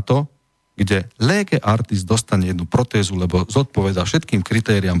odkázaný na to, kde lege artis dostane jednu protézu, lebo zodpovedá všetkým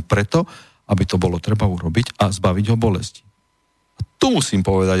kritériám preto, aby to bolo treba urobiť a zbaviť ho bolesti. A tu musím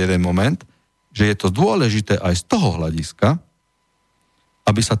povedať jeden moment, že je to dôležité aj z toho hľadiska,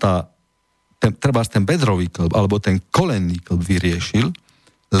 aby sa trebárs ten bedrový kĺb alebo ten kolenný kĺb vyriešil,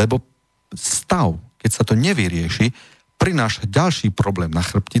 lebo stav, keď sa to nevyrieši, prináša ďalší problém na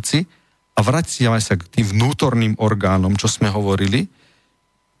chrbtici a vraciame sa k tým vnútorným orgánom, čo sme hovorili.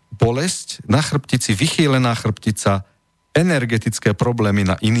 Bolesť na chrbtici, vychýlená chrbtica, energetické problémy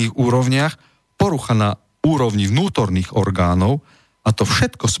na iných úrovniach, porucha na úrovni vnútorných orgánov a to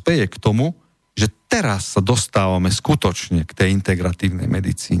všetko speje k tomu, že teraz sa dostávame skutočne k tej integratívnej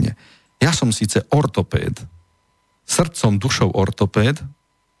medicíne. Ja som síce ortopéd, srdcom, dušou ortopéd,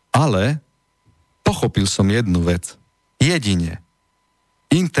 ale pochopil som jednu vec. Jedine.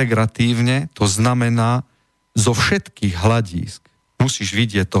 Integratívne to znamená zo všetkých hľadísk musíš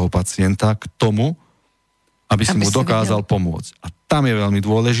vidieť toho pacienta k tomu, aby si mu dokázal pomôcť. A tam je veľmi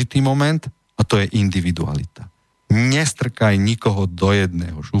dôležitý moment a to je individualita. Nestrkaj nikoho do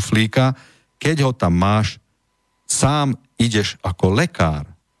jedného šuflíka, keď ho tam máš sám ideš ako lekár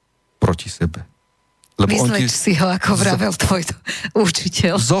proti sebe. Vyzleč si ho, ako vravel tvoj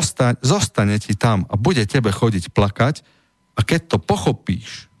učiteľ. Zostane ti tam a bude tebe chodiť plakať a keď to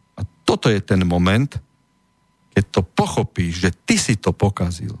pochopíš, a toto je ten moment, keď to pochopíš, že ty si to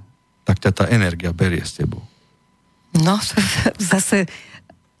pokazil, tak ťa tá energia berie s tebou. No, zase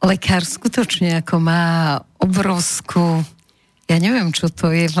lekár skutočne ako má obrovskú, ja neviem, čo to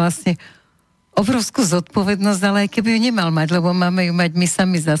je vlastne, obrovskú zodpovednosť, ale aj keby ju nemal mať, lebo máme ju mať my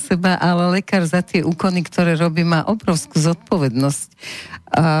sami za seba, ale lekár za tie úkony, ktoré robí, má obrovskú zodpovednosť.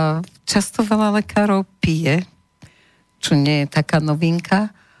 A často veľa lekárov pije, čo nie je taká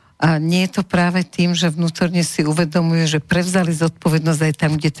novinka, a nie je to práve tým, že vnútorne si uvedomujú, že prevzali zodpovednosť aj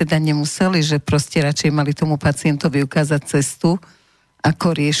tam, kde teda nemuseli, že proste radšej mali tomu pacientovi ukázať cestu,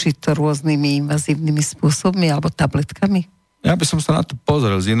 ako riešiť to rôznymi invazívnymi spôsobmi alebo tabletkami. Ja by som sa na to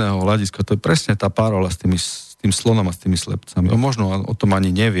pozrel z iného hľadiska. To je presne tá parola s tým slonom a s tými slepcami. On možno o tom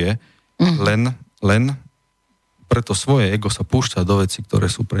ani nevie, len preto svoje ego sa púšťa do vecí, ktoré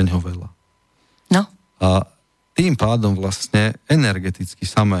sú pre ňoho veľa. No. A tým pádom vlastne energeticky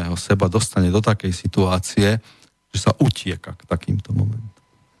samého seba dostane do takej situácie, že sa utieka k takýmto momentom.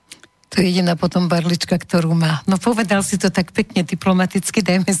 To je jediná potom barlička, ktorú má. No povedal si to tak pekne diplomaticky,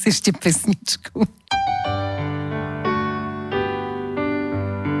 dajme si ešte pesničku.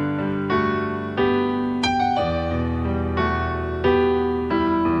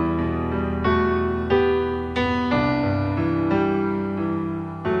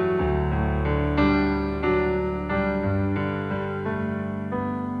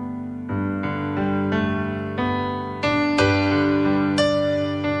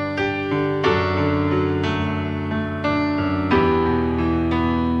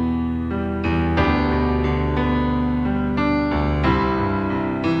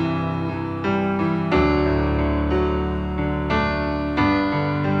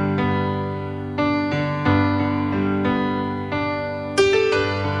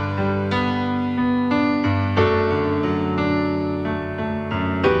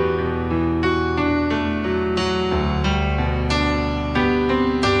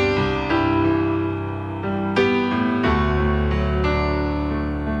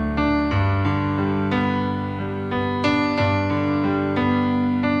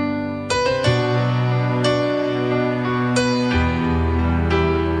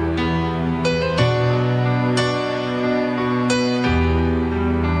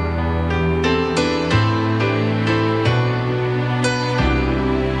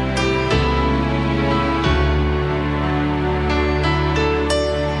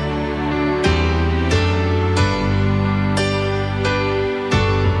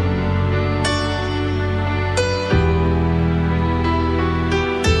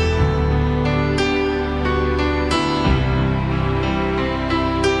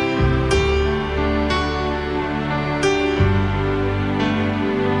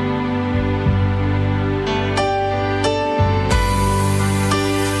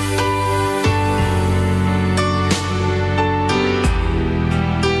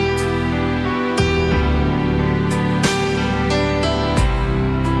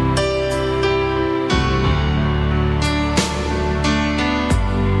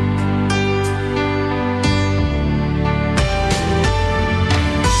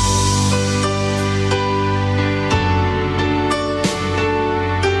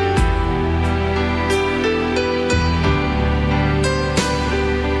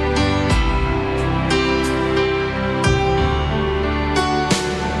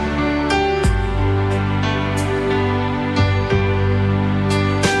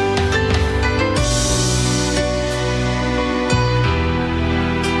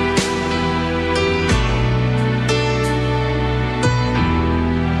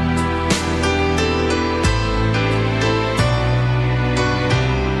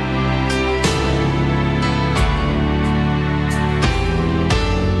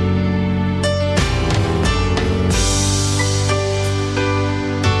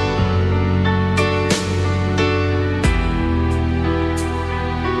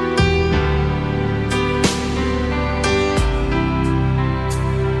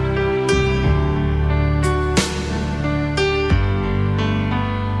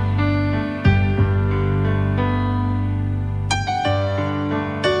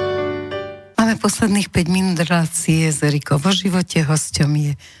 Posledných 5 minút relácie s Erikou vo živote. Hosťom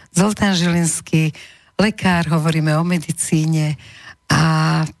je Zoltán Zžilinszky, lekár, hovoríme o medicíne.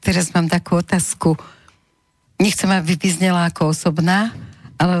 A teraz mám takú otázku. Nechcem, aby vyznela ako osobná,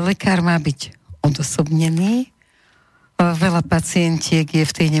 ale lekár má byť odosobnený, Veľa pacientiek je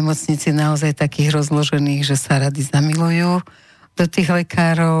v tej nemocnici naozaj takých rozložených, že sa rady zamilujú do tých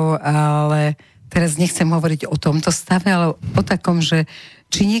lekárov, ale teraz nechcem hovoriť o tomto stave, ale o takom, že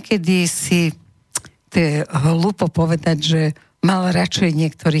či niekedy si to je hlúpo povedať, že mal radšej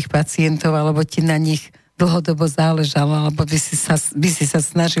niektorých pacientov, alebo ti na nich dlhodobo záležalo, alebo by si sa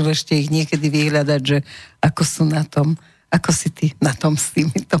snažil ešte ich niekedy vyhľadať, že ako sú na tom, ako si ty na tom s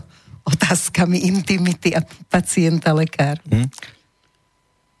týmito otázkami intimity a pacienta-lekár.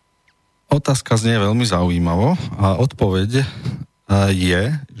 Otázka znie veľmi zaujímavo a odpoveď je,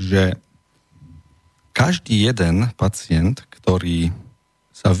 že každý jeden pacient, ktorý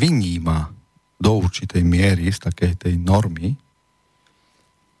sa vyníma do určitej miery z takej tej normy,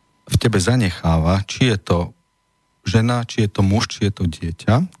 v tebe zanecháva, či je to žena, či je to muž, či je to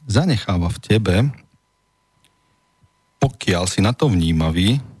dieťa, zanecháva v tebe, pokiaľ si na to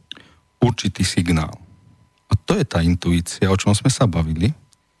vnímavý, určitý signál. A to je tá intuícia, o čom sme sa bavili.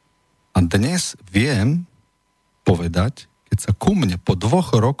 A dnes viem povedať, keď sa ku mne po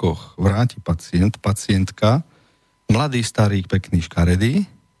 2 rokoch vráti pacient, pacientka, mladý, starý, pekný, škaredý,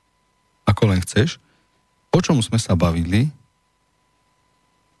 ako len chceš, o čom sme sa bavili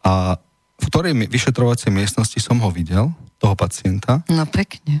a v ktorej vyšetrovacej miestnosti som ho videl, toho pacienta. No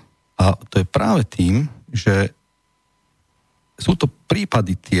pekne. A to je práve tým, že sú to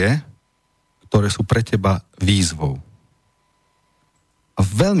prípady tie, ktoré sú pre teba výzvou. A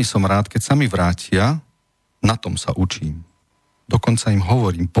veľmi som rád, keď sa mi vrátia, na tom sa učím. Dokonca im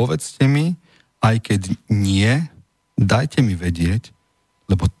hovorím, povedzte mi, aj keď nie, dajte mi vedieť,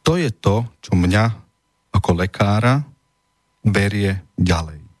 lebo to je to, čo mňa ako lekára berie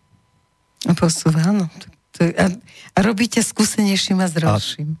ďalej. A posúva, áno. A robíte skúsenejším a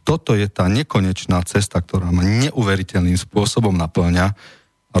zdravším. A toto je tá nekonečná cesta, ktorá ma neuveriteľným spôsobom naplňa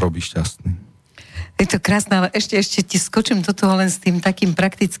a robí šťastný. Je to krásne, ale ešte ti skočím do toho len s tým takým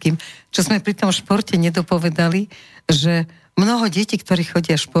praktickým, čo sme pri tom športe nedopovedali, že mnoho detí, ktorí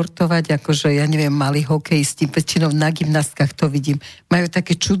chodia športovať, akože, ja neviem, malí hokejisti, väčšinou na gymnastkách to vidím, majú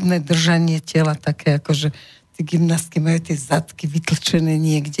také čudné držanie tela, také akože tí gymnastky majú tie zadky vytlčené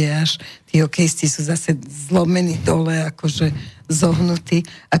niekde až, tí hokejisti sú zase zlomení dole, akože zohnutí.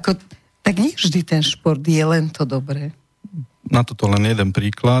 Tak nie vždy ten šport je len to dobré. Na toto len jeden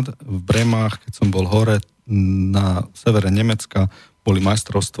príklad. V Bremách, keď som bol hore na severe Nemecka, boli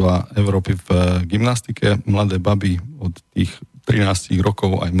majstrovstvá Európy v gymnastike. Mladé baby od tých 13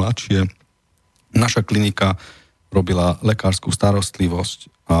 rokov aj mladšie. Naša klinika robila lekárskú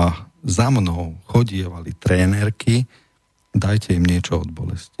starostlivosť a za mnou chodievali trénerky, dajte im niečo od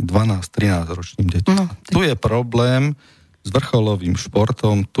bolesti. 12-13 ročným deťom. No, tu je problém s vrcholovým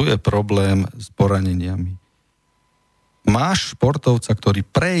športom, tu je problém s poraneniami. Máš športovca, ktorý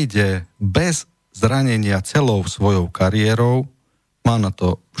prejde bez zranenia celou svojou kariérou, má na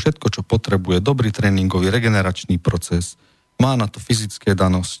to všetko, čo potrebuje, dobrý tréningový, regeneračný proces, má na to fyzické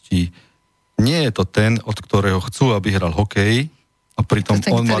danosti. Nie je to ten, od ktorého chcú, aby hral hokej, a pritom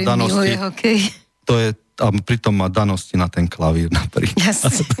on má danosti. A pritom má danosti na ten klavír napríklad.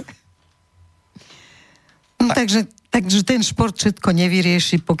 Jasne. No, takže ten šport všetko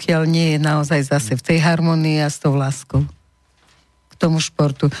nevyrieši, pokiaľ nie je naozaj zase v tej harmonii a s tou láskou k tomu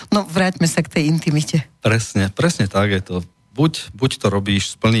športu. No, vráťme sa k tej intimite. Presne tak je to. Buď to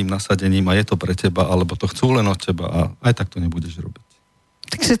robíš s plným nasadením a je to pre teba, alebo to chcú len od teba a aj tak to nebudeš robiť.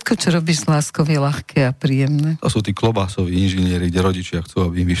 Tak všetko, čo robíš s láskou, je ľahké a príjemné. To sú tí klobásoví inžinieri, kde rodičia chcú,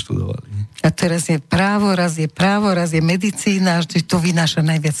 aby im vyštudovali. A teraz je právo, raz je medicína, že to vynáša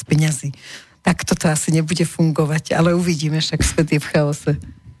najviac peňazí. Tak toto asi nebude fungovať, ale uvidíme, však svet je v chaose.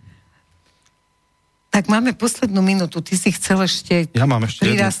 Tak máme poslednú minútu. Ty si chcel ešte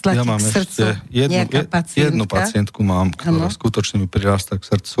prirastla k srdcu nejaká pacientka? Jednu pacientku mám, ktorá skutočne mi prirastla k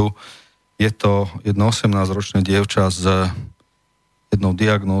srdcu. Je to jedno 18-ročné dievča s jednou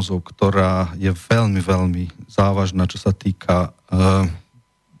diagnózou, ktorá je veľmi, veľmi závažná, čo sa týka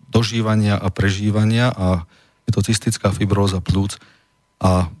dožívania a prežívania a je to cystická fibróza plúc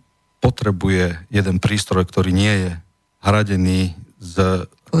a potrebuje jeden prístroj, ktorý nie je hradený zo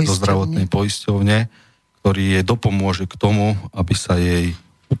zdravotnej poisťovne, ktorý jej dopomôže k tomu, aby sa jej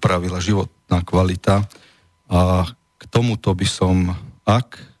upravila životná kvalita. A k tomuto by som,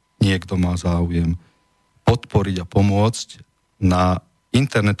 ak niekto má záujem, podporiť a pomôcť, na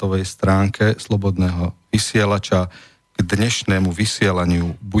internetovej stránke Slobodného vysielača k dnešnému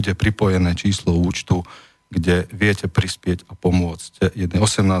vysielaniu bude pripojené číslo účtu, kde viete prispieť a pomôcť jednej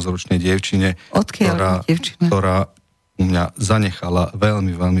 18-ročnej dievčine, ktorá u mňa zanechala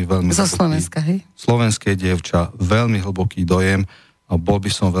veľmi zo Slovenska, hej? Slovenské dievča, veľmi hlboký dojem a bol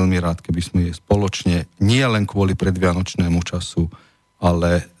by som veľmi rád, keby sme jej spoločne, nie len kvôli predvianočnému času,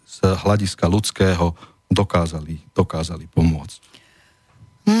 ale z hľadiska ľudského dokázali pomôcť.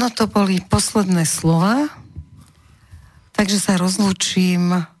 No to boli posledné slova, takže sa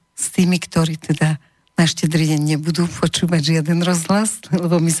rozlúčim s tými, ktorí teda na Štedrý deň nebudú počúvať žiaden rozhlas,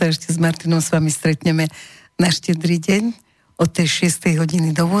 lebo my sa ešte s Martinom s vami stretneme na Štedrý deň od tej 6.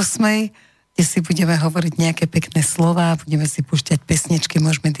 hodiny do 8. kde si budeme hovoriť nejaké pekné slová, budeme si púšťať pesničky,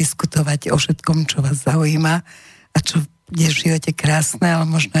 môžeme diskutovať o všetkom, čo vás zaujíma a čo je v živote krásne, ale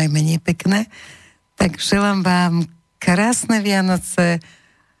možno aj menej pekné. Tak želám vám krásne Vianoce,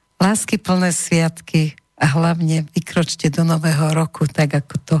 láskyplné sviatky a hlavne vykročte do nového roku, tak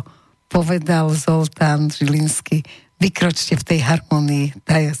ako to povedal Zoltán Zžilinszky. Vykročte v tej harmonii,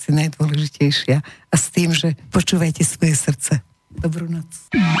 tá je asi najdôležitejšia. A s tým, že počúvajte svoje srdce. Dobrú noc.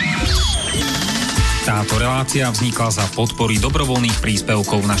 Táto relácia vznikla za podpory dobrovoľných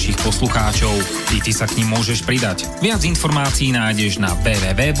príspevkov našich poslucháčov. Ty sa k nim môžeš pridať. Viac informácií nájdeš na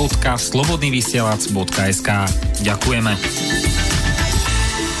www.slobodnyvysielac.sk. Ďakujeme.